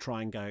forced to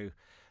try and go,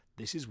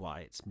 this is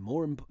why it's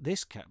more.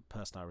 This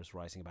person I was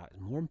writing about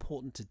is more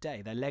important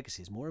today. Their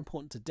legacy is more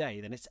important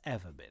today than it's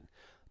ever been.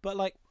 But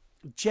like,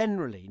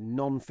 generally,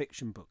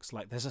 non-fiction books,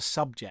 like, there's a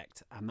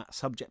subject, and that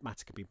subject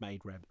matter can be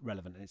made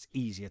relevant, and it's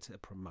easier to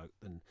promote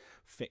than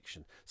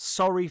fiction.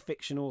 Sorry,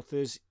 fiction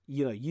authors,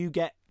 you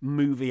get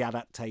movie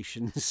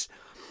adaptations,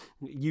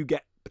 you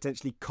get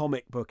potentially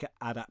comic book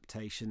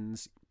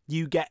adaptations,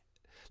 you get,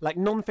 like,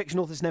 non-fiction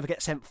authors never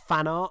get sent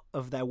fan art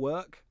of their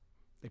work.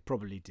 They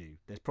probably do.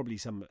 There's probably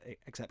some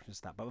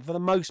exceptions to that. But for the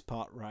most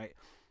part, right,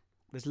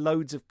 there's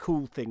loads of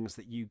cool things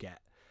that you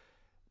get.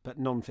 But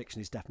non-fiction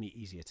is definitely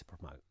easier to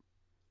promote.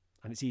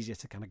 And it's easier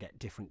to kind of get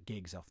different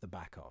gigs off the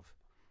back of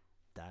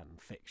than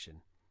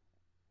fiction.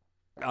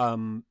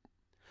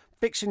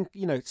 Fiction,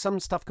 some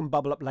stuff can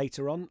bubble up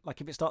later on.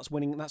 Like, if it starts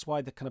winning, that's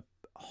why the kind of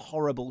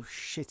horrible,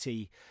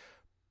 shitty,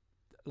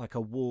 like,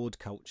 award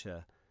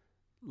culture,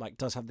 like,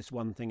 does have this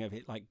one thing of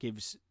it, like,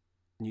 gives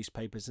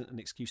newspapers an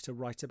excuse to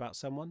write about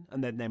someone,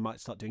 and then they might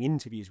start doing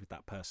interviews with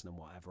that person and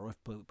whatever, or if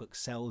a book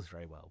sells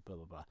very well, blah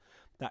blah blah,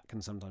 that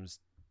can sometimes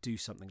do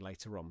something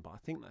later on. But I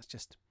think that's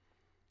just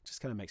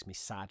kind of makes me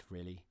sad,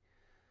 really.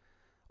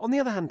 On the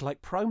other hand,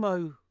 like,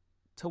 promo,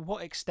 to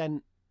what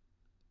extent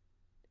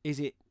is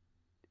it,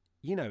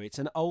 it's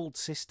an old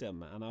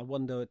system, and I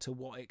wonder to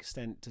what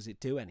extent does it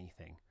do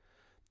anything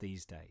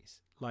these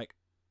days. Like,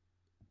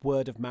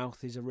 word of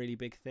mouth is a really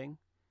big thing.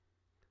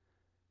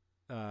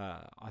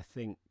 I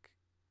think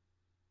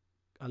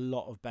a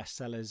lot of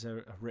bestsellers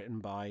are written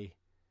by,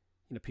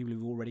 people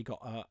who've already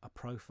got a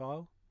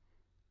profile,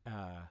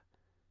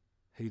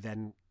 who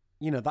then,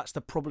 that's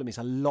the problem, is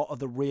a lot of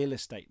the real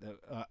estate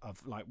that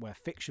of, like, where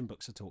fiction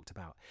books are talked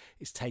about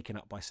is taken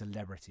up by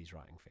celebrities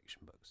writing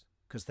fiction books,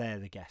 because they're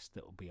the guest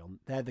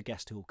they're the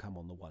guest who will come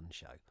on the one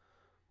show,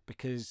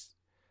 because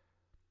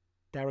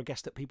they're a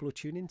guest that people will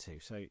tune into.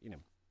 So,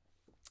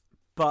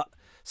 but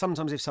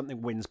sometimes if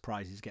something wins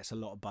prizes, gets a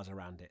lot of buzz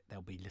around it,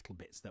 there'll be little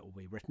bits that will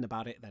be written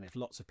about it. Then if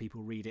lots of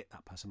people read it,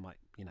 that person might,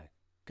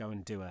 go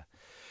and do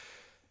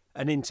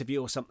an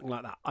interview or something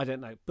like that. I don't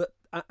know. But,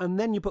 and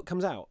then your book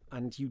comes out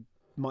and you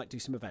might do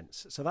some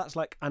events. So that's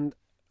like, and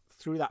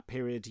through that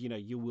period,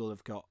 you will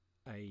have got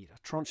a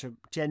tranche of,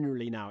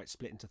 generally now it's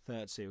split into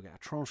thirds, so you'll get a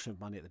tranche of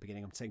money at the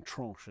beginning. I'm saying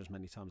tranche as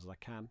many times as I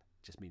can.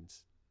 It just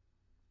means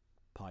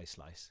pie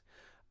slice,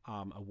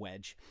 a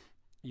wedge.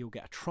 You'll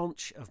get a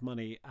tranche of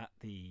money at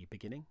the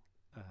beginning,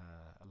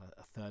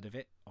 a third of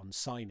it on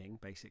signing,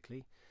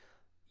 basically.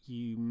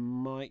 You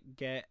might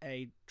get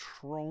a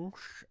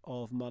tranche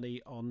of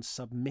money on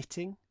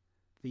submitting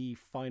the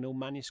final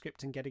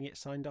manuscript and getting it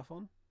signed off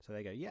on. So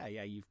they go,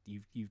 yeah,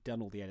 you've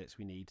done all the edits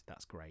we need.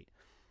 That's great.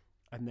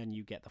 And then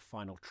you get the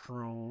final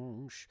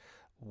tranche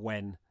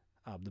when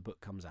the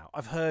book comes out.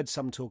 I've heard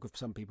some talk of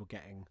some people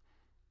getting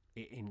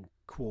it in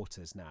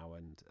quarters now,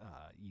 and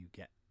you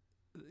get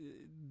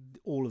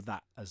all of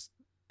that as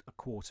a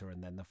quarter,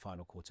 and then the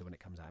final quarter when it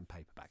comes out in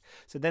paperback.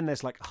 So then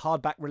there's like a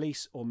hardback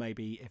release, or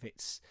maybe if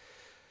it's,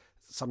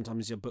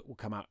 sometimes your book will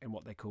come out in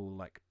what they call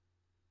like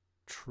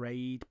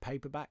trade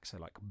paperback, so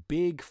like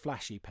big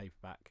flashy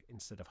paperback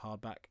instead of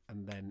hardback,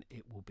 and then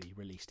it will be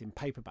released in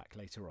paperback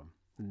later on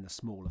in the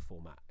smaller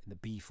format, in the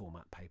B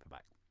format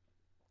paperback.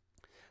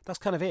 that's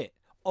kind of it.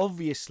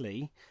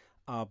 Obviously,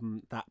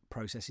 that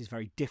process is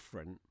very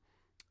different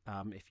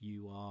if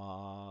you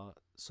are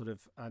sort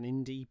of an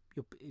indie,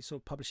 you're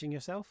sort of publishing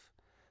yourself,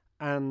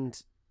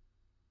 and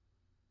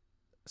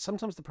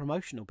sometimes the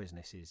promotional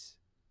business is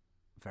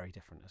very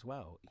different as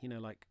well. You know,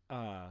 like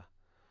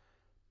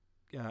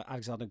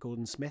Alexander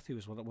Gordon-Smith, who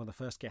was one of the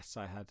first guests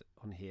I had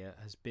on here,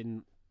 has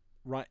been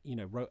wrote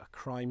a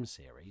crime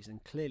series,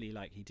 and clearly,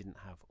 like, he didn't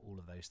have all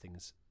of those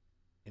things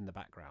in the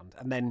background,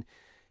 and then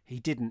he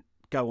didn't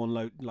go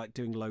on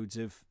doing loads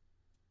of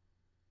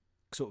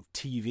sort of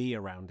TV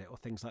around it or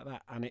things like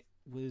that, and it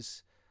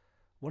was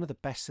one of the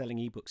best-selling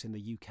ebooks in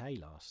the UK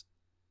last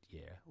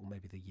year, or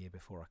maybe the year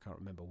before. I can't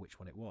remember which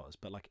one it was,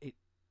 but like it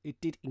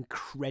did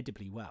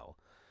incredibly well.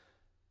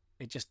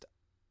 It just,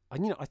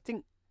 and I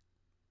think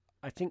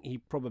he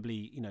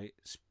probably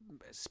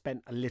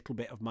spent a little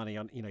bit of money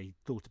on, he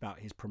thought about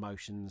his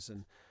promotions,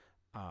 and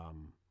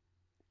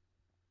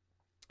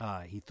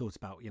he thought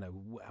about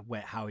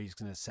how he's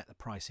going to set the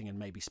pricing, and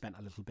maybe spent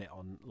a little bit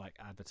on like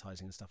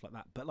advertising and stuff like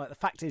that. But like, the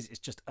fact is, it's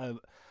just the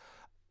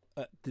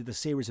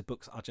series of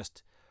books are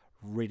just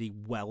really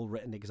well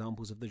written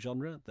examples of the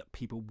genre that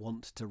people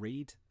want to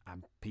read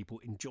and people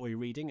enjoy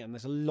reading, and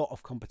there's a lot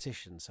of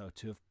competition. So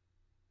to have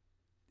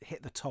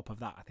hit the top of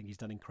that, I think he's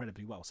done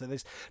incredibly well. So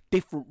there's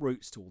different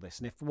routes to all this,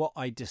 and if what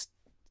I just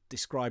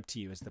described to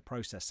you as the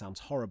process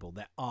sounds horrible,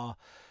 there are,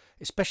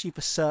 especially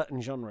for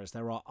certain genres,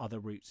 there are other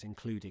routes,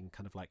 including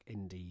kind of like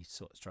indie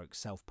sort of stroke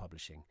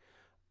self-publishing.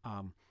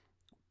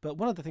 But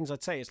one of the things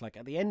I'd say is, like,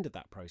 at the end of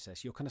that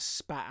process, you're kind of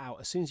spat out,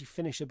 as soon as you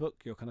finish a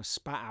book, you're kind of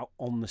spat out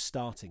on the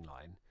starting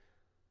line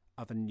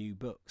of a new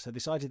book. So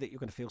this idea that you're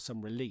going to feel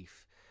some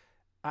relief,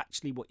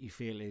 actually what you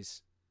feel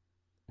is,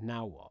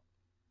 now what?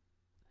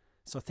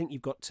 So I think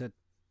you've got to,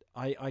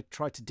 I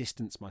try to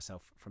distance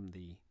myself from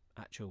the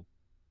actual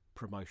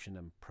promotion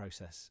and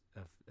process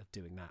of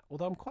doing that.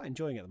 Although I'm quite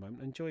enjoying it at the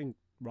moment, enjoying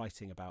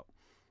writing about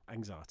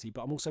anxiety,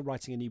 but I'm also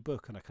writing a new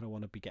book, and I kind of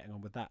want to be getting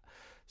on with that.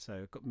 So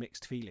I've got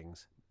mixed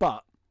feelings.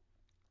 But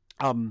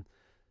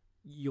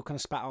you're kind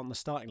of spat out on the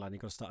starting line,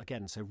 you've got to start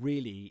again. So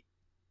really,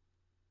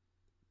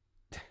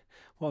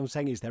 what I'm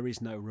saying is there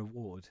is no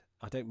reward.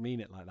 I don't mean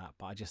it like that,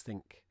 but I just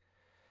think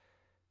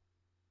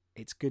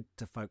it's good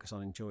to focus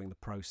on enjoying the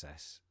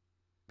process,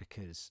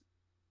 because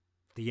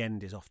the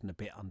end is often a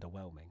bit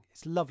underwhelming.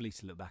 It's lovely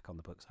to look back on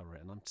the books I've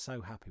written. I'm so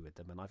happy with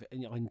them, and I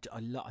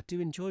do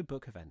enjoy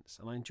book events,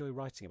 and I enjoy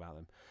writing about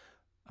them.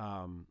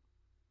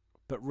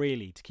 But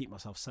really, to keep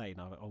myself sane,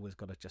 I've always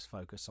got to just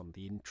focus on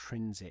the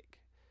intrinsic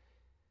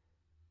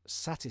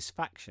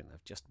satisfaction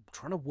of just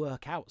trying to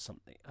work out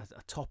something,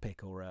 a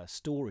topic or a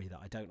story that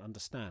I don't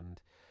understand,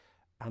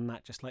 and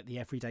that just like the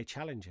everyday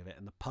challenge of it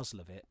and the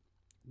puzzle of it.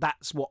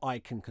 That's what I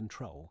can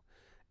control,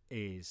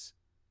 is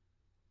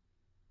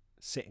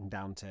sitting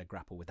down to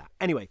grapple with that.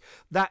 Anyway,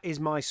 that is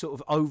my sort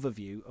of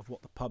overview of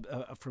what the pub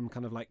from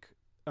kind of like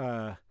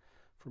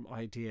from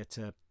idea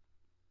to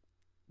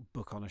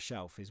book on a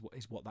shelf is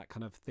what that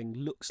kind of thing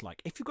looks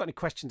like. If you've got any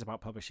questions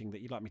about publishing that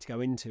you'd like me to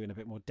go into in a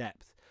bit more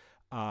depth,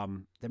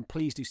 then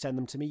please do send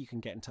them to me. You can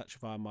get in touch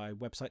via my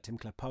website,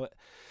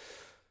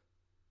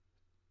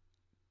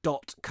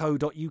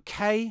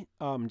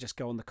 timclarepoet.co.uk. Just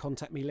go on the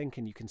contact me link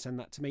and you can send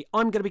that to me.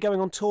 I'm going to be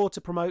going on tour to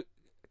promote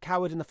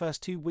Coward in the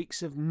first 2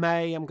 weeks of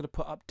May. I'm going to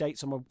put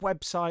updates on my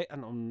website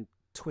and on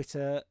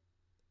Twitter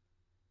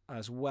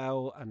as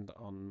well, and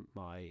on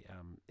my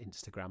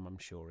Instagram, I'm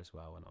sure, as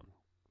well, and on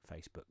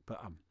Facebook.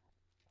 But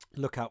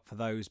look out for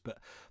those. But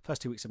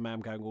first 2 weeks of May,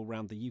 I'm going all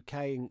around the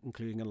UK,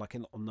 including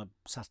on the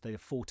Saturday the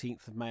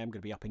 14th of May, I'm going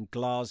to be up in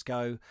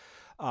Glasgow.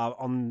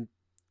 On,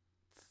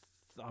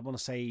 I want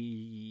to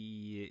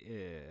say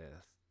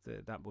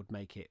that would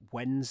make it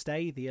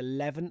Wednesday the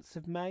 11th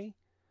of May.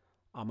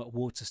 I'm at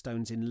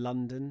Waterstones in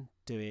London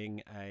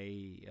doing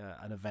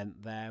an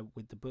event there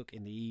with the book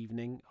in the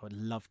evening. I would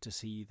love to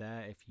see you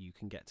there if you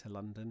can get to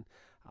London.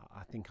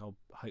 I think I'll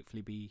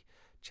hopefully be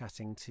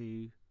chatting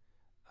to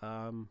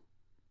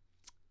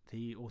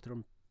the author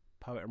and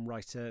poet and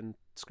writer and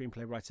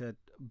screenplay writer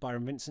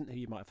Byron Vincent, who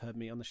you might have heard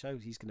me on the show.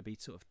 He's going to be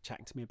sort of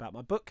chatting to me about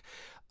my book.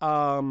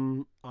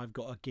 I've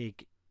got a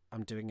gig.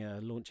 I'm doing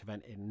a launch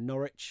event in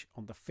Norwich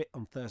on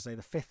Thursday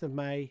the 5th of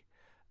May.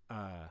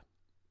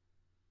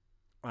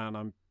 And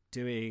I've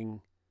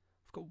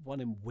got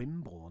one in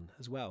Wimborne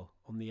as well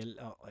on the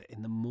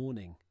in the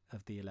morning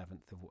of the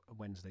 11th of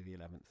Wednesday the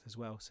 11th as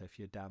well. So if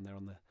you're down there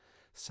on the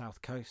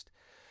south coast,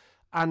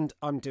 and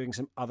I'm doing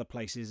some other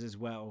places as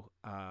well,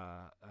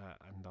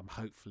 and I'm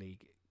hopefully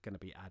going to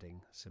be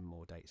adding some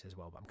more dates as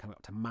well. But I'm coming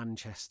up to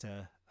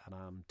Manchester, and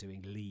I'm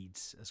doing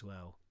Leeds as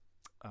well,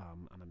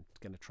 and I'm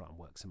going to try and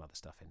work some other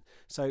stuff in.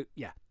 So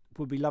yeah.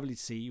 Would be lovely to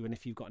see you, and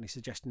if you've got any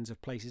suggestions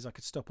of places I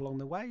could stop along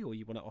the way, or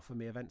you want to offer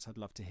me events, I'd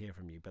love to hear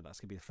from you. But that's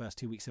going to be the first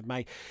 2 weeks of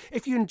May.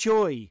 If you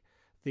enjoy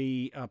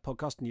the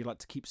podcast and you'd like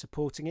to keep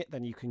supporting it,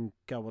 then you can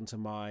go onto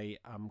my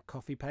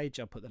coffee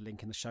page. I'll put the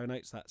link in the show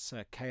notes. That's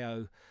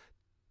ko-fi.com/.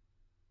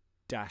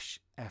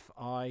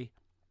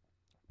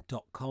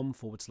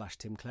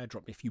 patreon.com/Tim Clare.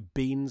 Drop me a few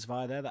beans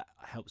via there. That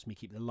helps me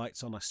keep the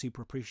lights on. I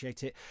super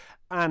appreciate it.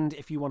 And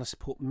if you want to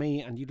support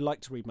me and you'd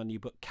like to read my new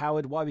book,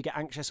 Coward, Why We Get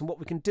Anxious and What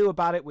We Can Do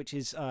About It, which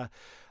is a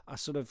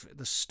sort of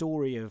the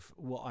story of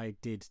what I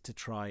did to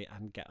try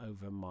and get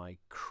over my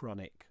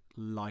chronic,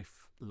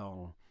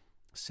 lifelong,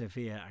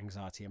 severe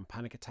anxiety and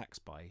panic attacks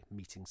by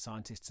meeting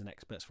scientists and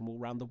experts from all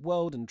around the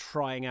world and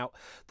trying out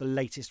the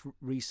latest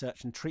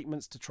research and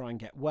treatments to try and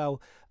get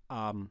well,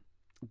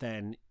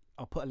 then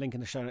I'll put a link in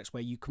the show notes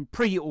where you can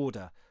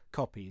pre-order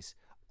copies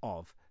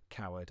of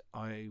Coward.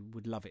 I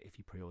would love it if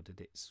you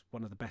pre-ordered. It's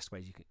one of the best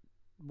ways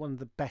one of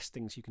the best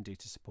things you can do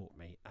to support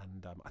me,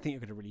 and I think you're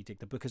going to really dig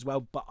the book as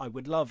well. But I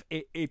would love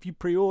it if you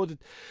pre-ordered,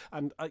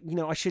 and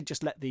I should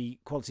just let the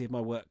quality of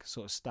my work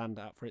sort of stand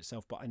out for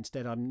itself. But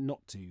instead, I'm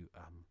not too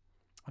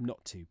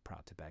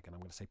proud to beg, and I'm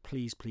going to say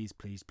please, please,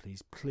 please,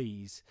 please,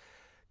 please,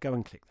 go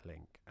and click the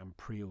link and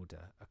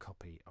pre-order a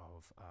copy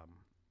of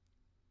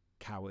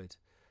Coward.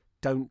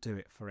 Don't do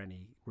it for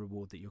any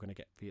reward that you're going to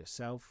get for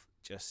yourself.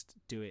 Just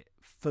do it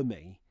for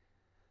me,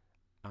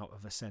 out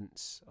of a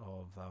sense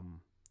of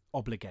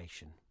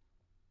obligation,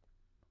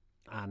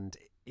 and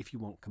if you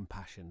want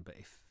compassion. But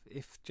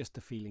if just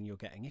the feeling you're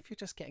getting, if you're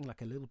just getting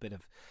like a little bit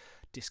of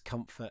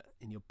discomfort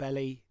in your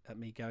belly at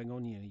me going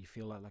on, you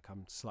feel like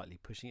I'm slightly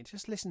pushing it,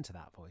 just listen to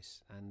that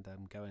voice and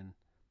go and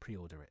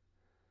pre-order it,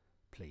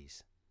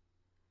 please.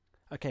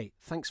 Okay,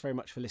 thanks very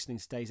much for listening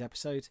to today's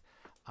episode.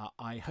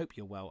 I hope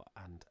you're well,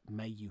 and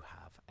may you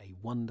have a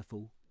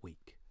wonderful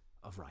week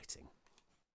of writing.